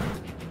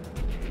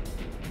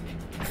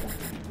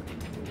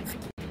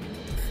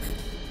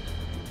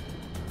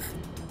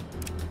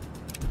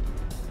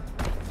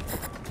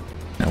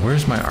 Now,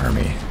 where's my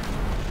army?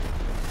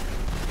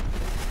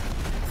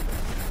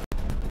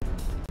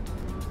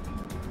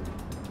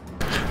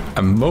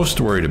 I'm most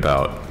worried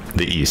about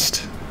the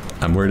east.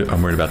 I'm worried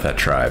about that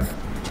tribe,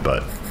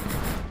 but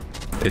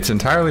it's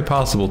entirely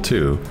possible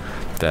too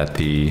that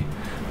the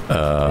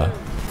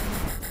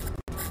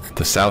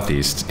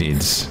southeast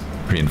needs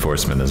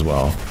reinforcement as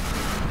well,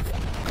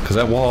 because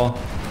that wall,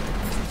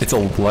 it's a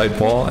light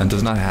wall and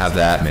does not have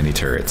that many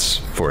turrets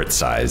for its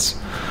size.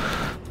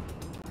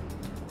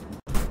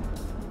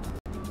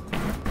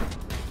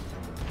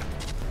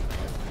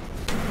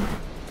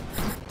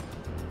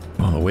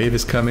 Well, the wave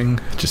is coming.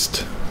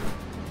 Just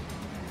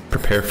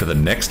prepare for the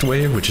next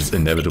wave, which is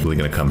inevitably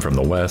going to come from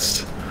the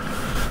west.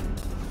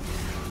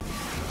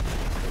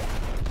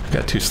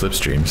 Got 2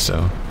 slipstreams,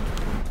 so...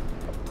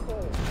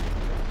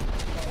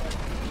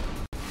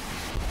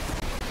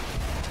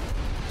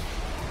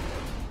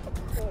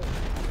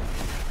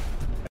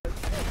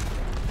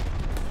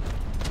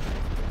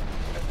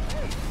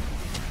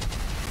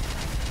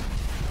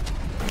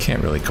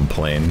 Can't really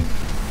complain.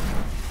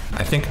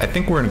 I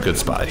think we're in a good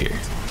spot here.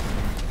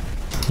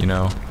 You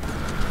know?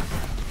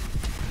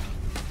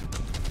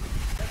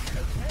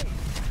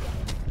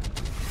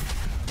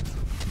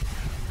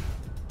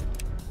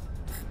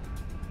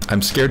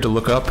 I'm scared to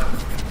look up.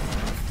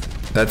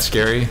 That's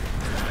scary.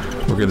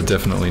 We're gonna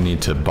definitely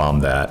need to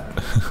bomb that.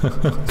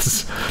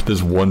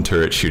 There's one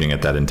turret shooting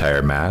at that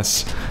entire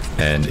mass,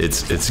 and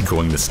it's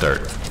going to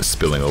start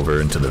spilling over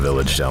into the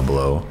village down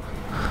below.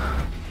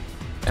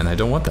 And I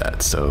don't want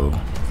that, so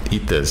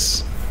eat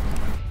this.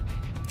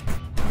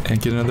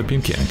 And get another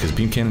beam cannon, because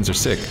beam cannons are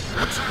sick.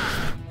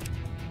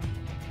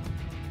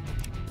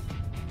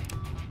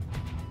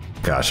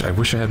 Gosh, I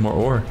wish I had more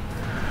ore.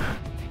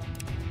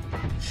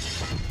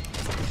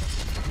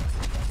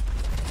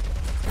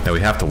 Now we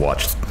have to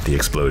watch the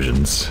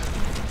explosions.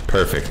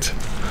 Perfect.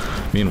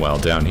 Meanwhile,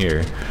 down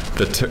here,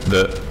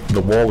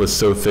 the wall is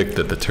so thick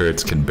that the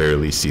turrets can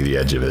barely see the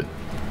edge of it.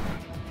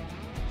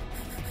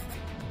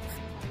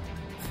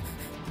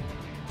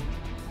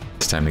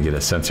 It's time to get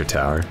a sensor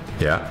tower.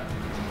 Yeah.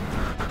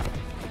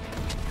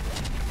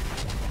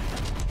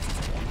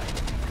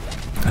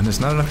 And there's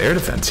not enough air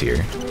defense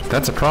here.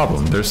 That's a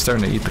problem. They're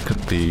starting to eat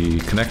the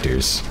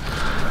connectors.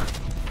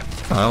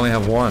 I only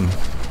have one.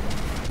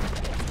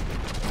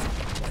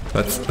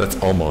 That's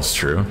almost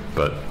true,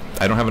 but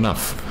I don't have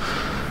enough.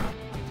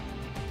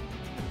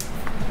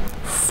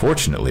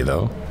 Fortunately,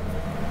 though,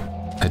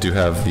 I do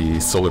have the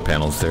solar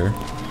panels there,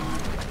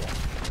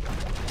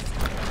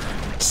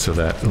 so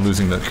that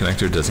losing the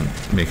connector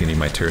doesn't make any of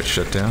my turrets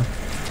shut down.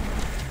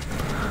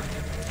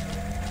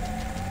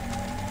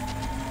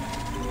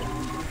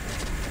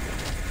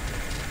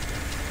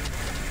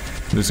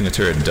 Losing a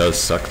turret does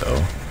suck,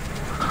 though.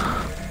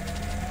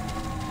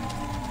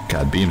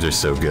 God, beams are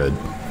so good.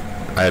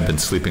 I have been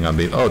sleeping on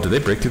beams. Oh, did they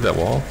break through that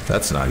wall?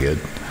 That's not good.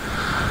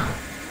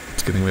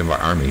 It's a good thing we have our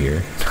army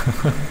here.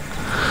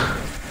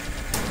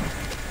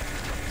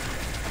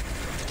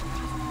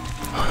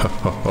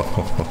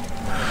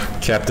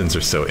 Captains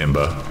are so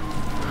imba.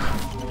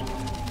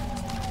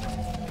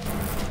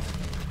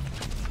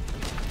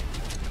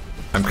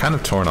 I'm kind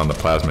of torn on the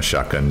plasma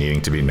shotgun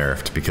needing to be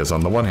nerfed, because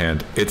on the one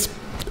hand, it's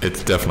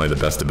definitely the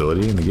best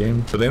ability in the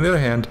game, but on the other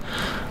hand,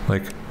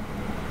 like,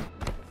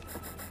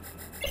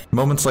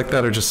 moments like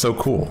that are just so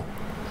cool.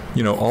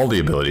 You know, all the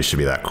abilities should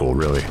be that cool,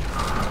 really.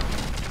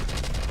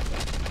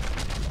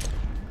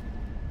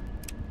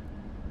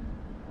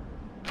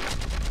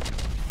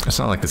 It's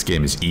not like this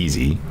game is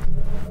easy.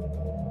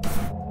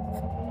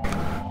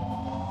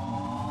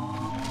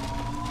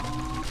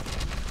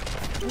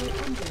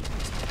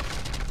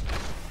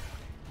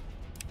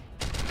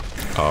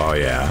 Oh,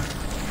 yeah.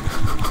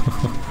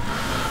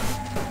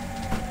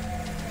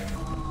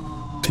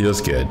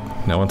 Feels good.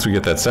 Now once we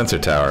get that sensor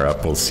tower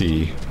up, we'll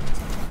see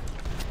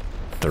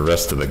the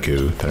rest of the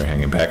goo that are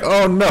hanging back.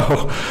 Oh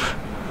no!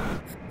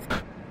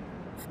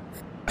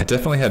 I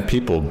definitely had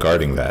people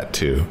guarding that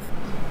too.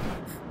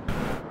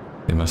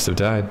 They must have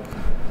died.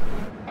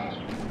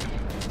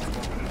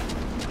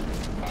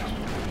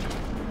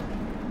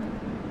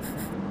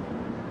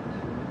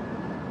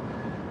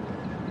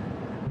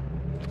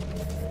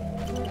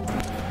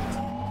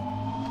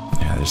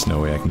 Yeah, there's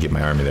no way I can get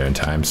my army there in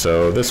time,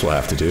 so this will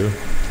have to do.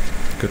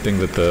 Good thing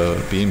that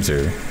the beams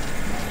are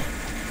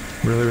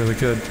really, really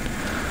good.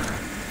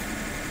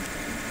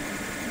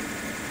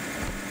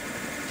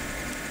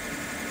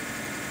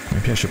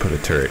 Maybe I should put a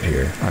turret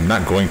here. I'm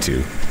not going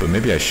to, but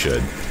maybe I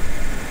should.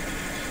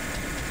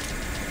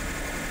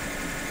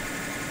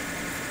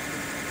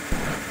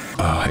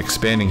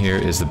 Expanding here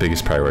is the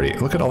biggest priority.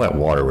 Look at all that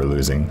water we're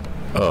losing.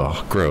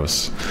 Oh,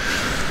 gross.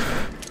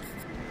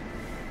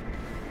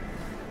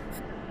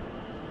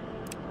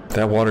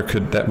 That water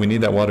we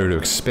need that water to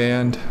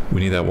expand.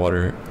 We need that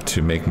water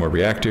to make more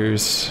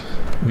reactors.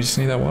 We just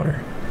need that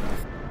water.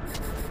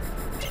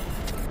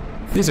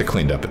 These are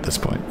cleaned up at this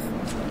point.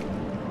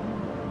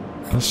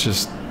 Let's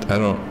just,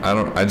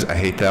 I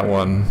hate that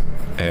one.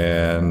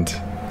 And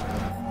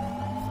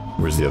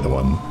where's the other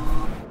one?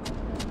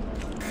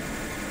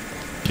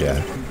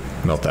 Yeah,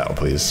 melt that one,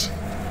 please.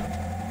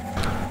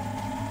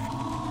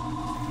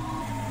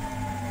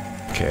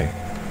 Okay.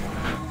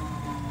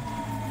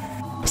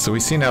 So we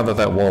see now that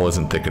that wall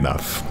isn't thick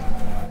enough.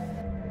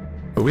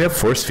 But we have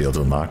force fields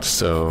unlocked,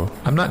 so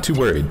I'm not too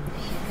worried.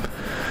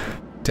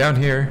 Down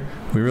here,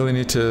 we really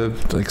need to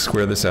like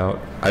square this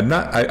out.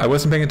 I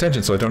wasn't paying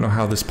attention, so I don't know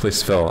how this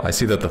place fell. I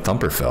see that the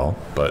thumper fell,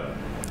 but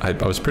I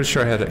was pretty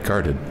sure I had it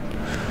guarded.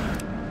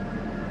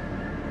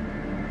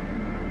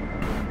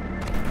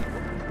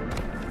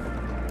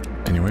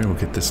 Anyway, we'll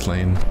get this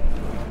lane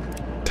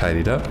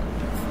tidied up.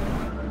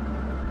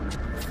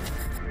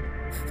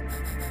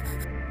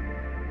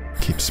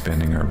 Keep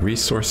expanding our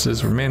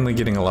resources. We're mainly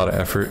getting a lot of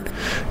effort,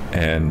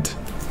 and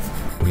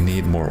we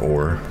need more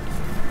ore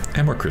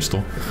and more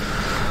crystal.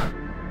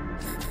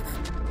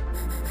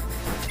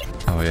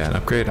 Oh yeah, an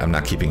upgrade? I'm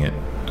not keeping it.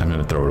 I'm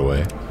gonna throw it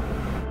away.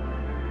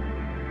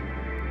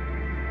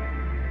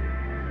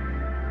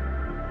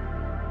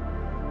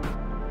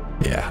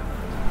 Yeah.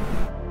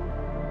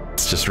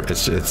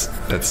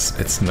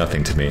 It's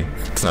nothing to me.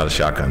 It's not a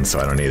shotgun, so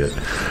I don't need it.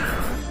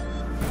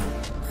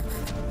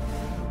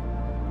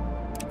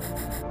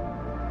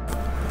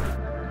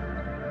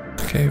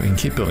 Okay, we can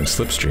keep building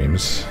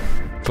slipstreams,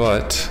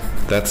 but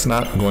that's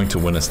not going to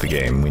win us the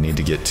game. We need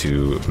to get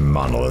to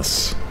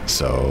monoliths.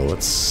 So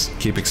let's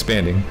keep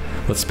expanding.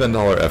 Let's spend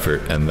all our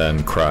effort and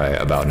then cry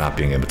about not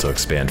being able to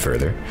expand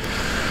further.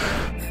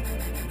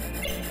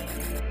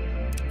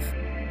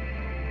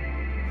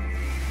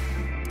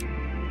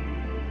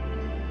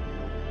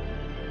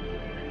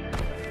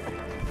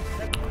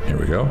 Here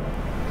we go.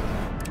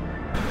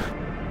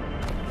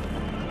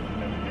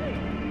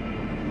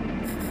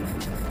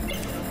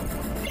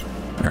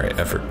 All right,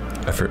 effort.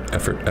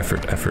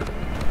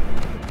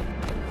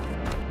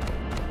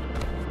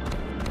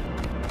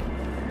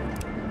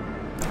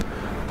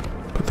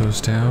 Put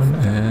those down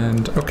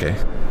and okay,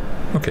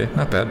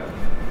 not bad.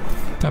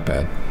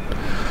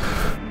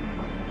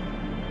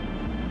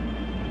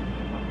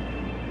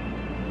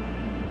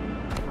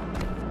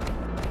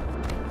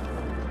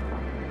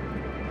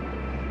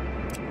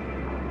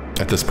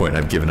 At this point,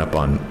 I've given up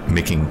on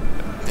making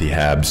the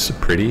habs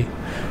pretty.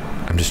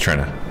 I'm just trying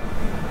to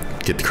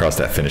get across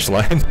that finish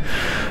line.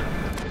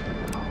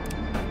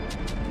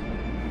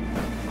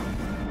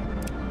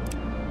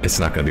 It's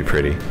not going to be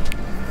pretty.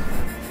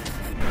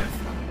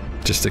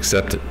 Just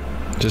accept it.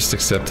 Just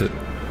accept it.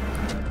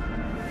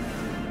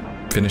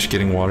 Finish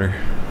getting water.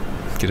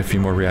 Get a few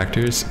more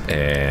reactors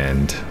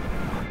and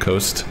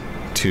coast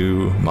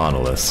to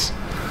monoliths.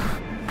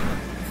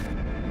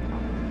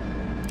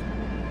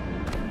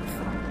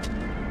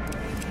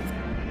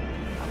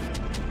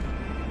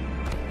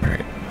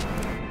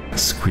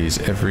 Squeeze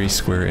every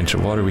square inch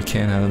of water we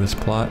can out of this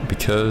plot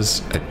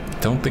because I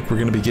don't think we're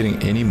going to be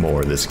getting any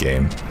more this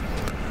game.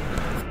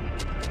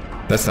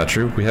 That's not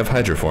true. We have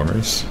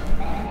hydroformers.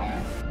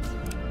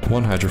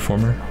 One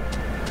hydroformer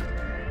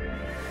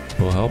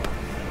will help.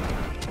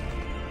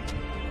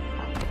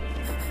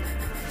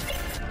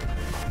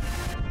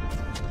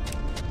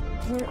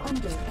 We're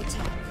under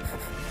attack.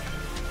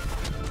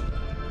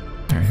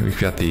 Alright, we've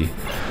got the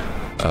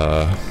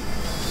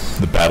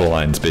battle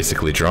lines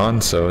basically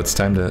drawn, so it's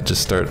time to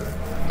just start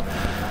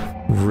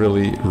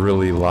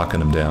really locking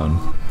them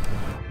down.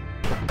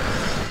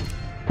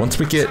 Once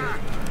we get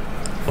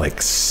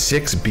like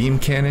 6 beam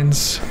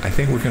cannons, I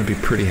think we're going to be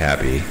pretty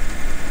happy.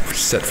 We're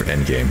set for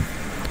endgame.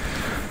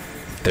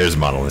 There's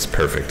monoliths,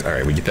 perfect.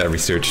 Alright, we get that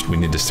researched. We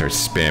need to start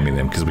spamming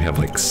them because we have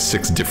like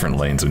 6 different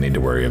lanes we need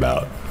to worry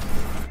about.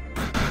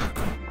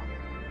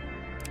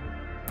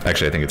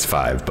 Actually, I think it's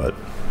 5, but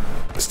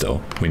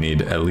still, we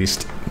need at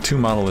least 2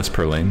 monoliths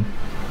per lane.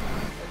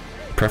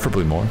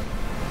 Preferably more.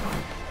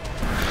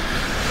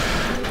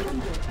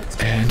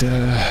 And,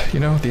 you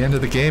know, the end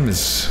of the game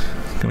is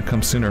gonna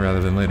come sooner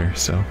rather than later,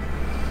 so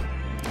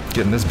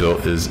getting this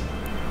built is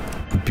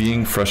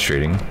being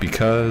frustrating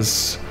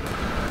because,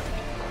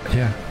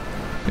 yeah,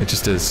 it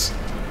just is.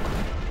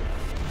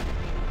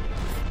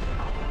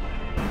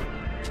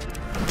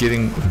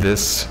 Getting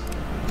this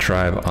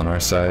tribe on our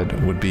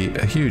side would be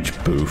a huge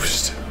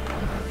boost.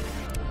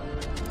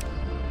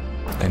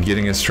 And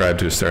getting his tribe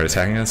to start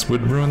attacking us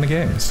would ruin the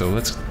game. So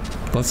let's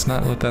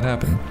not let that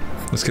happen.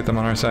 Let's get them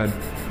on our side.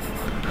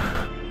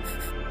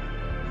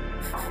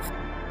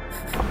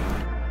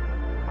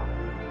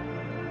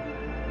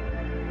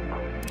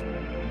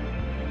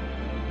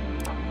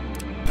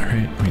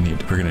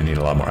 Alright, we're gonna need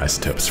a lot more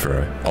isotopes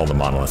for all the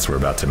monoliths we're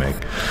about to make.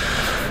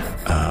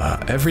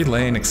 Every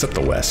lane except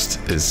the west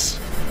is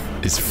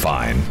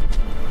fine.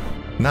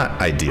 Not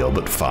ideal,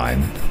 but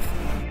fine.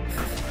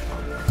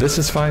 This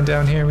is fine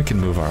down here. We can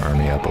move our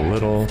army up a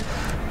little.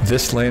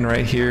 This lane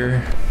right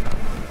here,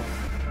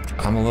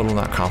 I'm a little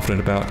not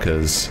confident about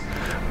because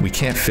we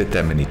can't fit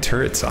that many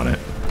turrets on it,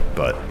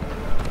 but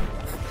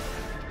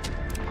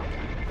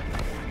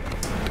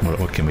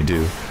what can we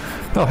do?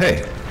 Oh,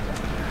 hey,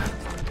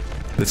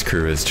 this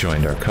crew has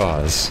joined our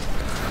cause.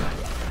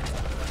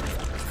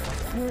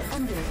 We're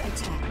under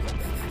attack.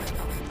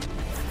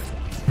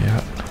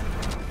 Yeah.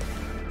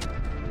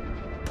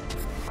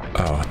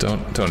 Oh,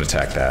 don't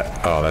attack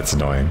that. Oh, that's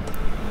annoying.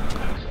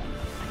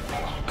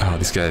 Oh,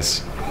 these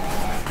guys.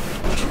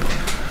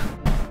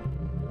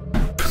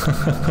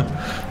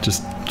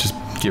 just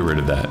get rid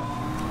of that.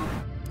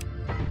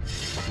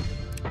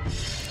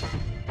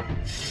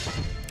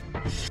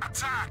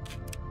 Attack!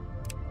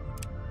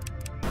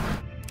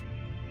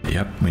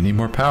 Yep, we need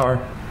more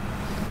power.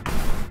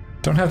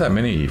 Don't have that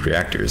many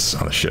reactors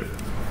on the ship.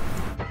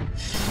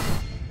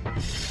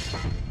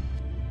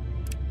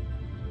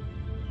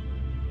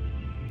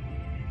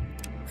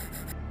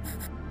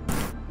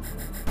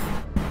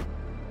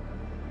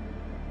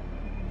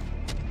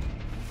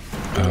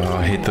 Oh,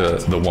 I hate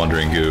the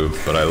wandering goo,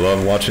 but I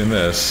love watching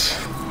this.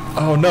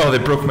 Oh no, they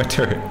broke my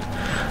turret.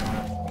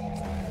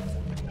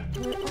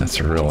 That's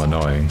real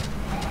annoying.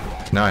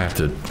 Now I have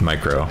to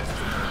micro.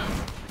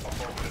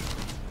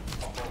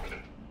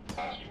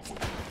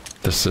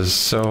 This is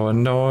so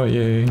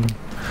annoying.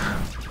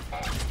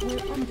 We're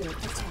under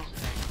attack.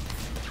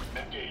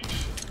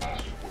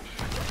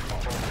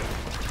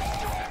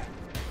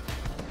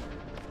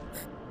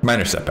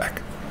 Minor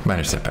setback.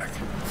 Minor setback.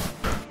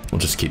 We'll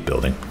just keep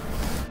building.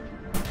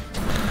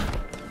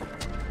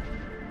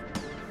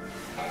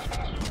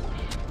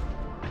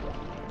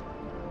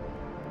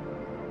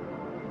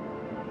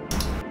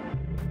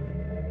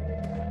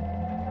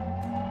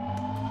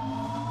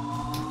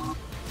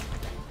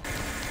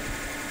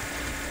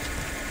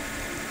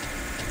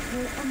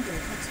 We're under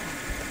attack.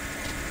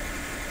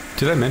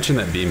 Did I mention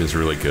that beam is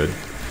really good?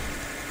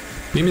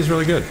 Beam is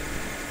really good.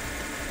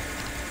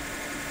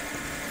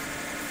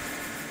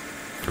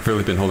 I've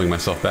really been holding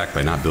myself back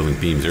by not building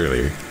beams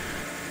earlier.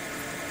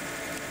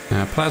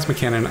 Plasma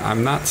cannon,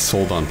 I'm not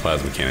sold on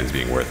plasma cannons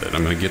being worth it.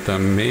 I'm gonna get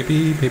them,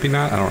 maybe, maybe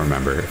not. I don't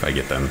remember if I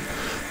get them,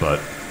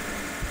 but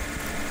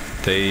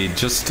they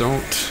just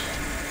don't.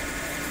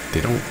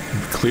 They don't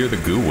clear the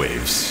goo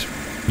waves.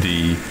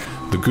 The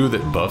goo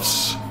that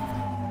buffs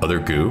other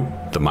goo,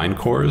 the mine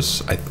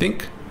cores, I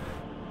think,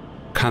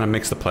 kind of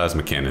makes the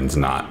plasma cannons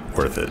not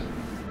worth it.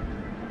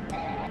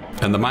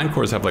 And the mine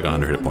cores have like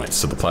 100 hit points,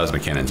 so the plasma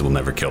cannons will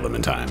never kill them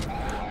in time.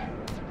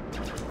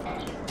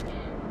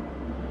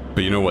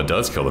 But you know what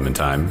does kill them in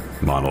time?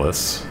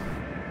 Monoliths.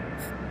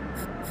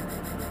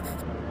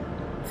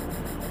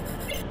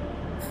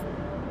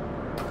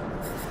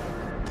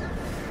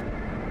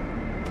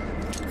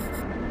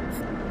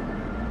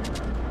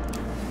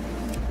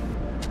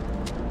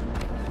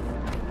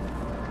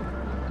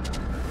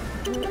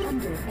 We're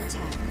under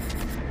attack.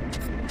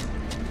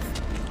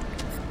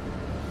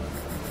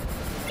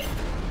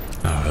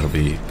 Oh, it'll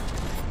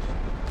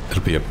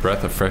be a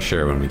breath of fresh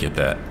air when we get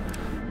that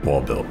wall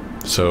built.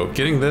 So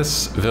getting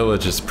this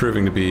village is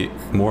proving to be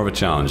more of a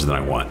challenge than I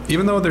want.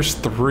 Even though there's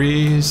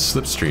 3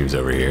 slipstreams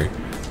over here.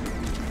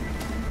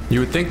 You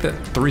would think that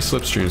 3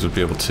 slipstreams would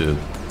be able to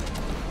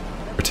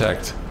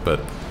protect, but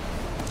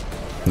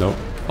nope.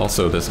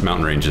 Also, this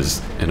mountain range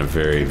is in a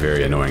very,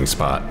 very annoying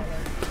spot.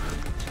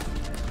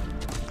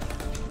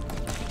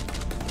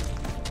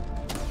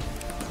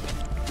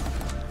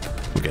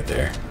 We'll get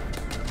there.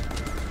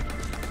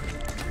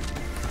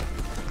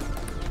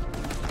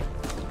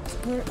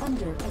 We're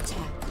under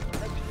attack.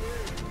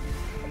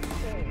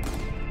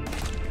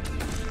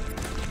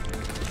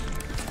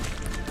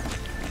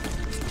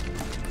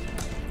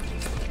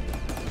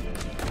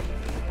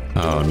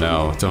 Oh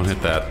no, don't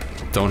hit that.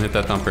 Don't hit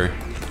that thumper.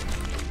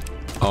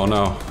 Oh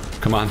no,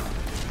 come on.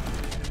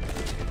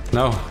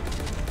 No.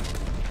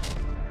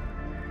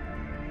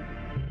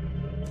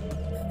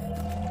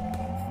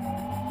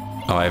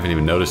 Oh, I haven't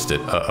even noticed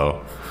it.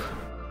 Uh-oh.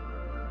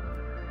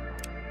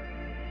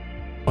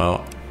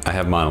 Well, I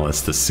have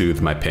monoliths to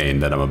soothe my pain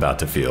that I'm about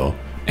to feel.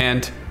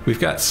 And we've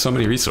got so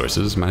many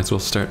resources, might as well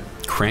start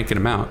cranking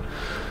them out.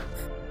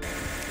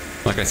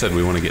 Like I said,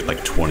 we want to get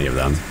like 20 of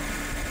them.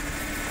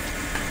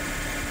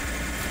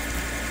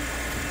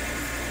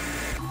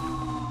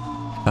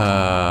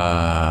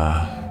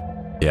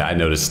 Yeah, I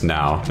noticed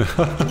now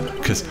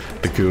because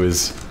the goo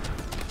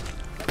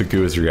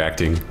is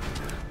reacting.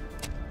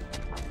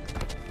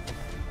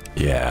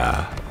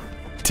 Yeah,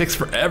 it takes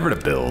forever to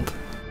build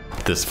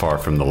this far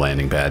from the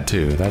landing pad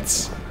too.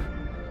 That's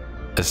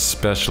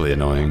especially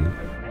annoying.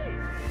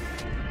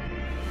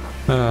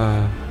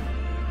 We're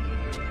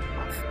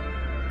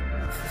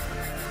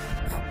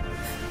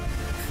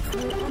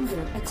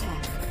under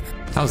attack.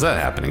 How's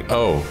that happening?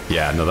 Oh,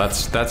 yeah, no,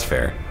 that's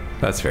fair.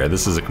 That's fair.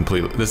 This is a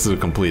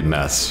complete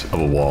mess of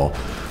a wall.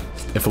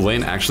 If a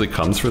lane actually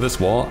comes for this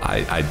wall,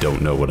 I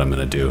don't know what I'm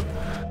gonna do.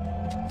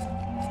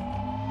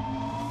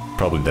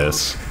 Probably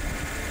this.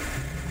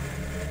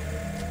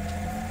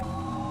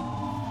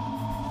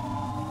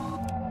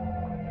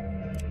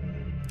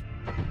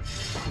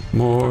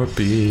 More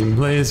beam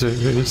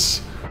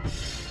lasers.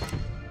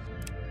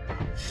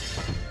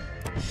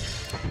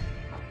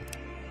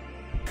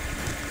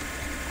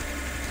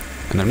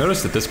 And I've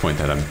noticed at this point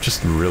that I'm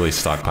just really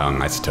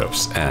stockpiling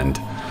isotopes, and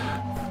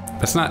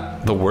that's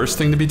not the worst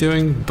thing to be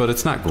doing, but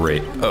it's not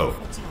great. Oh.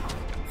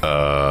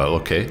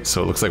 Okay,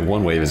 so it looks like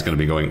one wave is going to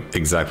be going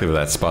exactly to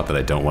that spot that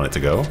I don't want it to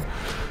go.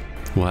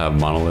 We'll have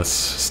monoliths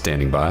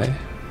standing by.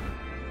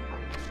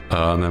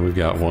 And then we've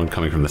got one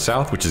coming from the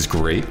south, which is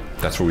great.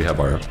 That's where we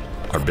have our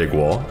big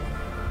wall.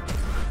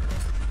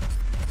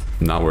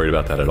 Not worried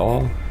about that at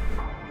all.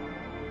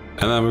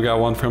 And then we got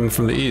one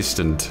from the east,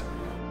 and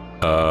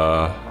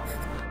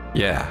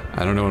yeah,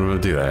 I don't know when I'm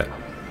gonna do that.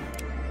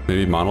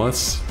 Maybe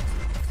monoliths?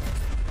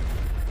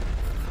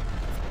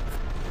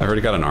 I've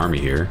already got an army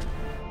here.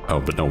 Oh,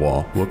 but no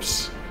wall.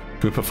 Whoops.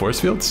 Can we put force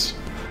fields?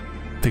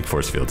 I think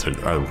force fields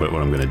are what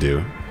I'm gonna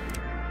do.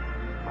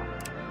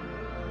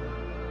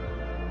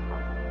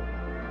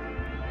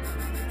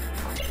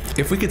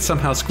 If we could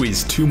somehow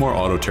squeeze 2 more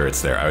auto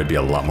turrets there, I would be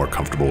a lot more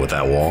comfortable with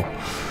that wall.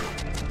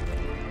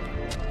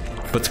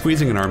 But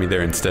squeezing an army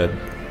there instead,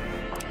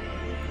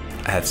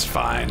 that's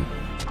fine.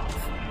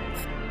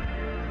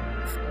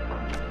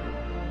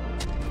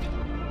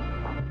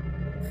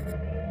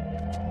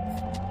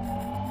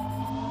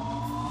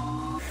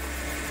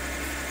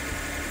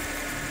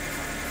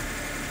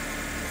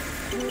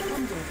 We're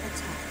under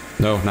attack.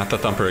 No, not the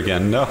thumper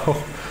again. No,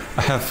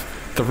 I have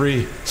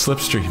 3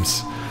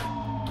 slipstreams.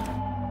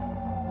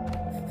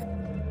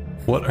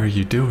 What are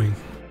you doing?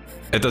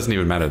 It doesn't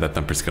even matter that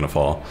thumper's gonna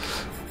fall.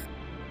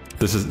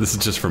 This is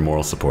just for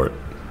moral support.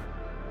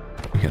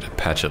 We gotta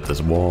patch up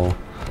this wall.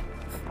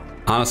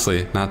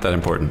 Honestly, not that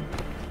important,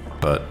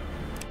 but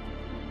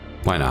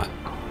why not?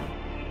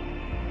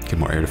 Get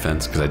more air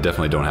defense, because I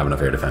definitely don't have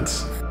enough air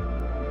defense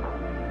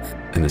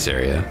in this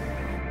area.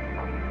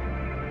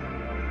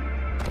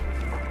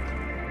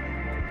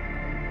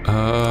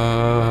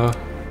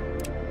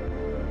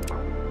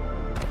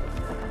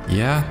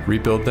 Yeah,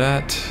 rebuild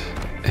that,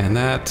 and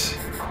that,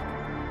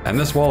 and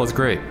this wall is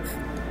great.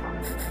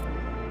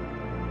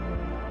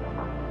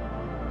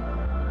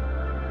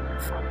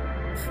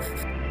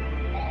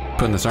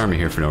 Putting this army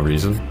here for no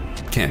reason.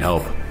 Can't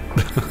help.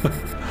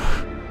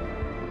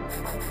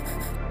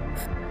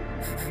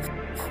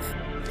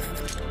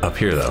 Up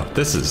here though,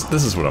 this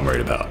is what I'm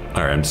worried about.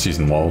 Alright, I'm just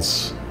using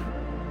walls.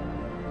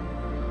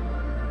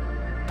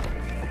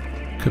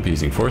 Could be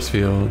using force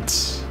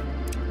fields.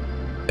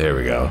 There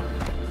we go.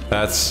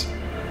 This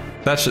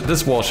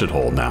wall should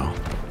hold now.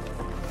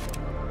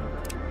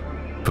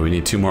 But we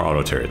need 2 more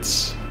auto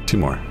turrets. 2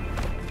 more.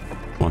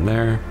 1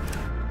 there.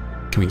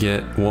 Can we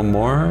get 1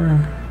 more?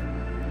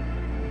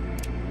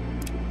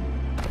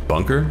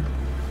 Bunker?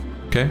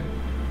 Okay.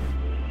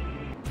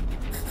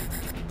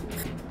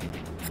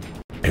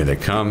 Here they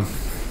come.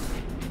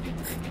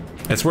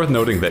 It's worth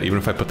noting that even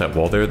if I put that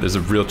wall there, there's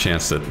a real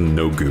chance that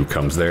no goo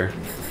comes there.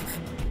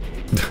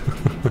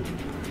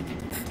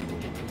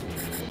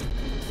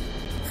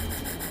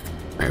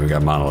 Alright, we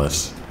got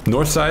monoliths.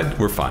 North side,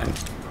 we're fine.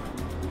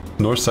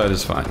 North side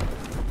is fine.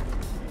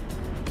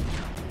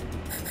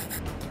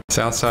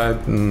 South side,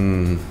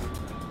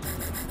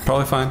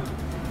 probably fine.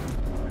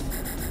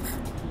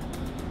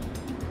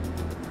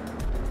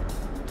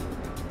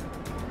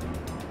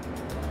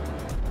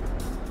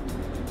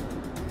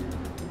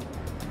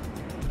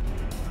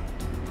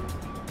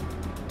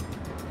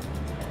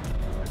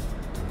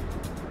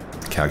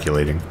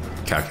 Calculating.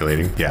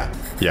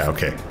 Yeah,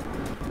 okay.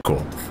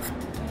 Cool.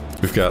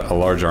 We've got a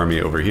large army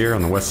over here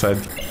on the west side,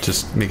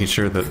 just making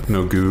sure that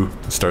no goo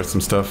starts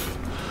some stuff.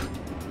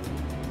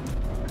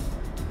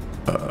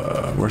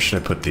 Where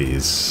should I put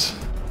these?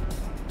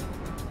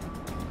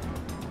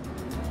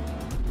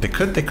 They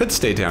could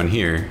stay down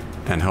here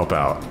and help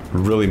out.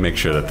 Really make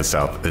sure that the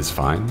south is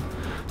fine.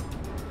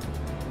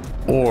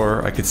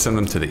 Or I could send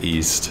them to the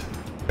east,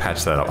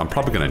 patch that up. I'm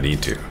probably gonna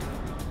need to.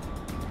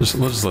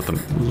 We'll just let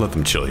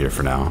them chill here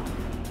for now.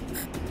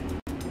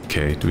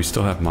 Okay, do we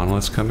still have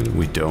monoliths coming?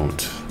 We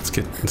don't. Let's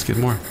get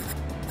more.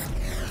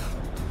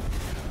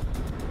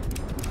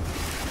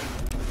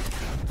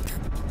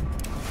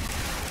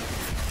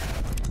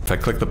 If I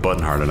click the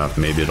button hard enough,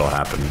 maybe it'll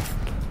happen.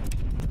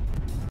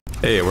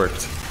 Hey, it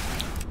worked.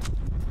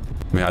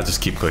 I mean, I'll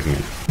just keep clicking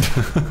it.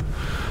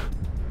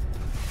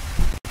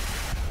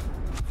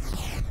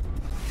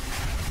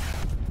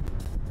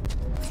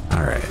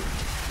 Alright.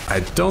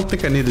 I don't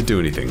think I need to do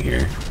anything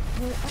here.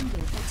 We're under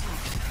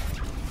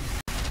attack.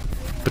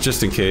 But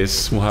just in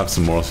case, we'll have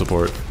some moral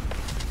support.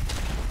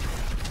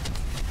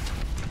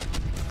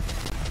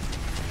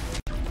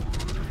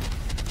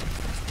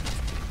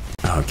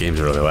 Oh, game's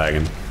really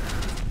lagging.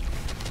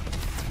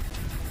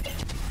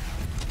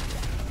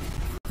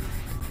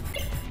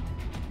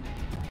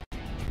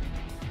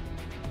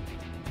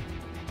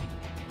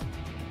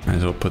 Might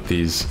as well put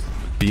these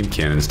beam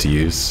cannons to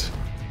use.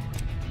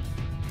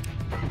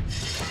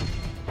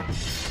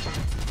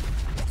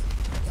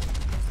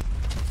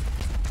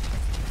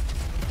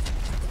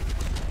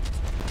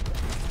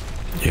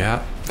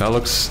 Yeah, that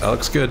looks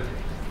good.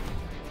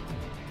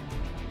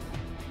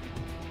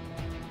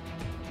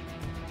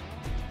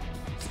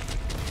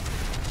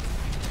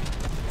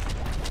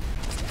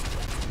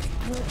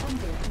 We're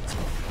under attack.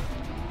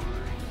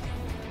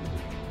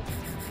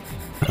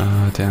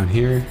 Down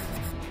here.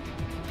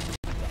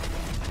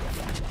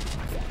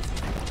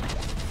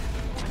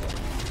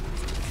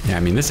 Yeah, I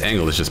mean, this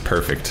angle is just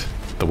perfect,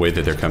 the way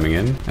that they're coming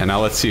in. And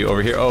now let's see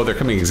over here. Oh, they're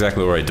coming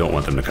exactly where I don't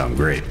want them to come.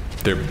 Great.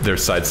 They're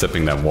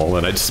sidestepping that wall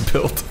that I just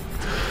built.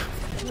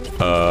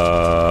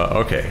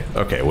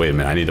 Okay, wait a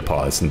minute. I need to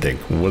pause and think.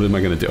 What am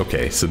I gonna do?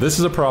 Okay, so this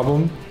is a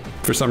problem.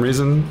 For some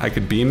reason, I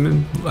could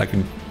beam, I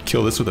can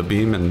kill this with a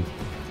beam and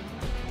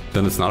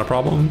then it's not a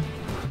problem.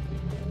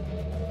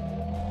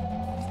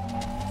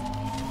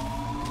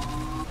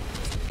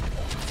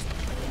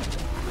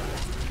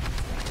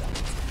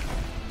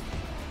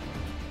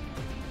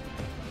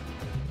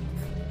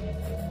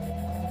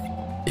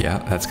 Yeah,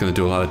 that's gonna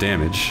do a lot of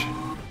damage.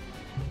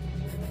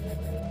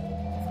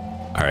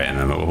 All right, and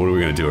then what are we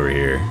gonna do over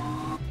here?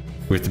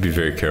 We have to be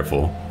very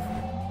careful.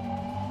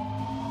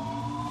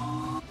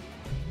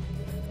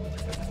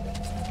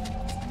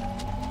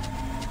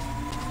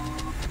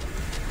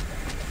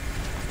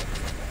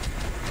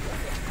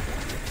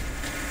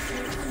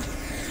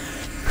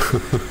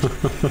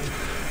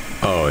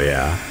 Oh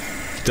yeah,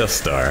 Death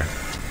Star.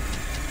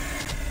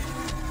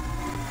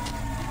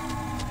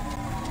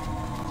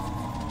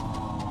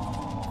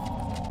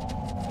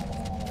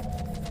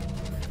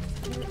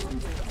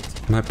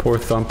 My poor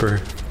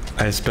Thumper.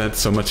 I spent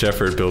so much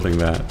effort building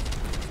that.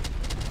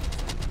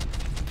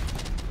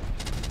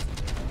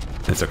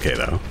 It's okay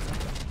though.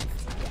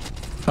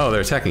 Oh,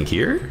 they're attacking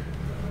here?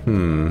 I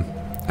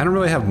don't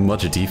really have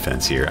much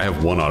defense here. I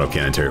have one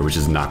autocannon turret, which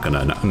is not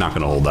gonna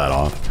hold that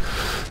off.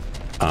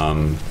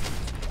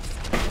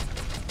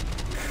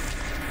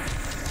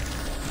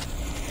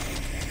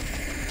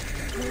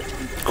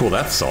 Cool,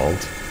 that's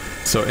solved.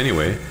 So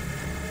anyway,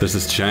 there's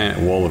this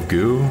giant wall of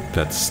goo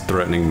that's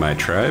threatening my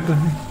tribe.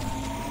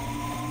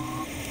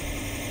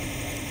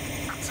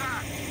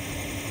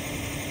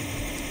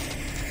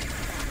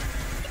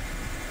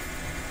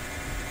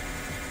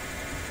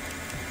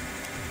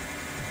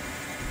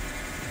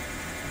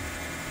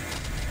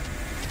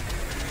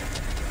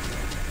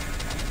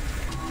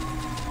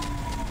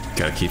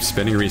 Gotta keep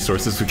spending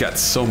resources. We've got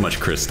so much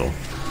crystal.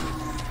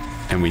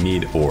 And we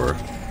need ore.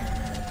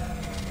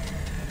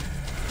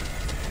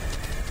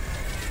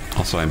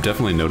 Also, I'm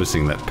definitely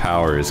noticing that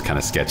power is kind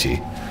of sketchy.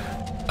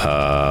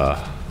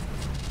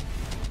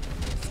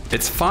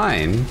 It's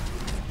fine.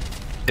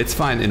 It's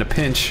fine. In a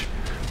pinch,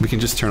 we can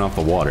just turn off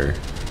the water.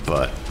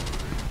 But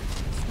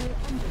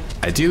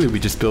ideally, we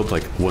just build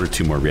like 1 or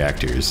 2 more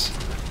reactors.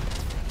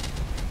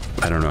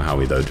 I don't know how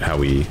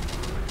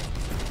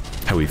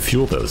we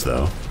fuel those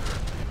though.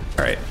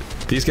 All right,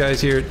 these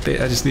guys here, they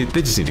just need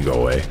to go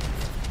away.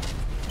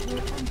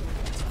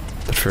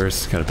 But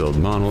first, gotta build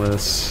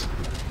monoliths.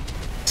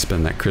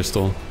 Spend that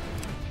crystal.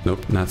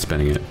 Nope, not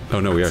spending it. Oh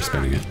no, we are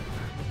spending it.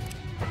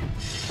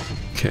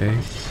 Okay.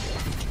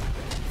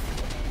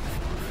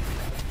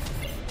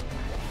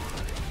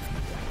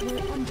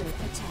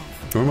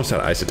 We're almost out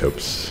of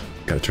isotopes.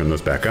 Gotta turn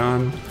those back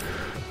on.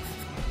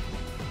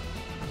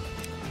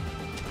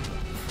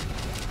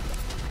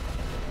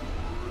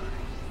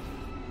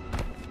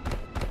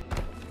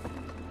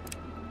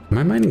 Am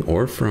I mining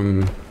ore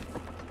from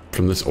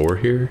this ore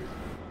here?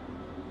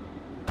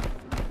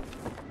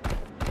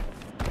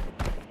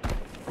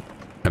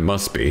 I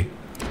must be,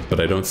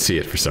 but I don't see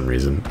it for some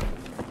reason.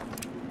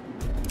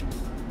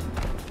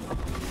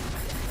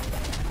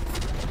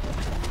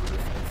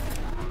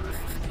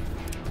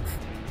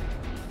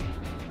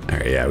 All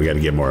right, yeah, we gotta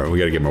get more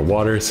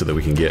water so that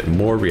we can get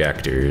more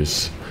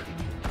reactors.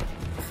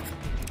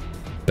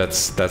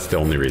 That's the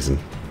only reason.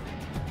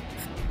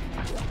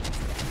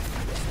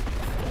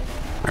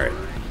 All right,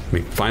 let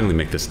me finally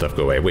make this stuff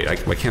go away. Wait,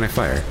 why can't I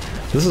fire?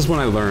 This is when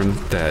I learned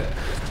that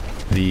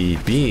the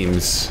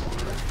beams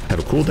have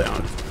a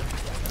cooldown.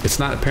 It's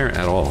not apparent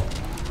at all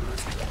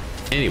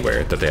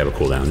anywhere that they have a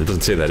cooldown. It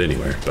doesn't say that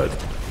anywhere, but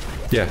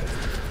yeah,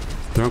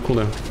 they're on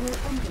cooldown.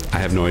 I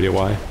have no idea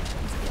why.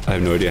 I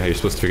have no idea how you're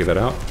supposed to figure that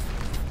out.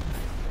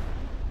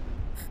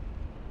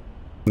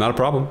 Not a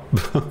problem.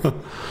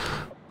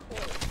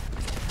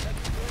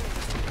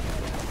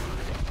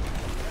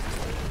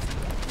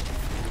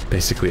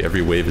 Basically,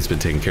 every wave has been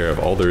taken care of.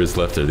 All there is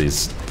left are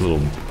these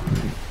little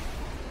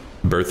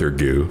birther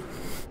goo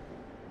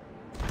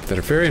that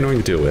are very annoying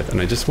to deal with,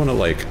 and I just want to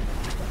like...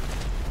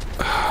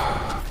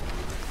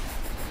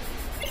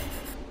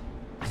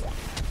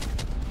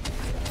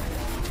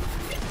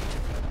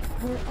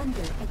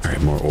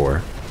 Alright, more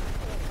ore.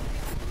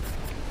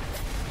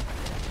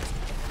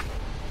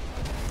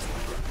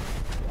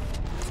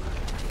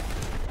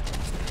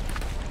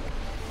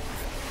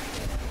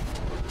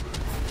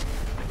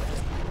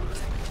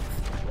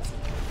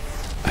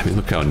 I mean,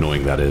 look how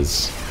annoying that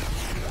is.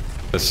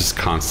 That's just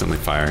constantly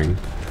firing.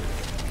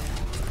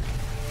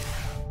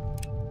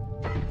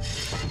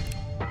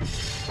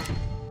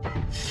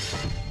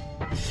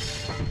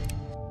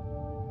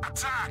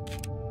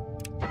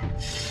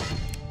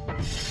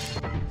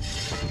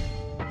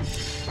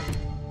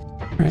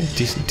 Alright,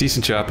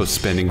 decent job of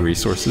spending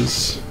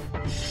resources.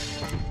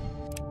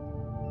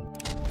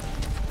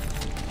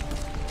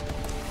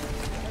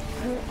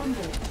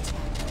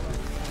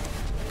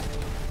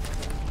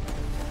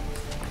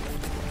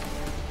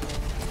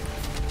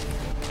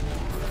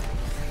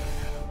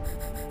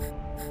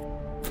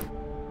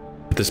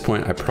 At this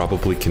point, I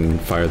probably can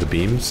fire the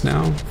beams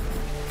now.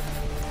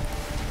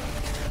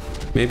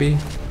 Maybe?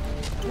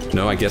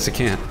 No, I guess I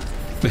can't.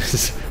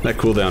 That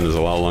cooldown is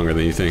a lot longer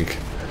than you think.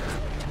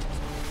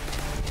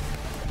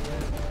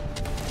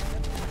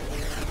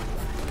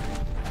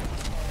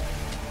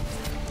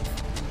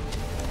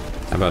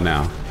 How about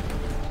now?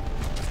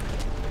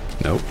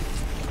 Nope.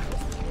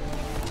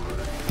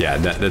 Yeah,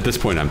 at this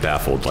point I'm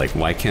baffled. Like,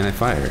 why can't I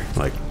fire?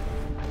 Like,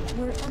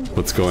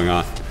 what's going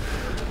on?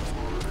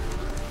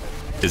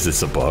 Is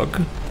this a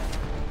bug?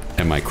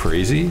 Am I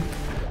crazy?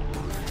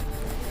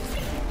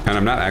 And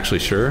I'm not actually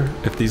sure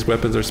if these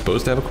weapons are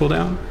supposed to have a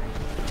cooldown.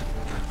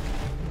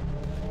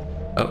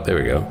 Oh, there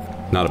we go.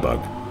 Not a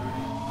bug.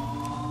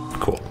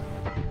 Cool.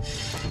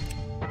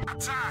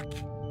 Attack!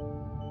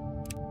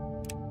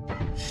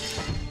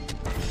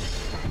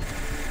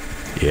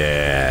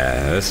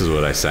 Yeah, this is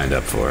what I signed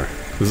up for.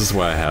 This is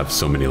why I have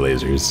so many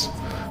lasers.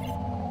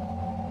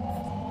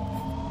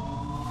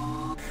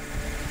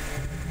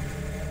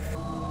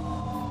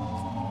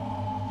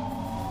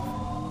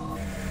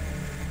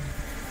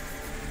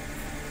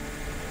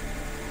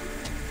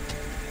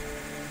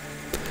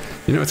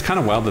 You know, it's kind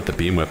of wild that the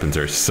beam weapons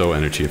are so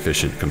energy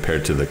efficient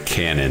compared to the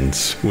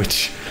cannons,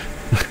 which,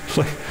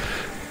 like,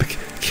 the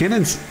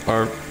cannons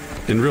are,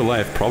 in real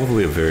life,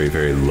 probably a very,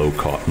 very low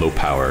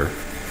power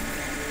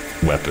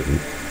weapon,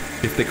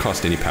 if they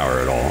cost any power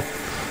at all.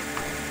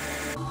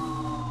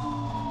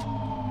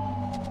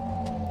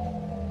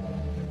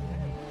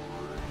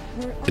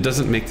 It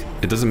doesn't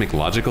make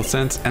logical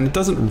sense, and it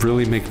doesn't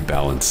really make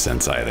balanced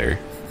sense either.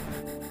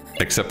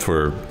 Except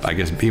for, I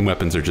guess, beam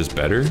weapons are just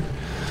better.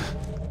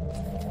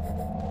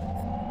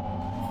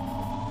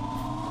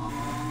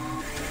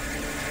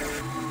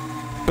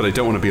 But I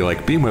don't want to be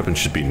like, beam weapons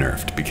should be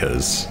nerfed,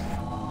 because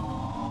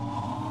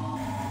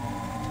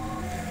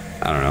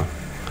I don't know.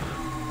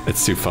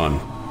 It's too fun.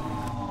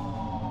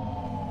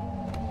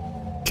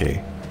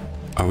 Okay.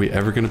 Are we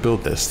ever going to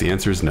build this? The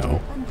answer is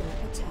no. Under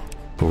attack.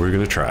 But we're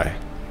going to try.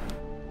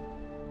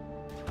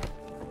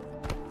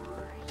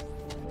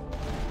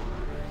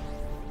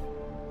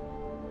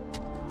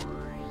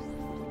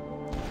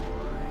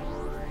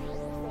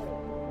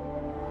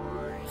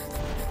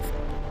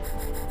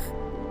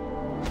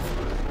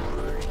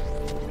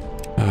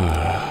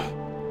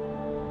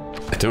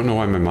 I don't know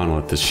why my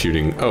monolith is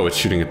shooting. Oh, it's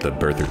shooting at the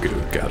birther goo.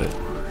 Got it.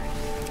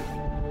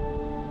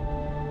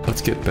 Let's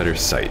get better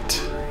sight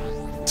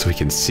so we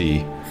can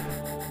see,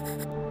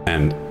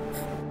 and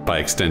by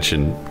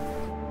extension,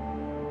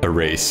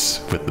 erase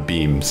with the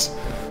beams.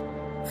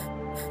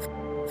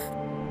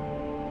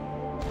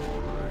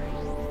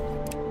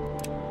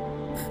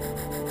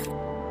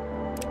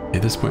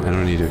 At this point, I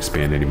don't need to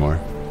expand anymore.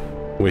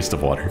 Waste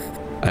of water.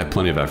 I have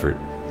plenty of effort.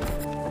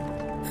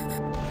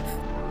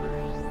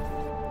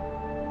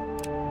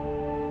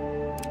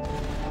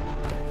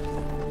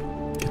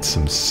 Get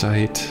some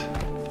sight.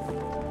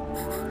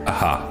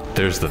 Aha,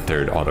 there's the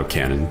third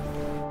autocannon.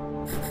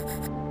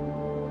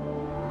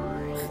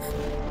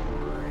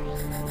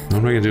 What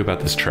am I gonna do about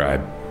this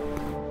tribe?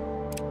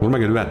 What am I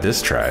gonna do about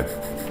this tribe?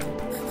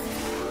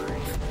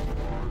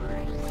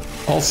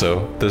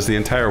 Also, there's the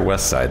entire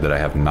west side that I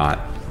have not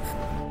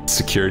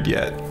secured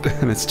yet,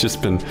 and I've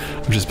just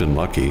been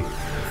lucky.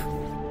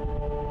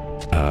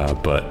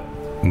 But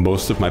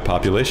most of my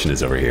population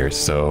is over here,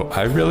 so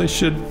I really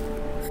should,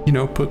 you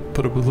know, put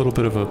a little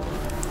bit of a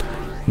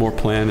more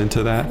plan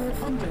into that.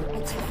 We're under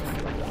attack.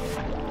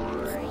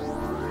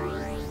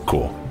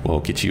 Cool. We'll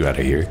get you out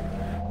of here.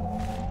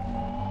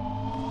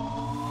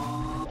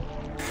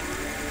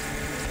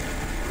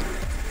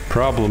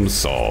 Problem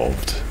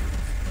solved.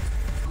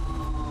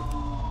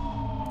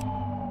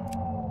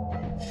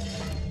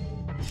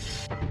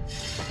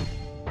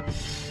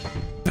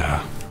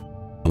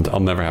 I'll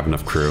never have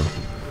enough crew.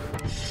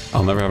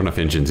 I'll never have enough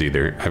engines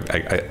either.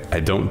 I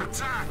don't...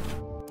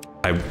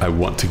 I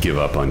want to give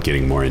up on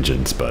getting more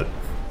engines, but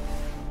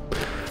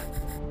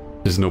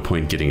there's no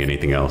point getting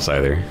anything else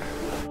either.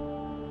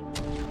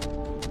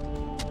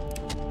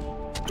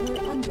 We're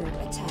under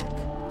attack.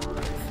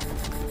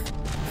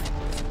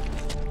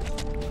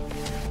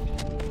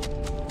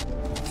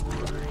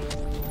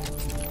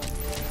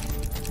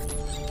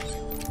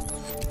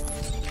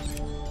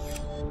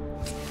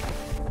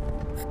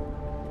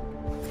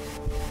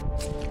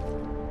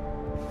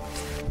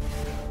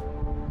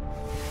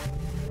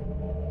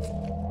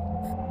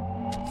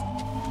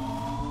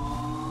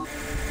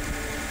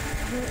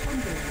 We're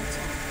under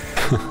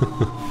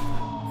attack.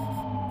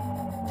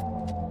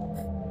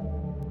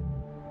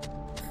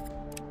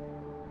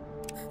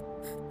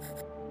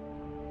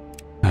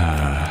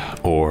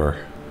 Or...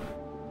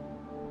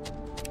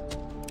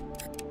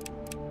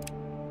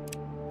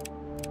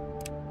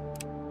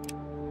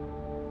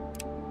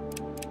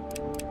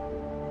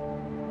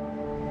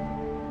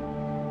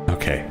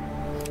 Okay.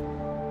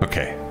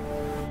 Okay.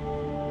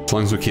 As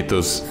long as we keep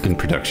those in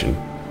production.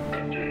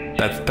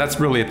 That's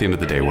really at the end of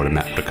the day what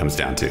it comes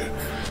down to.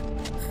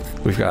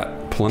 We've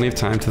got plenty of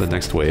time to the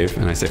next wave,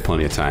 and I say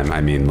plenty of time,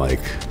 I mean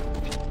like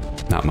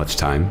not much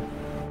time.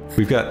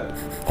 We've got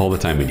all the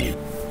time we need.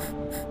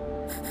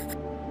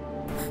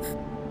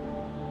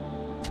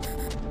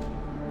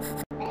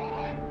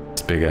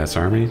 This big ass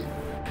army.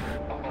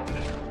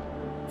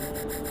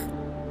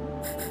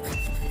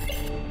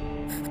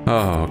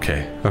 Oh,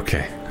 okay,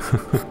 okay.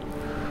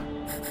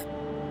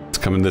 It's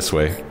coming this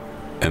way,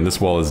 and this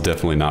wall is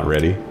definitely not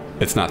ready.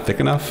 It's not thick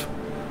enough.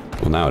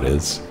 Well, now it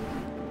is.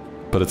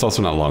 But it's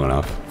also not long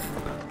enough.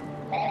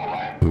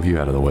 Move you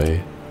out of the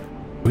way.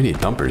 We need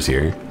thumpers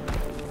here.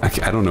 I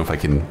don't know if I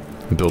can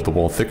build the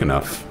wall thick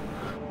enough.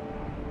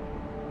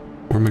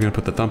 Where am I going to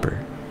put the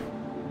thumper?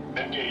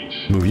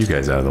 Engage. Move you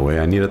guys out of the way.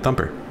 I need a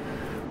thumper.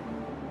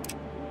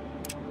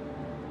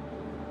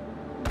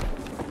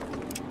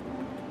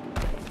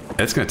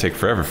 It's going to take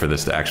forever for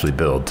this to actually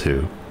build,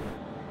 too.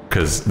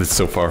 Because it's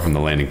so far from the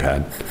landing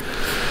pad.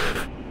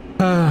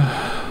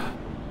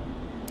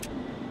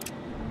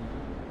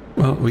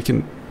 Well, what we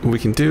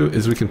can do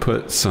is we can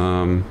put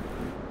some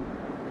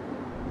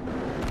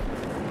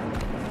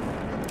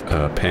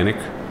panic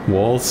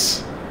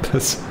walls.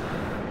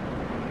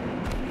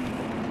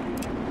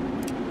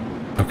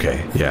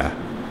 Okay, yeah.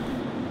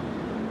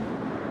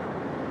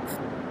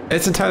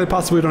 It's entirely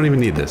possible we don't even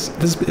need this.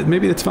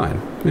 Maybe it's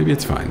fine. Maybe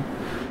it's fine.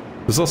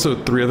 There's also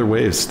 3 other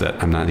waves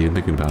that I'm not even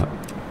thinking about.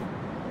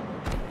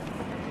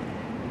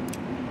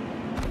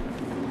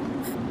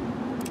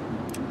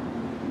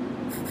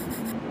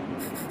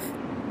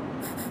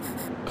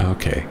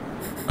 Okay.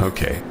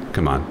 Okay.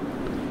 Come on.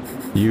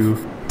 You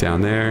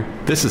down there.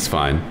 This is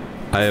fine.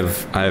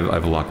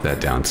 I've locked that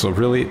down. So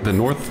really, the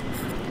north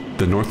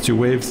 2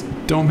 waves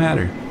don't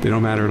matter. They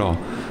don't matter at all.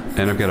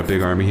 And I've got a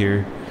big army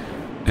here,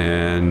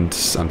 and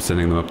I'm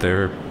sending them up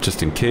there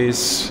just in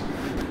case.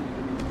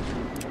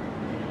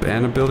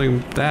 And I'm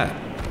building that.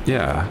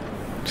 Yeah.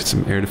 Get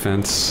some air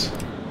defense.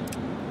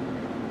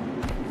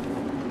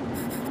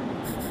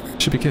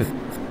 Should be good.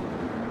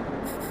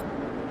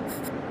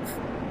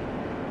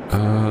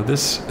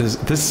 This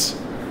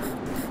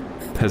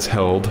has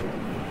held,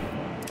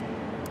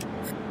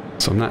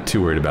 so I'm not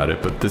too worried about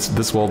it. But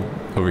this wall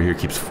over here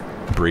keeps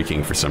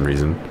breaking for some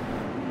reason,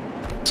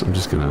 so I'm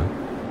just gonna.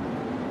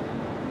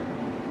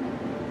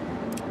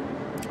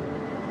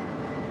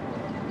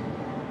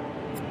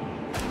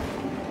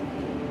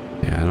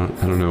 Yeah,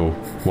 I don't know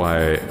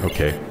why.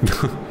 Okay,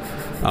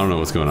 I don't know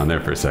what's going on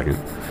there for a second.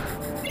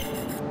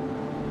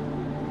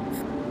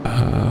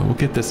 We'll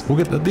get this.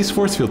 These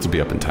force fields will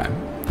be up in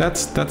time.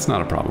 That's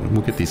not a problem.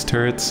 We'll get these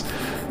turrets.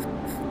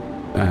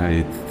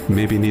 I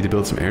maybe need to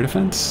build some air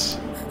defense.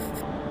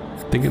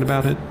 Thinking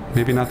about it.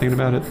 Maybe not thinking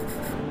about it.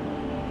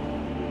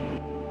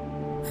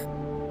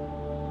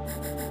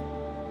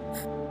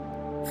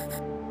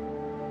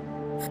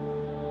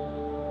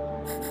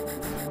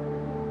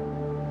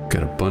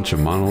 Got a bunch of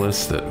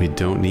monoliths that we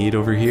don't need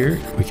over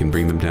here. We can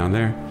bring them down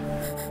there.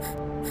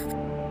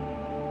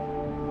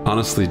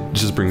 Honestly,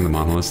 just bring the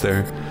monoliths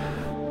there.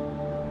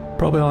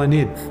 Probably all I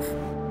need.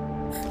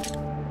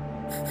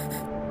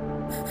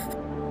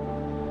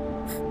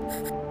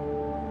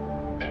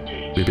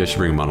 Maybe I should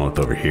bring a monolith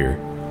over here.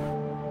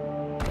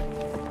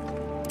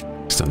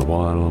 Extend the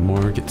wall out a little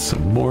more, get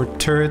some more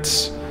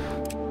turrets.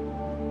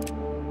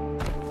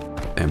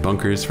 And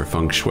bunkers for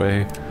feng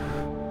shui.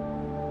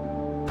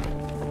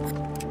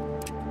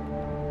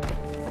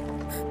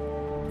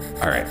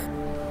 Alright.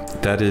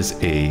 That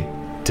is a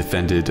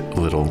defended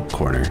little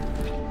corner.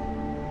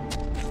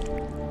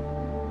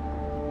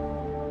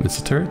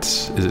 Missile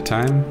turrets? Is it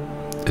time?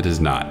 It is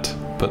not.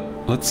 But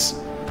let's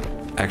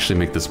actually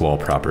make this wall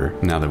proper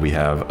now that we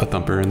have a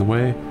thumper in the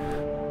way.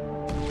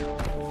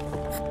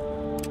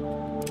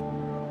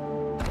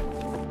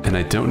 And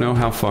I don't know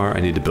how far I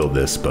need to build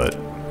this, but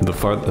the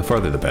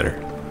farther the better.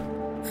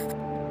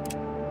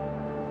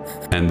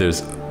 And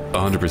there's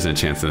 100%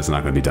 chance that it's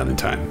not going to be done in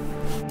time.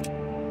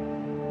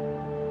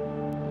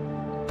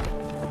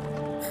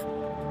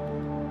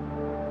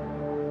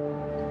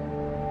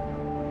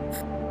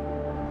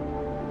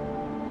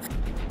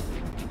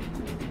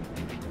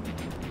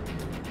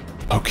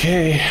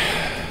 Okay.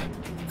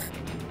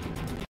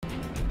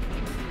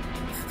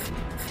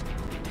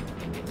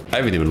 I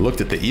haven't even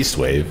looked at the east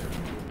wave.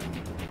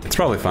 It's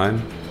probably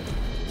fine.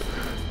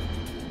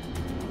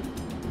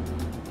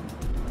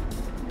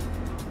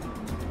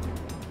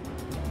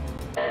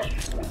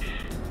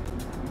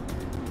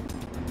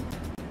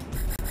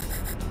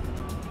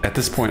 At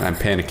this point, I'm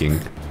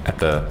panicking at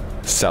the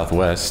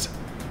southwest,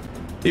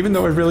 even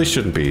though I really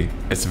shouldn't be.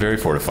 It's very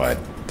fortified.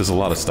 There's a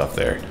lot of stuff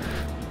there.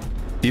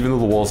 Even though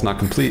the wall's not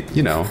complete,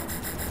 you know,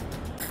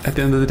 at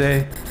the end of the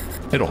day,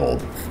 it'll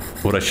hold.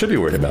 What I should be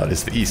worried about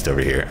is the east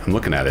over here. I'm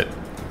looking at it,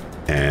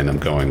 and I'm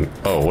going,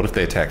 oh, what if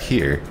they attack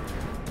here?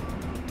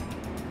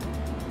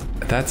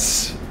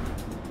 That's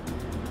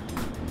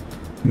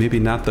maybe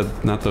not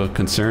the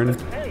concern.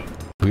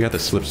 We got the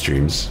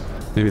slipstreams.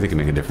 Maybe they can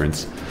make a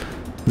difference.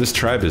 This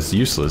tribe is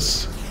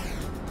useless.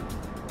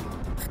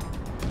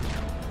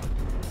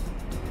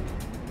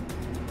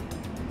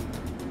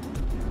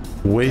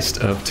 Waste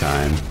of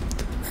time.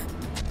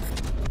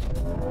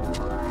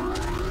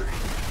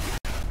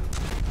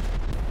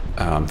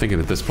 I'm thinking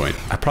at this point,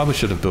 I probably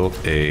should have built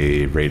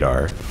a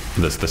radar,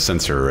 the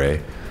sensor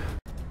array.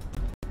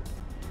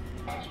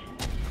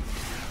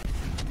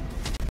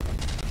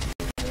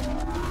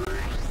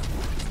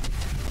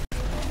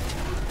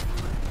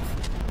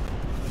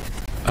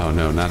 Oh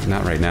no,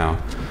 not right now.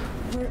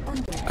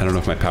 I don't know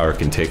if my power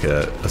can take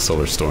a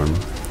solar storm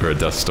or a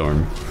dust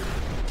storm.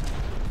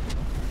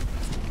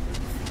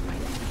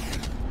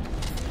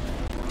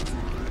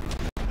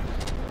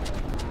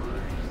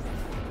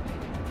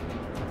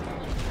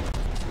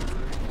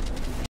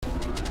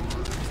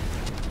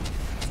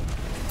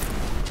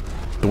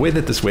 The way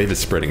that this wave is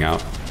spreading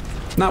out,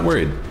 not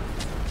worried.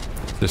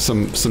 There's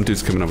some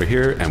dudes coming over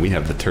here, and we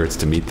have the turrets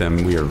to meet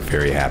them. We are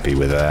very happy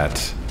with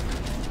that.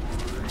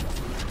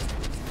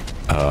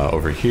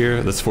 Over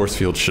here, this force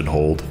field should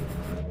hold.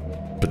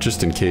 But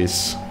just in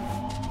case...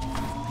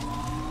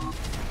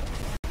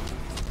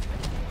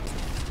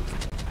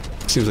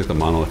 Seems like the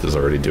monolith is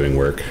already doing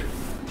work.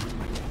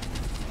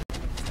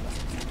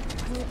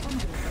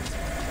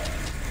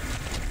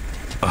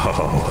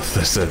 Oh,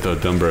 this is the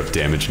number of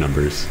damage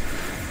numbers.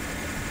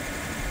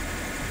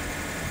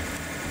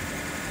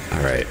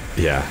 Alright,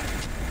 yeah.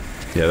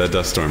 Yeah, that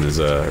dust storm is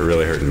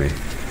really hurting me.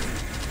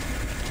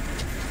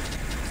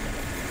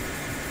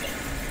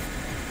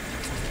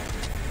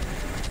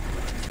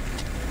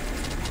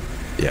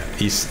 Yeah,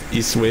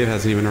 east wave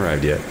hasn't even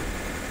arrived yet.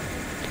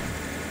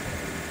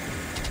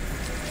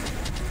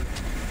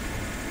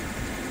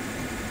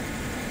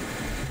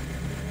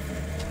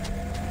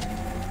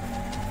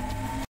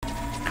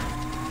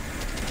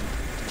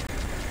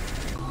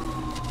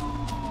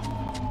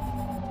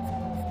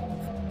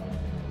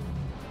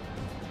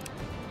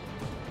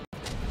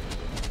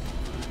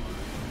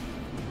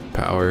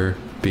 Power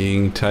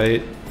being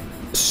tight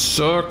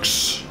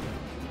sucks.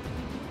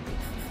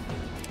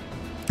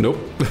 Nope.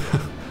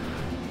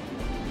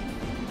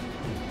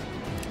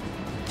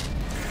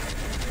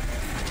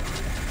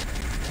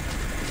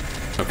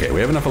 Okay,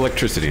 we have enough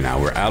electricity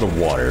now. We're out of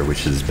water,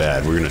 which is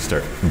bad. We're gonna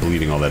start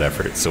bleeding all that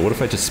effort. So what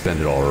if I just spend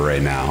it all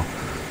right now?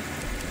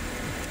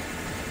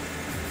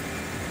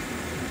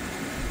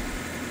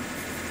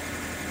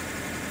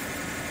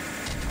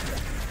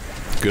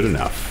 Good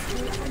enough.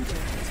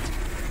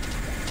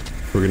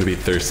 We're gonna be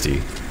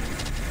thirsty,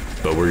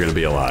 but we're gonna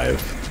be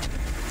alive.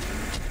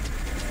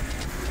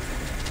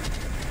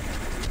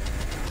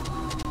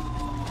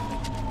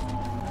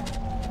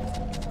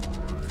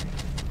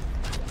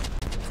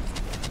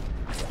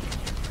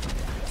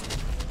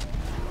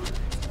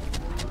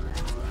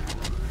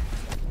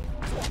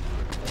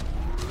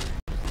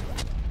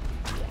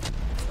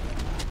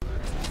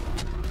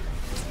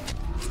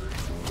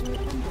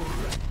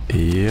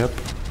 Yep.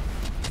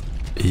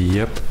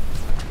 Yep.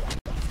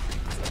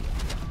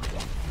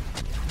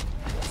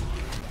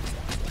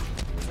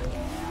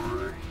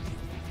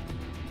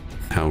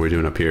 How are we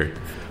doing up here?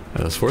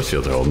 Those force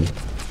fields are holding.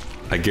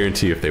 I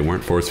guarantee you if they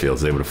weren't force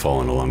fields, they would have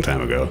fallen a long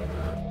time ago.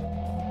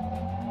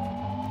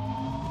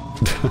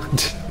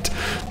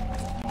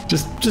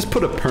 just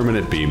put a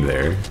permanent beam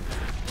there.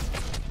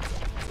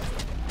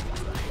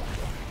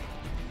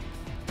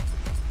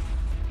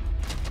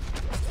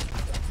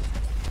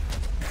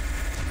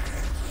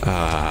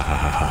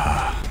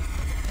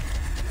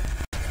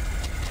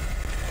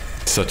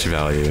 Such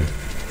value.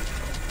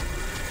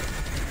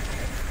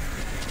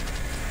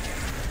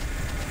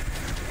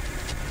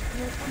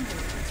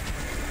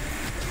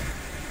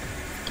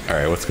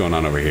 Alright, what's going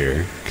on over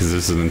here? Because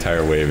this is an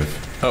entire wave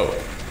of... Oh.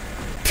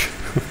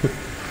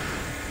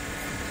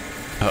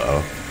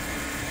 Uh-oh.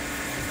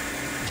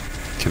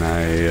 Can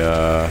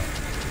I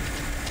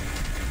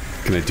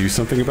do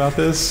something about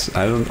this?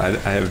 I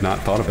have not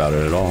thought about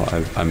it at all.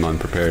 I'm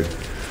unprepared.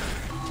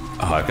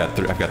 Oh, I've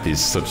got these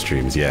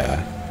substreams.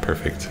 Yeah,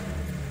 perfect.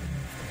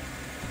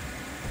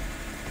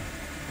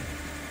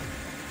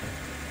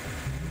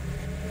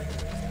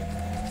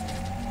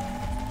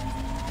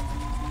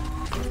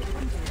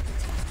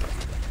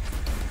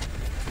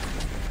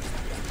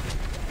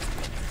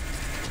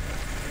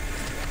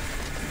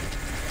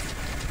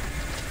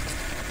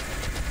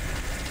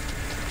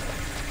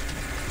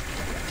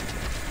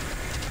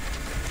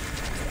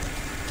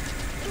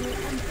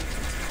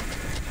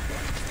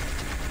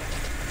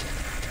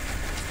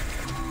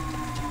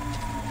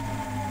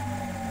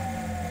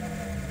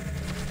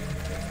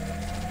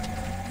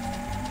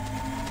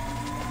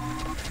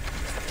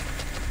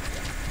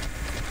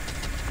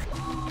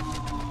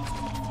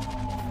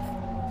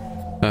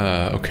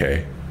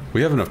 Okay.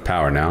 We have enough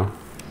power now.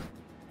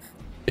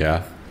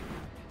 Yeah.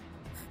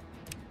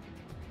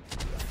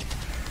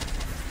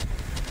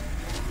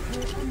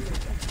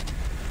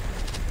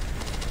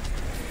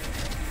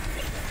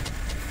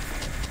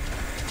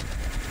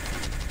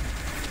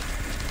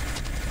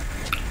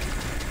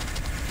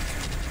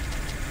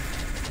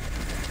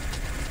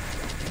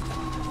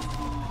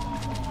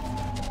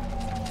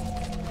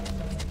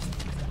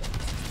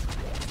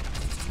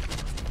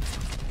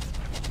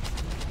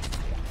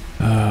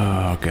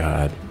 Oh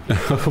god. I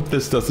hope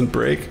this doesn't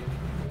break.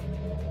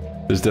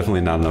 There's definitely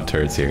not enough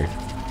turrets here.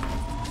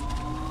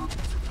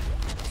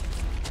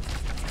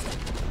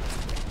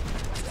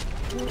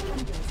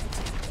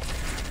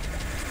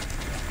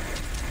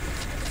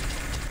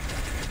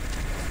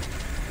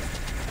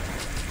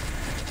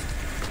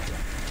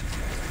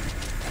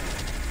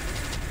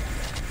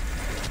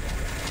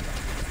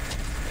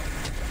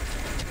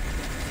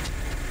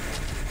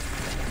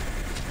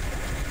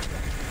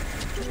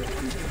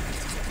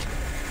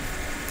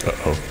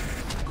 Uh-oh.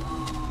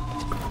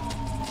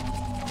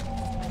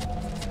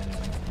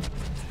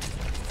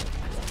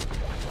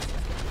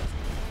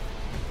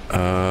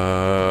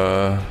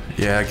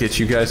 Yeah, get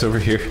you guys over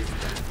here.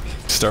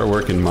 Start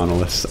working,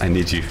 monoliths. I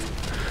need you.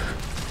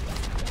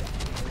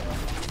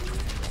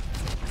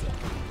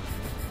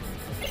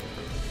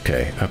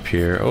 Okay, up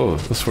here. Oh,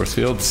 those force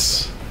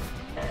fields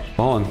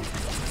falling.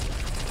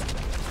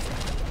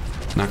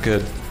 Not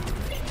good.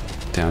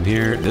 Down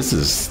here, this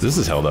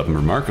is held up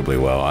remarkably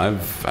well.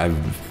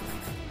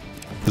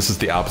 This is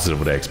the opposite of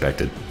what I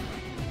expected.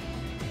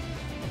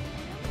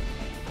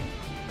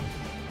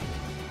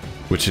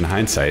 Which in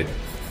hindsight,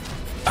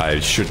 I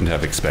shouldn't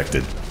have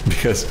expected,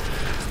 because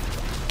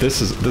this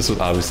was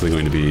obviously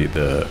going to be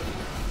the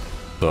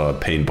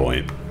pain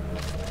point.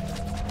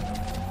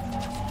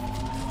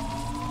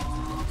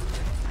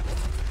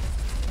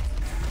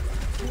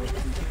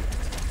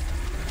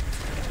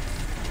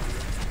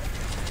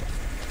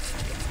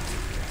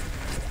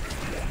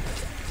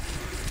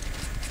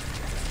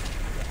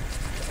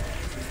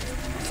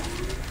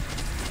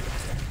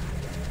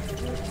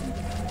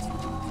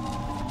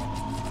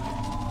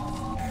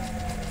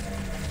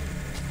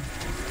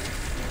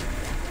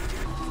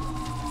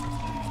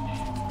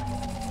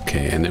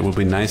 Okay, and it will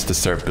be nice to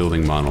start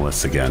building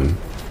monoliths again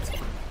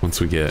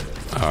once we get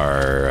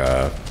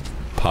our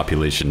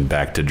population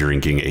back to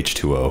drinking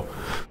H2O.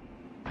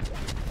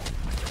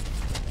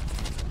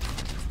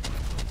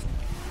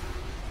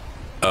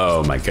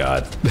 Oh my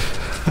god.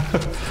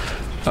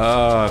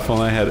 If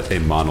only I had a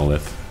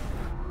monolith.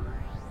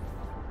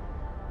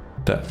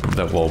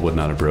 That wall would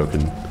not have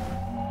broken.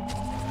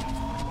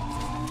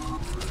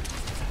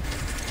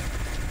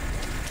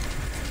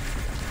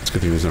 It's a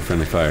good thing there's no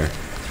friendly fire.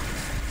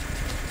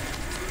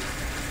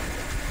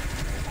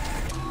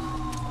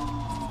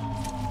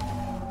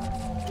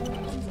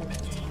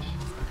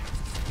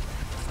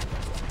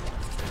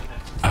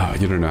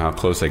 You don't know how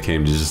close I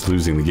came to just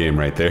losing the game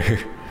right there.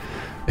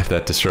 If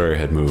that destroyer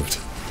had moved.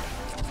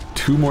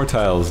 2 more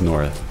tiles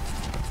north.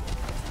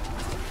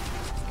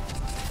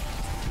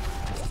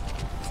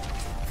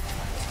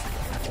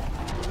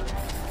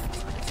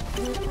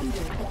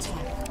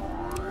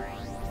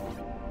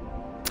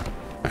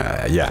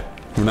 Yeah,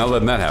 we're not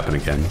letting that happen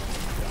again.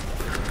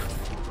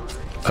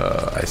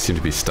 I seem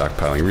to be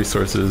stockpiling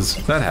resources.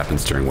 That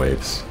happens during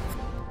waves.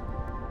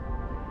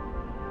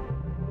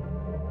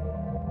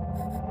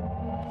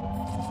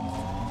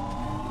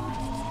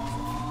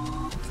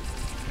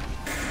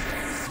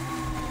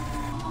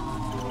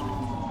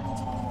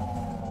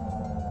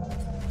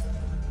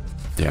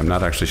 Yeah, I'm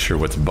not actually sure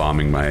what's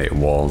bombing my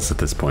walls at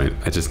this point.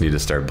 I just need to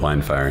start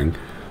blind firing.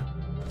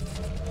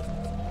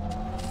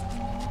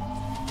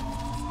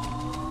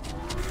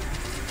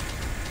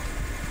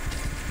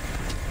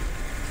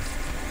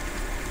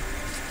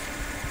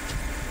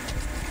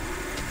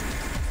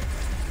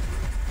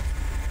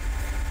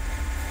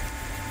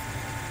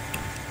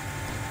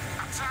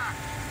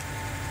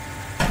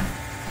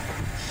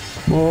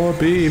 More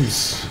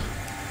beams.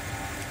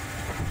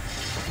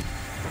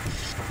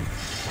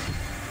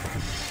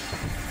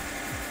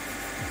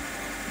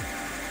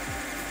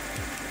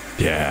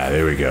 Yeah,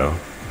 there we go.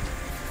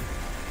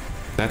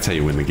 That's how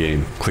you win the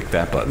game. Click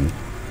that button.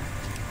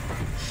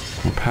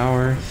 More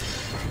power.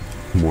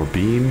 More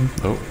beam.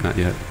 Oh, not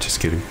yet.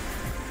 Just kidding.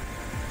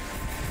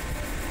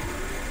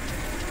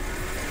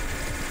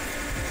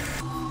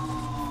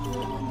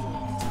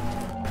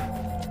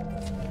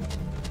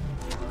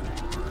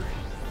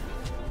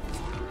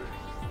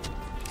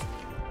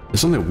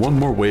 There's only one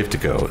more wave to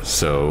go,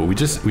 so we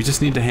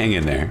just need to hang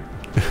in there.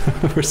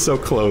 We're so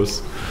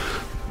close.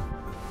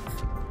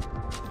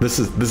 This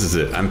is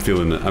it. I'm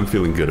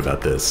feeling good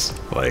about this.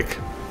 Like,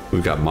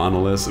 we've got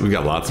monoliths. We've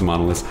got lots of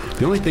monoliths.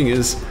 The only thing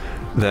is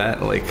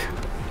that, like,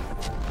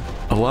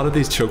 a lot of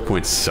these choke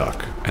points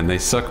suck, and they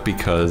suck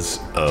because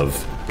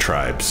of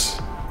tribes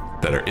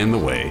that are in the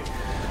way.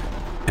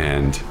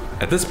 And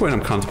at this point,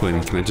 I'm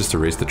contemplating: can I just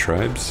erase the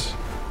tribes?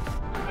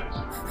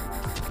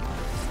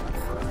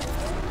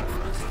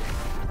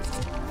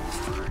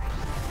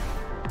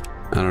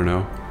 I don't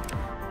know.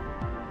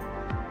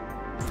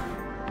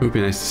 It would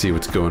be nice to see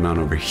what's going on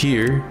over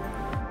here.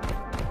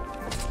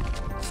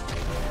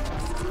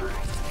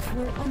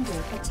 We're under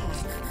attack.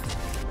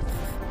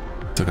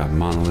 Still got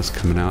monoliths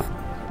coming out.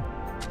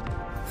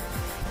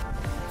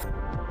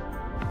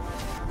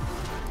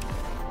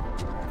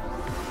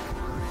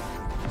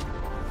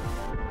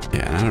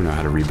 Yeah, and I don't know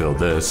how to rebuild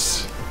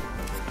this.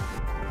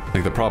 I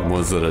think the problem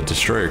was that a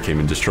destroyer came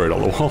and destroyed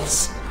all the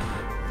walls.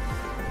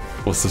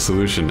 What's the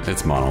solution?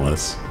 It's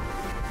monoliths.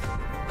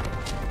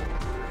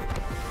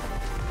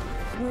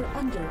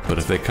 But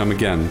if they come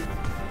again,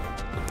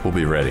 we'll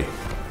be ready.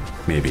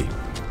 Maybe.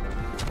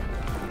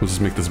 We'll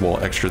just make this wall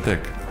extra thick.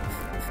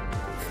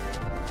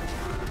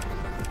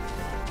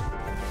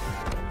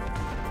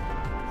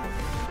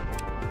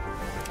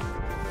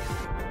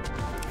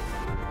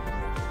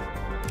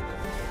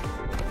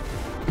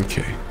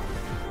 Okay.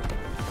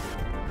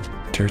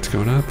 Turret's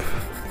going up.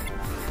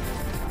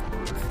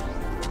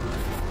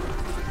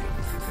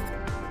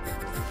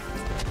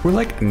 We're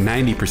like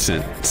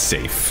 90%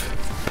 safe.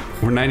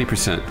 We're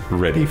 90%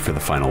 ready for the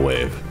final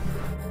wave.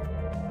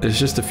 There's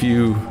just a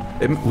few...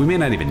 we may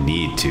not even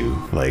need to.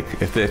 Like,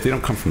 if they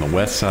don't come from the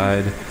west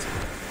side,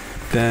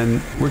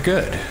 then we're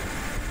good.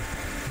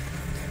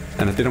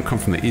 And if they don't come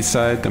from the east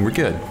side, then we're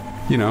good.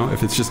 You know,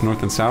 if it's just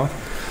north and south.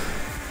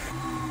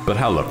 But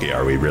how lucky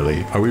are we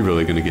really? Are we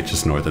really going to get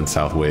just north and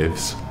south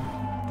waves?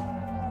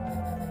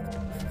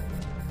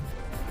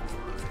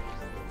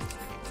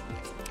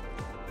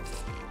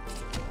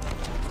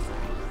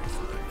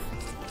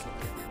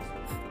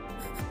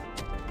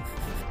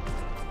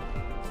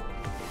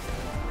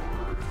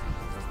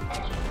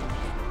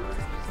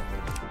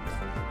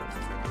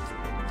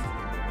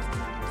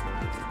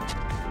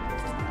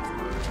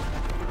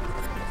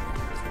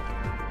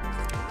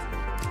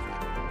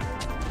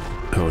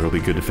 Oh, it'll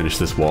be good to finish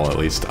this wall at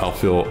least. I'll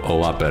feel a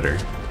lot better.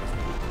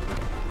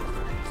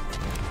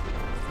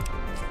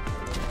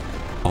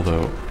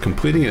 Although,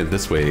 completing it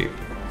this way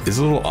is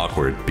a little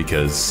awkward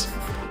because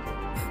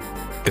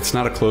it's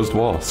not a closed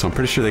wall, so I'm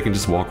pretty sure they can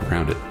just walk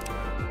around it.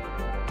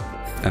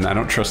 And I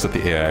don't trust that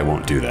the AI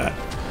won't do that.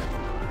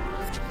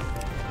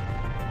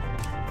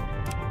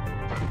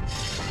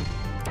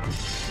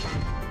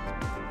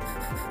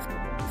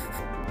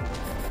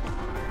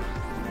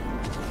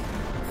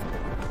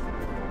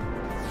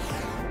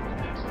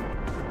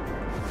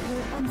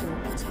 You're under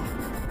attack.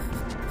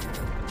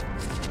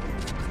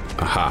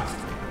 Aha.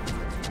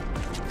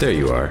 There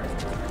you are.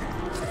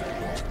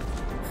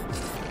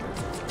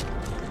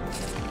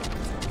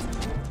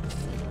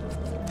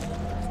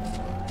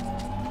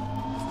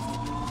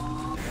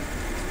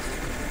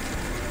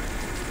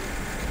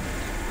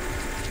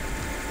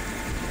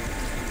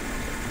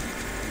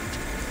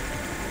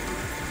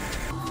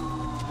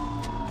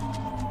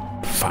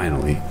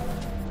 Finally. You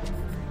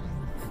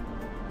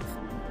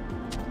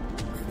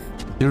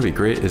know what'd be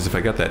great is if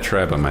I got that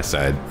tribe on my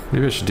side.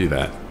 Maybe I should do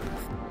that.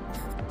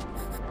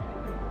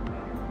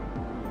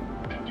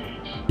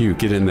 You,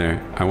 get in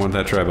there. I want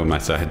that tribe on my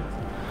side.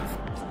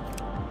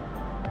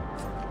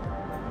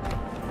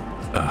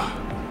 Ugh.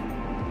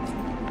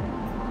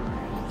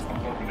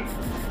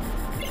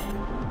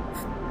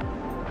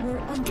 You're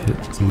under Get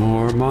attack.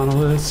 more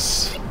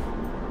monoliths.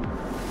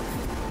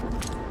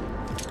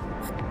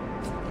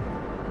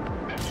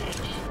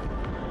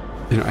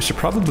 You know, I should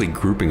probably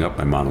grouping up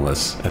my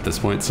monoliths at this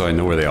point so I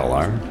know where they all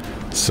are,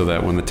 so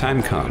that when the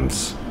time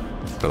comes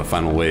for the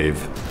final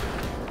wave,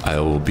 I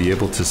will be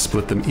able to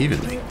split them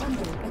evenly. You're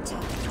under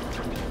attack.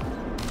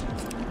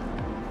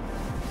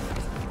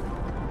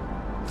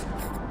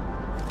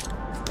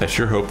 I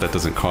sure hope that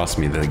doesn't cost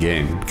me the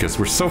game, because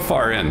we're so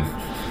far in.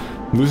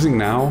 Losing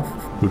now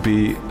would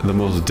be the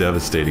most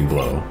devastating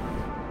blow.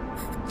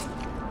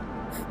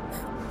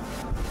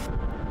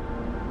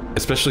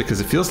 Especially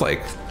because it feels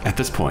like, at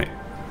this point,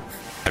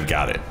 I've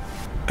got it.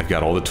 I've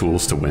got all the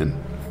tools to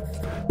win.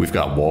 We've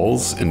got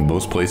walls in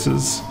most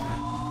places.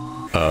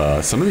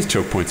 Some of these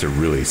choke points are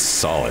really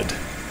solid.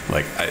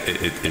 Like,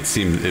 it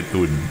seems it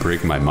would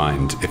break my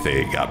mind if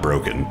they got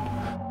broken.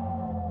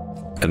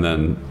 And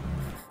then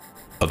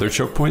other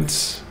choke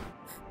points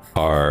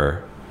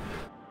are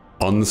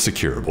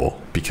unsecurable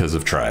because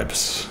of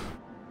tribes.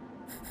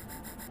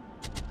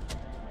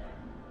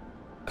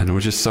 And it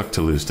would just suck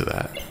to lose to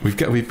that.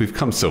 We've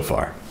come so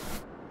far.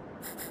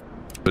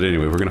 But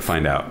anyway, we're gonna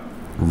find out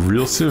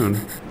real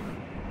soon.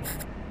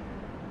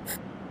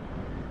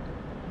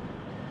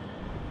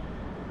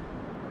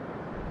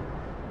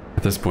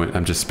 At this point,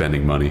 I'm just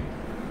spending money.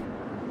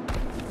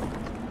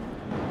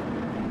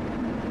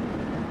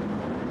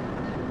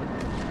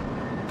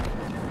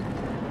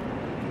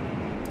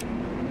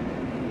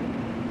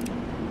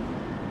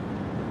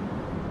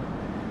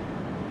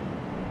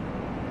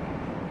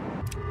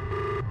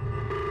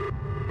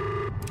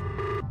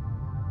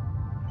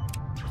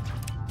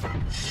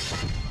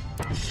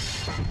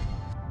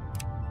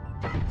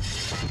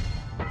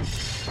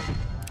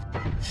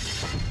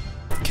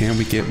 Can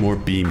we get more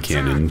beam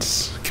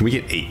cannons? Can we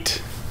get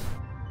 8?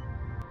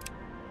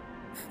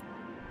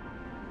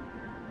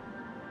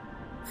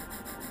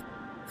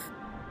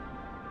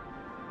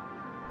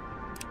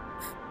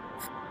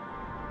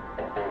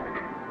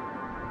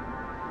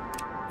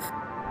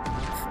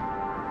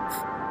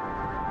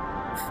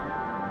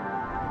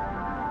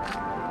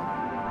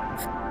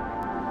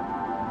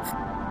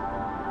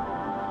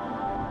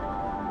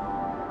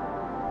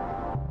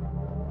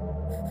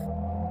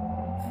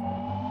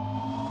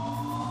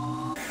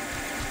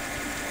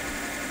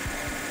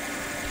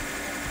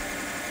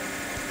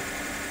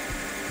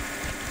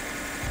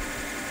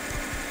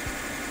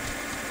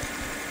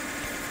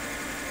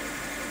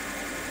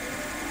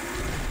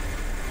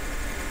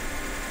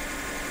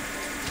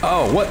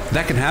 Oh, what?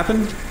 That can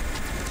happen?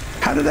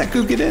 How did that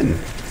goo get in?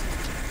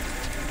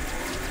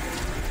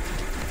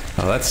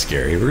 Oh, that's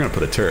scary. We're gonna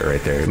put a turret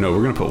right there. No,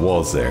 we're gonna put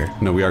walls there.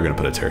 No, we are gonna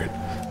put a turret.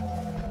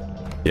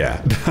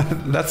 Yeah,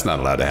 that's not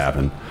allowed to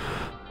happen.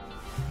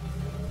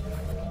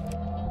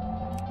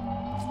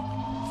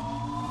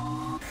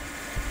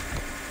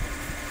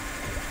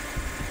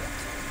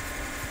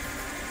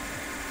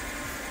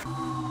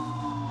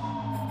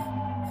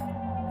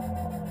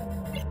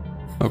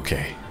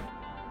 Okay.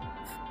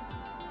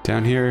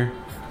 Down here,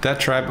 that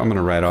tribe I'm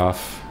gonna write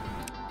off.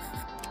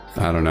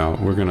 I don't know,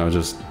 we're gonna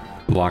just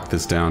lock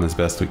this down as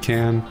best we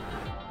can.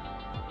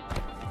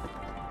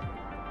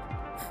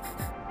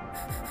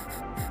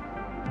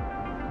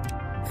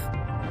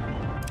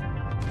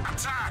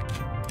 Attack!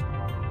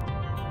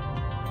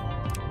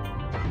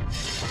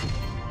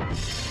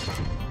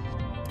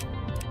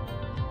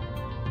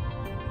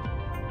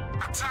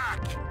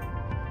 Attack!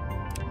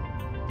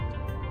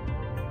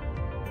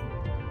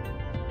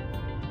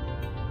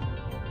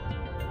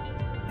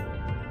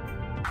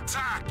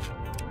 Attack!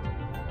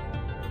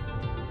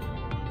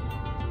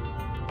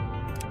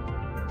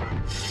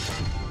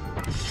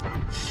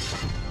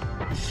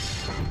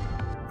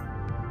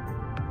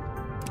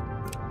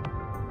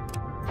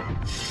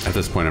 At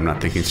this point, I'm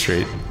not thinking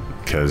straight,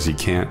 because you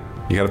can't.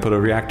 You gotta put a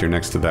reactor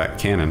next to that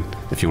cannon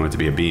if you want it to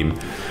be a beam.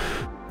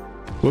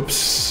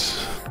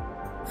 Whoops.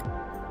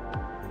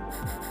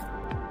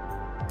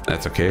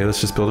 That's okay, let's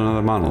just build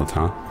another monolith,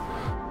 huh?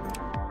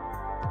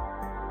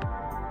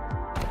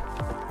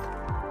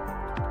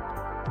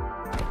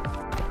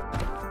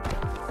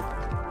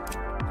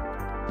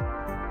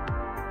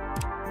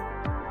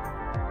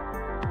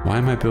 Why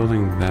am I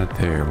building that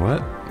there?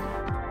 What?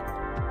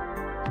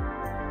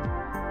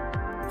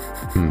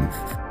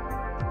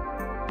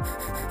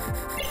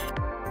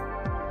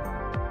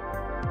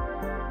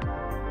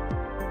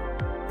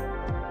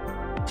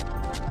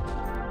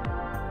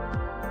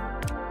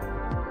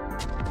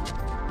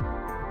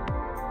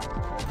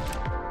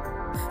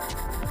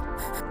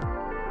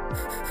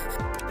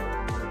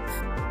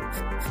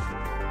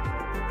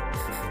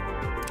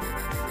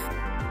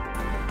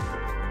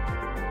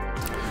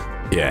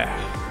 Yeah.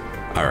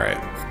 All right.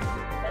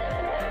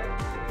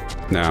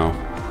 Now,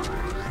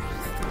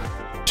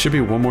 should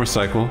be one more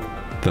cycle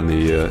than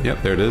the,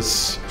 yep, there it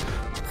is.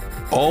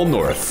 All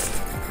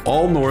north,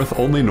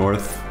 only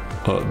north,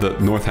 the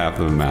north half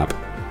of the map.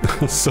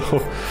 So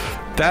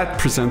that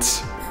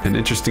presents an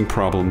interesting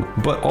problem,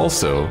 but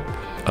also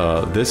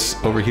this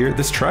over here,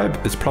 this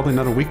tribe is probably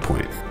not a weak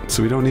point,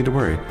 so we don't need to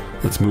worry.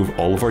 Let's move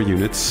all of our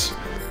units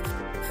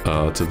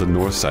to the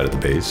north side of the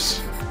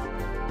base.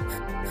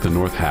 The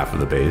north half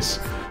of the base.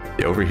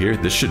 Yeah, over here,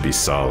 this should be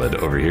solid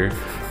over here.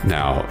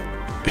 Now,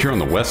 here on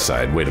the west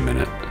side, wait a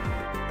minute.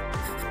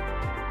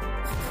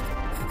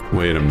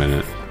 Wait a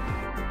minute.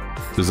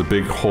 There's a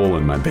big hole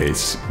in my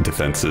base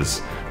defenses.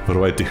 What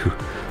do I do?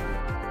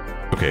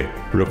 Okay,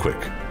 real quick.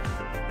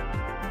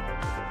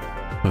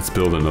 Let's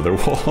build another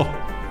wall.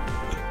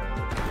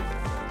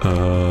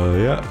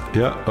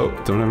 Yeah. Oh,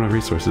 don't have enough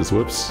resources.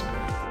 Whoops.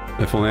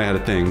 If only I had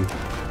a thing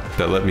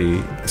that let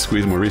me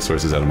squeeze more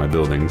resources out of my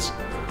buildings.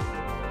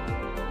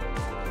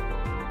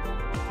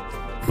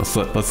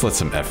 Let's let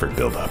some effort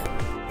build up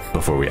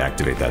before we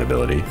activate that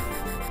ability.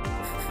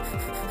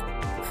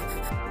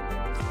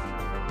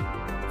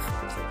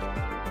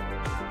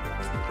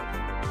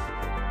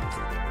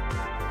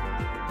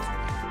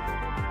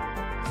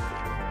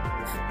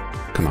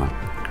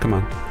 Come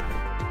on.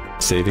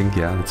 Saving,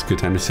 yeah, it's a good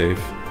time to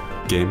save.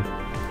 Game,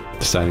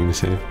 deciding to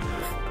save.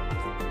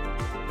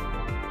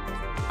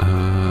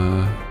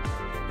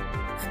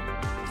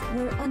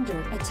 We're under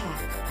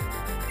attack.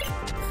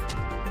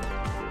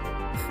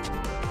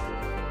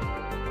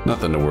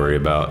 Nothing to worry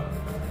about.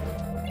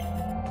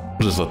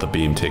 We'll just let the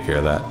beam take care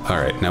of that. All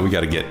right, now we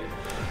gotta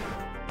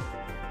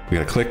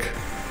click.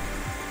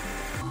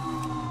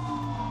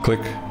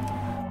 Click.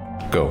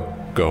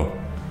 Go.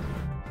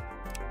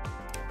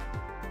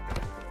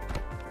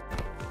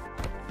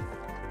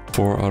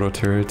 4 auto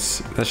turrets,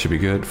 that should be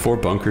good. 4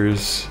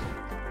 bunkers.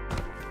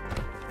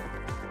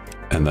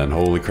 And then,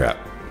 holy crap,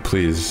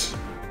 please.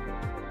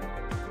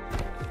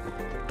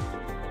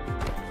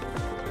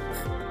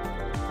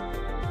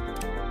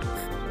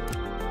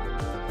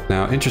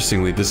 Now,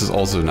 interestingly, this is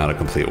also not a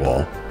complete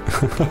wall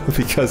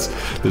because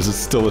there's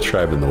still a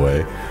tribe in the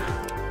way.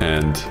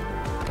 And,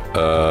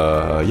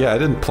 yeah, I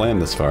didn't plan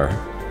this far.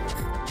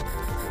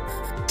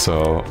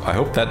 So, I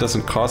hope that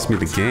doesn't cost me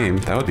the game.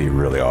 That would be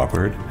really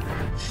awkward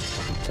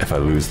if I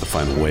lose the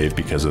final wave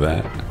because of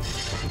that.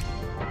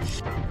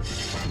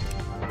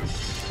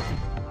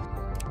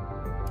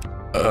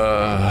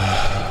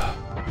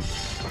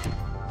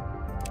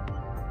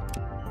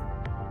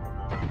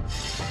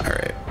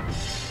 Alright.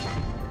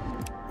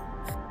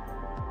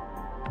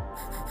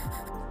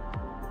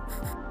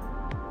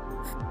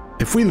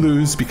 If we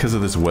lose because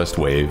of this west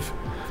wave,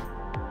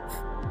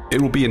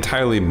 it will be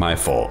entirely my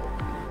fault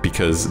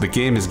because the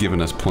game has given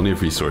us plenty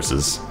of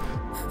resources,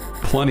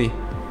 plenty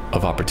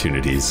of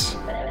opportunities.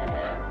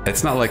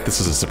 It's not like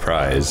this is a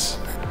surprise,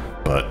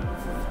 but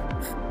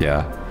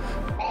yeah.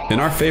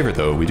 In our favor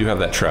though, we do have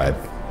that tribe.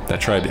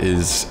 That tribe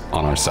is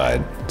on our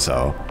side,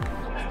 so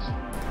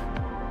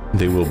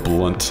they will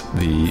blunt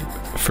the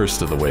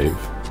first of the wave.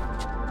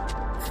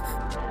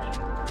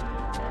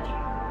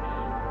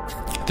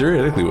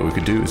 Theoretically, what we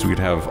could do is we could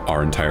have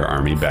our entire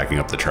army backing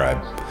up the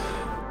tribe.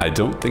 I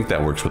don't think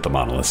that works with the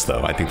monoliths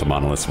though. I think the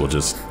monoliths will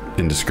just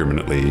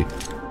indiscriminately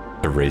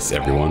erase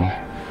everyone.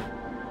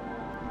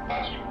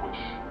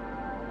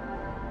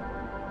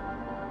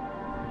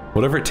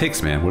 Whatever it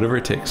takes, man. Whatever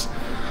it takes.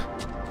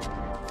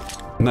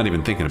 I'm not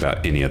even thinking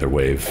about any other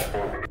wave.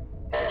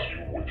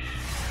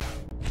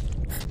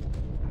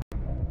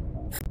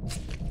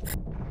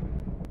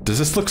 Does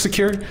this look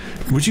secure?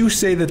 Would you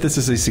say that this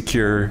is a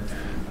secure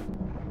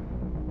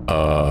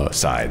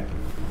side?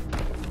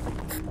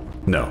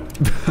 No.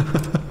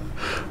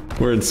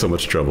 We're in so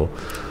much trouble.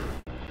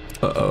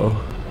 Uh-oh.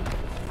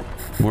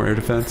 More air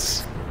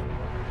defense.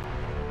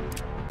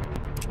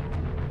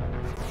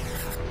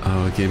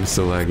 Oh, the game is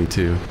so laggy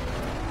too.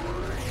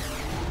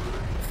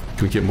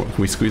 Can we get more? Can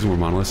we squeeze more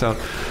monoliths out?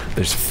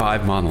 There's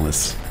 5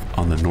 monoliths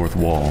on the north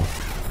wall.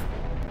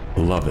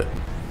 Love it.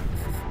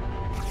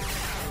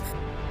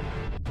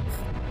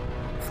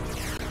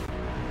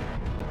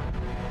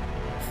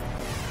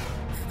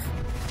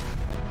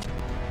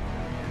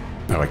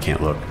 Oh, I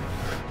can't look.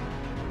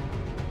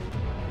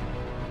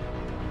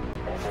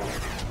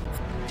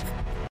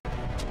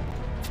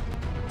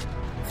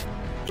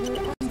 We're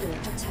under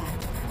attack.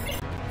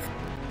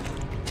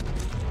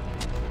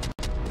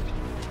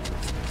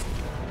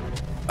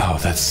 Oh,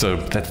 that's so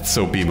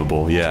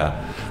beamable,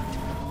 yeah.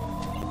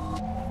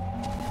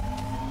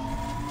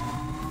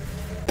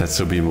 That's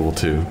so beamable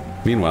too.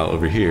 Meanwhile,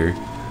 over here...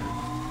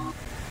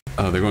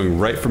 Oh, they're going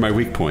right for my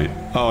weak point.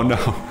 Oh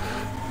no.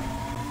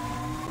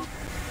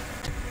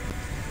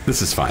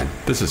 This is fine.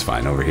 This is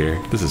fine over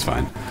here. This is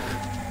fine.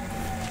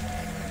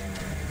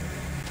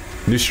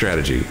 New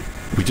strategy.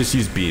 We just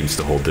use beams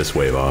to hold this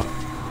wave off.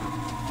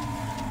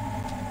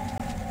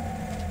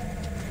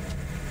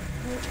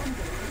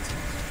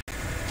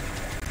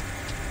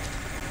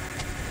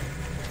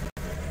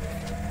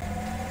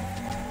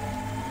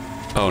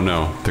 Oh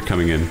no, they're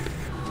coming in.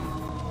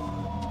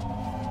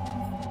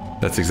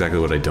 That's exactly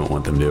what I don't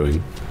want them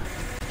doing.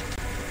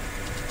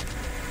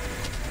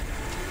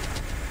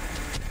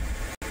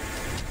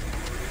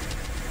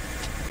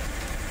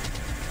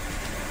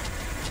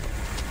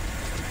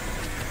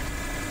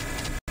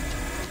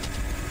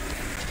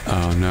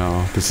 Oh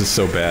no, this is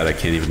so bad I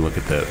can't even look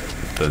at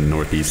the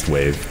northeast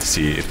wave to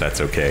see if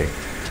that's okay.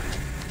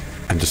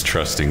 I'm just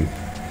trusting.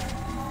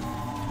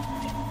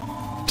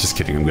 Just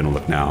kidding, I'm gonna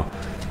look now.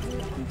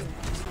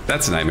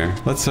 That's a nightmare.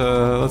 Let's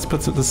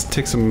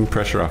take some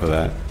pressure off of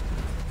that.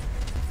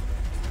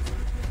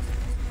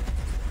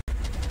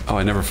 Oh,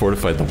 I never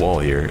fortified the wall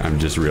here. I'm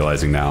just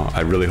realizing now.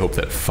 I really hope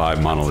that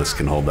 5 monoliths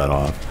can hold that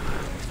off.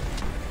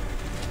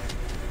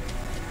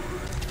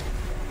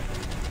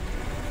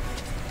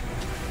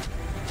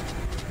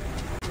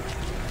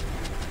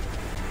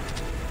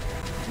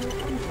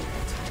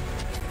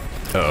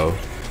 Uh-oh.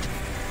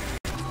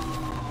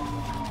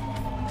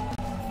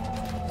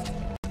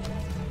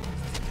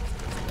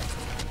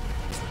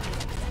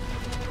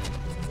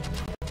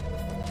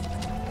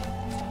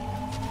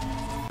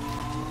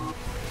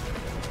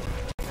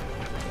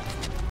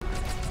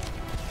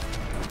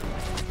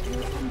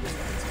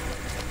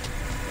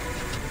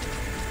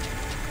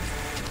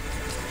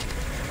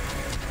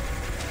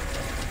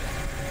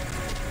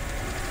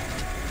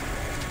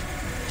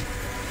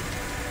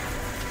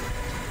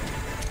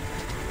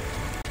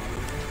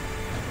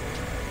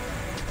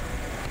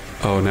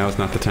 Oh, now is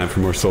not the time for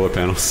more solar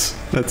panels.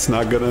 That's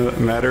not gonna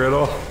matter at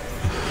all.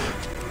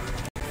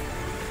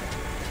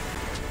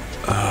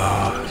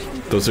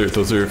 Those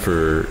are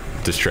for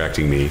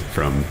distracting me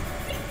from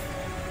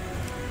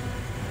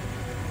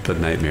the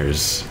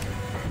nightmares.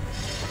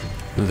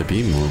 Another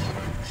beam will.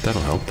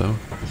 That'll help though.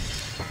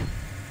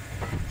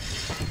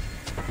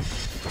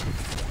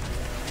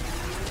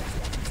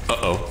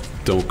 Uh-oh.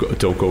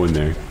 Don't go in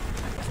there.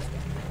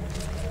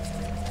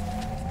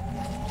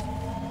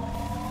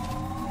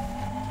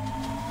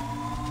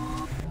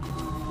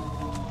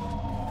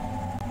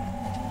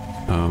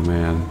 Oh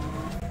man.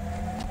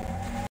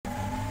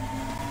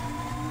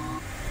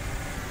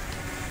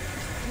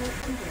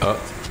 Oh,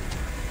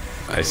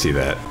 I see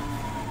that.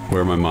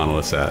 Where are my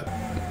monoliths at?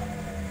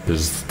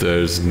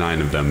 There's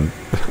 9 of them.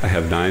 I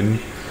have 9.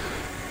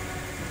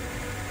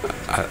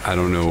 I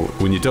don't know.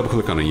 When you double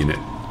click on a unit,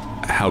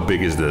 how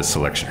big is the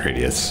selection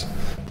radius?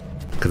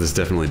 Because it's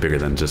definitely bigger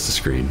than just the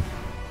screen.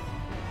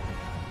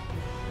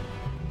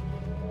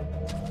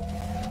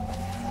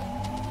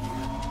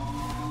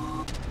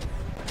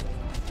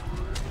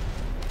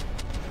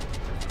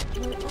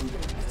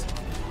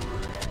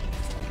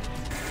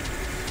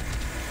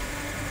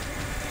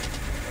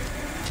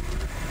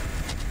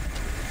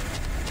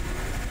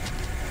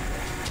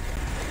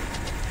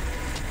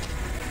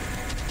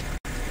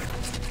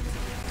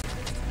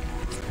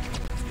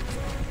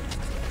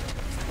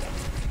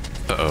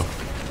 Uh-oh.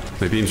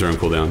 My beams are on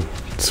cooldown.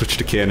 Switch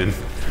to cannon.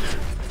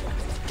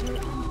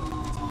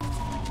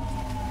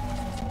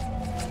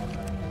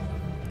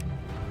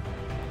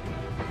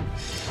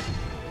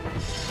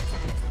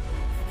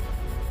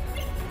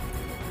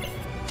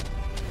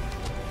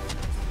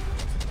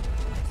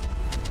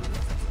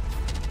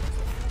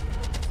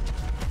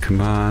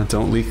 Come on,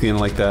 don't leak in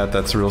like that.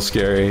 That's real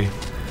scary.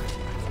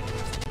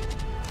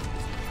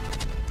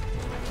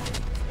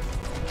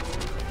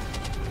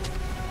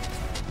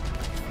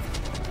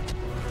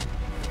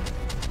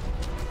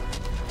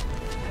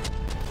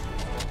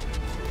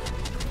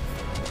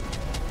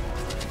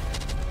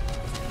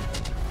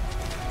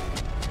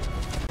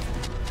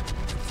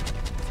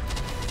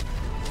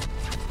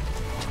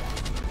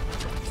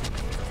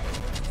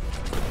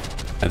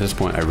 At this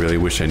point, I really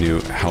wish I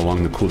knew how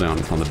long the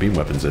cooldown on the beam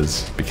weapons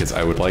is, because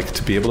I would like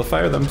to be able to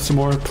fire them some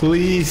more,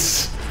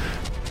 please!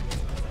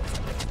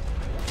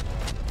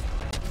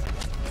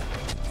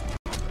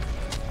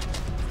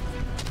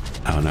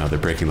 Oh no, they're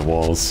breaking the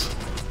walls.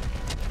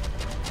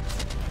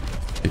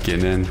 They're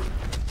getting in.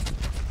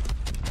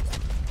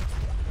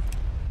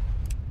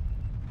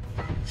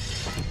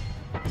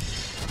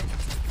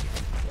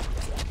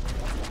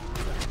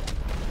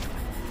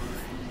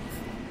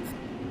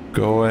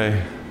 Go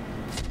away.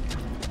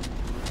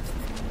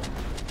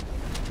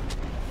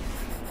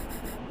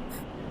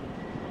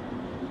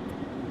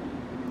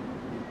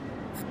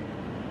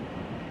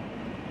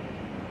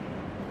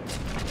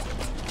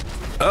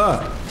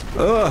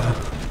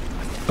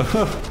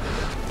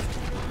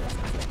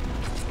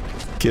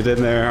 Get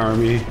in there,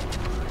 army.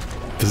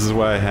 This is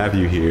why I have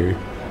you here.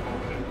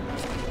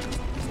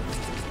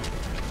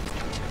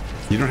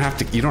 You don't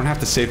have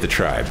to save the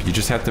tribe. You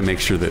just have to make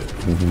sure that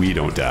we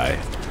don't die.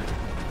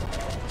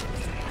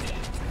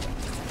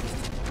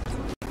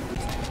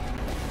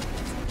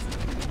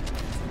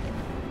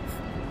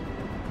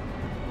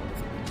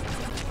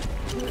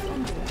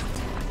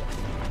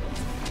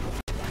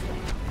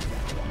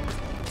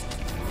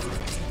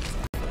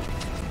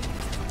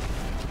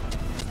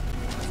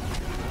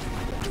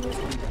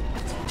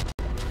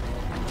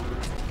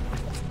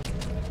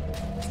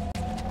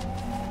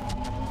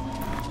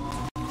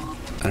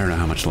 I don't know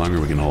how much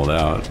longer we can hold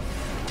out.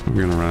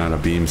 We're gonna run out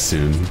of beams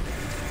soon.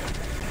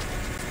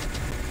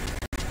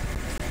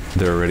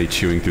 They're already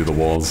chewing through the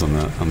walls on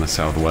the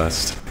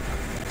southwest.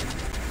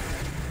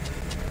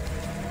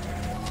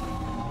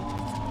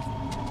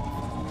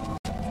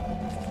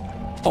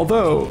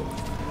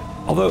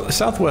 Although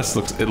southwest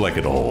looks like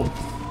it'll hold.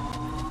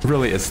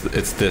 Really, it's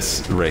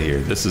this right here.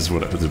 This is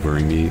what was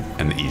worrying me,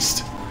 and the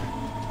east.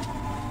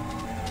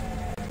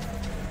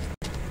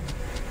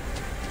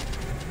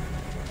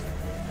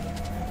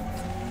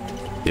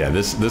 Yeah,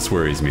 this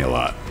worries me a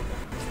lot.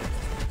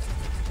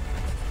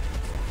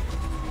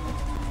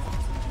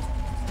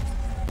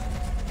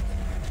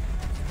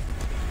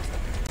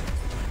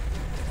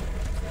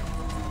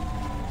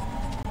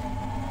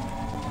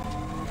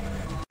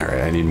 All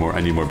right, I need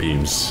more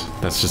beams.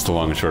 That's just the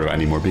long and short of it. I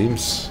need more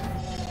beams.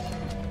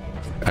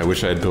 I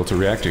wish I had built a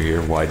reactor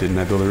here. Why didn't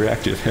I build a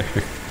reactor there?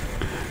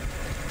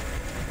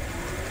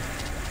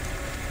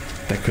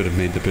 That could have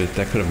made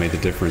the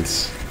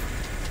difference.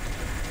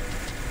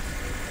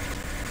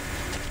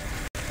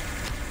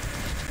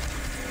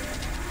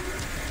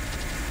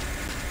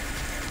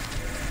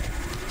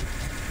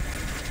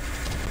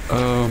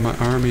 Oh, my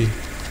army.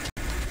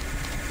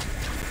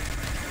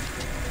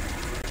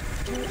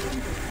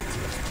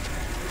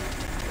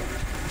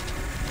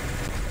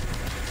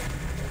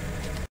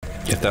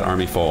 If that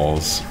army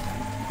falls,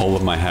 all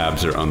of my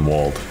habs are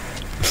unwalled.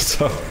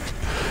 So,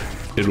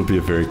 it'll be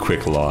a very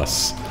quick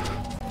loss.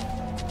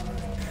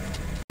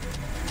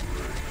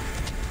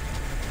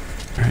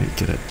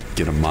 Alright,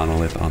 get a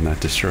monolith on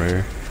that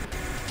destroyer.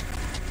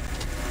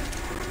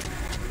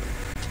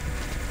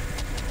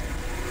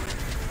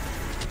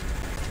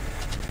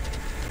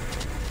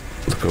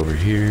 Over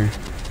here.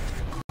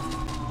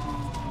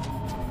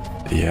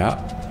 Yeah.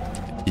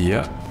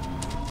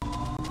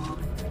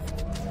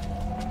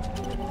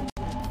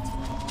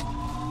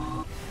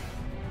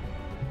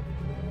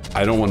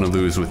 I don't want to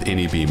lose with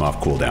any beam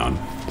off cooldown,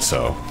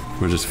 so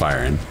we're just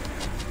firing.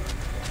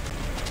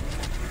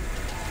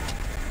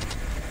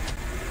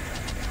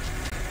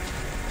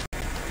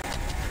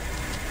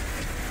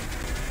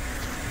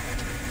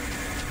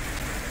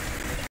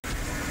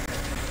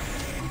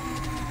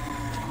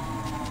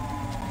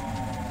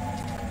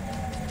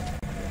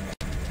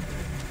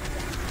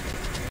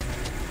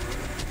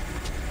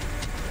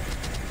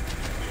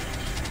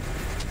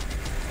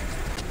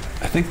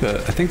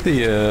 I think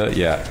the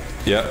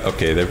yeah,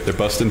 okay, they're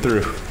busting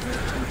through.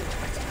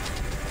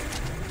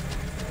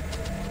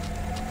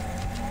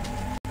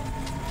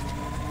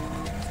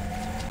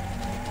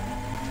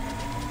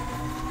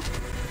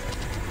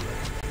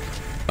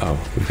 Oh,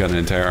 we've got an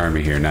entire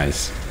army here,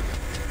 nice.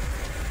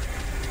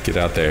 Get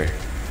out there.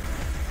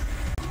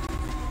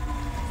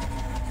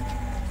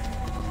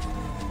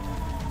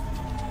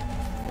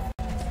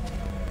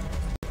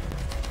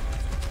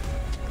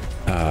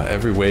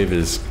 Every wave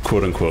is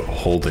quote-unquote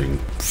holding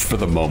for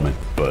the moment,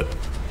 but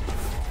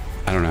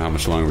I don't know how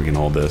much longer we can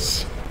hold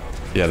this.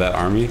 Yeah, that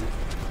army,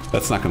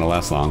 that's not going to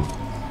last long.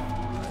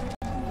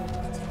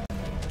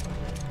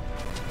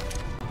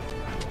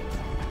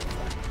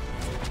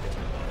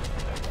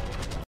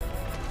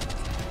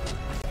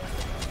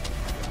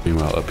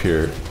 Meanwhile, up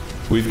here,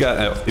 we've got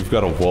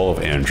a wall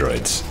of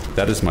androids.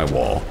 That is my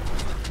wall.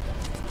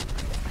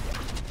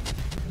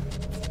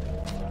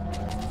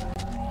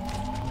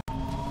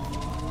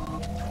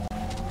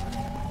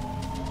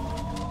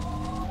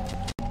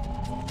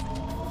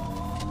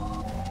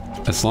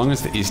 As long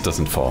as the east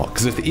doesn't fall.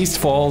 Because if the east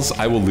falls,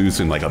 I will lose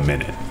in like a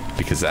minute.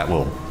 Because that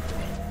will...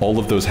 all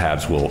of those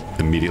habs will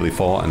immediately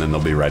fall, and then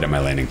they'll be right at my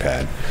landing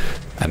pad.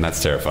 And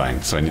that's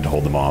terrifying, so I need to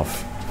hold them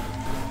off.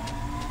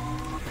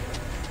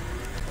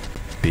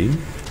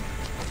 Beam?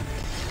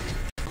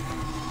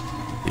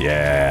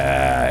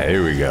 Yeah,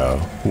 here we go.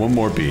 One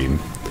more beam.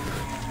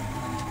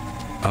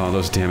 Oh,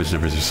 those damage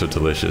numbers are so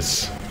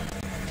delicious.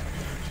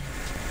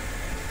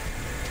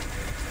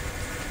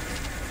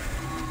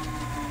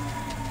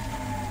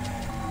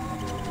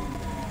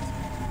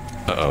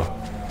 Uh-oh.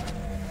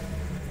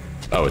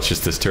 Oh, it's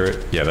just this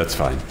turret? Yeah, that's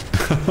fine.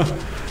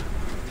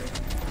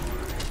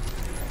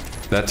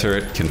 That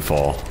turret can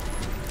fall.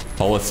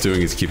 All it's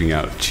doing is keeping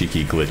out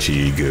cheeky,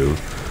 glitchy goo.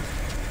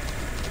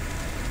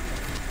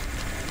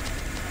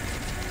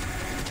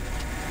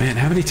 Man,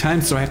 how many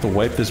times do I have to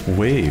wipe this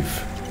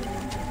wave?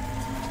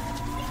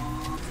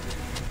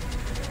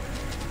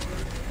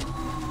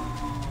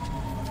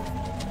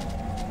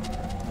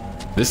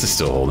 This is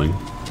still holding.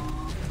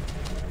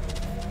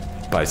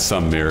 By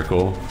some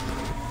miracle.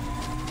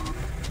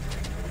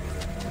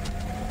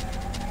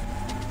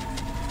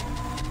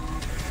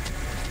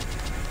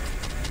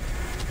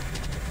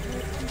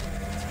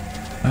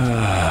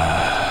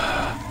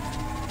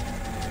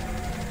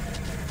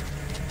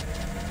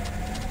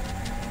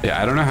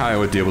 Yeah, I don't know how I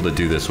would be able to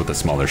do this with a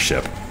smaller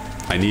ship.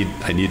 I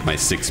need my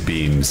 6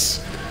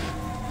 beams.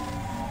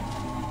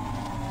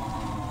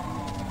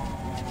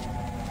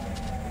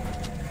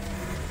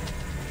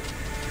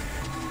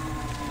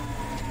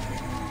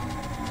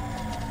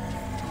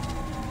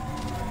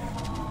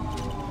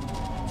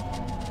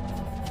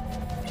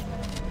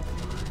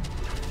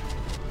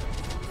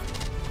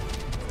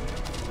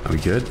 Are we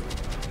good?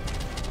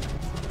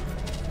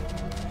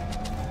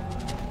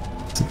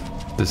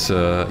 This,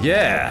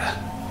 yeah!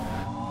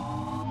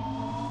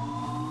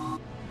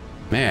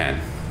 Man.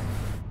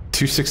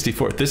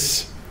 264.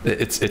 This,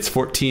 it's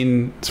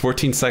 14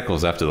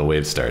 cycles after the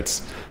wave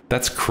starts.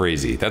 That's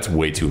crazy. That's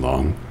way too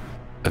long.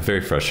 Very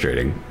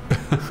frustrating.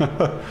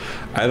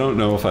 I don't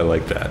know if I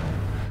like that.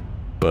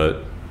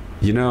 But,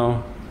 you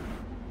know,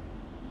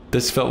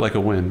 this felt like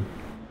a win.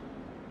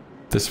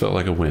 This felt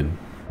like a win.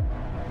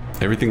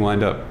 Everything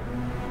lined up.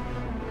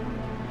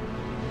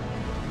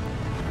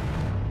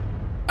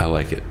 I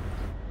like it.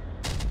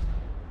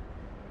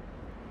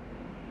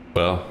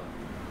 Well,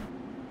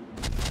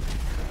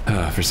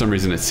 for some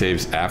reason it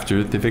saves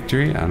after the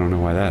victory. I don't know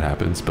why that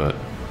happens, but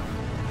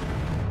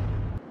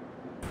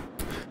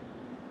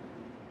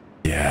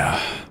yeah.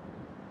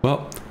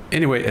 Well,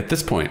 anyway, at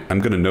this point, I'm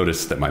going to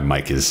notice that my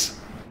mic is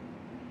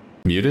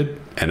muted,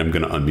 and I'm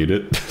going to unmute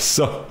it.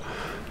 So,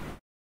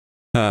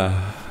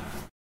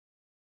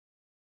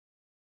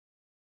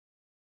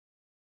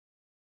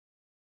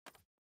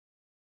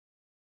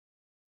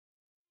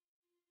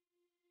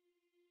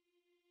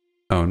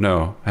 oh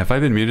no, have I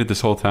been muted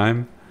this whole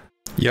time?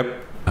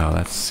 Yep. Oh,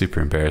 that's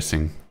super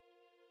embarrassing.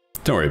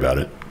 Don't worry about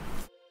it.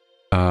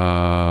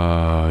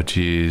 Oh,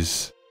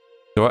 jeez.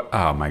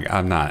 Oh my god,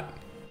 I'm not.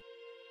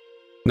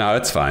 No,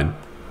 it's fine.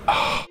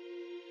 Oh.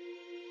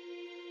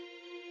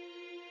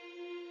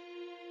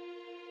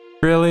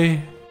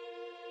 Really?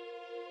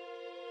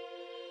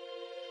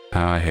 Oh,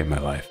 I hate my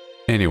life.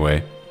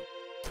 Anyway,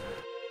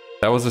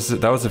 that was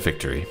a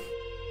victory.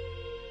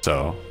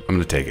 So I'm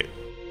gonna take it.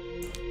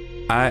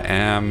 I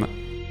am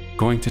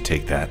going to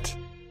take that.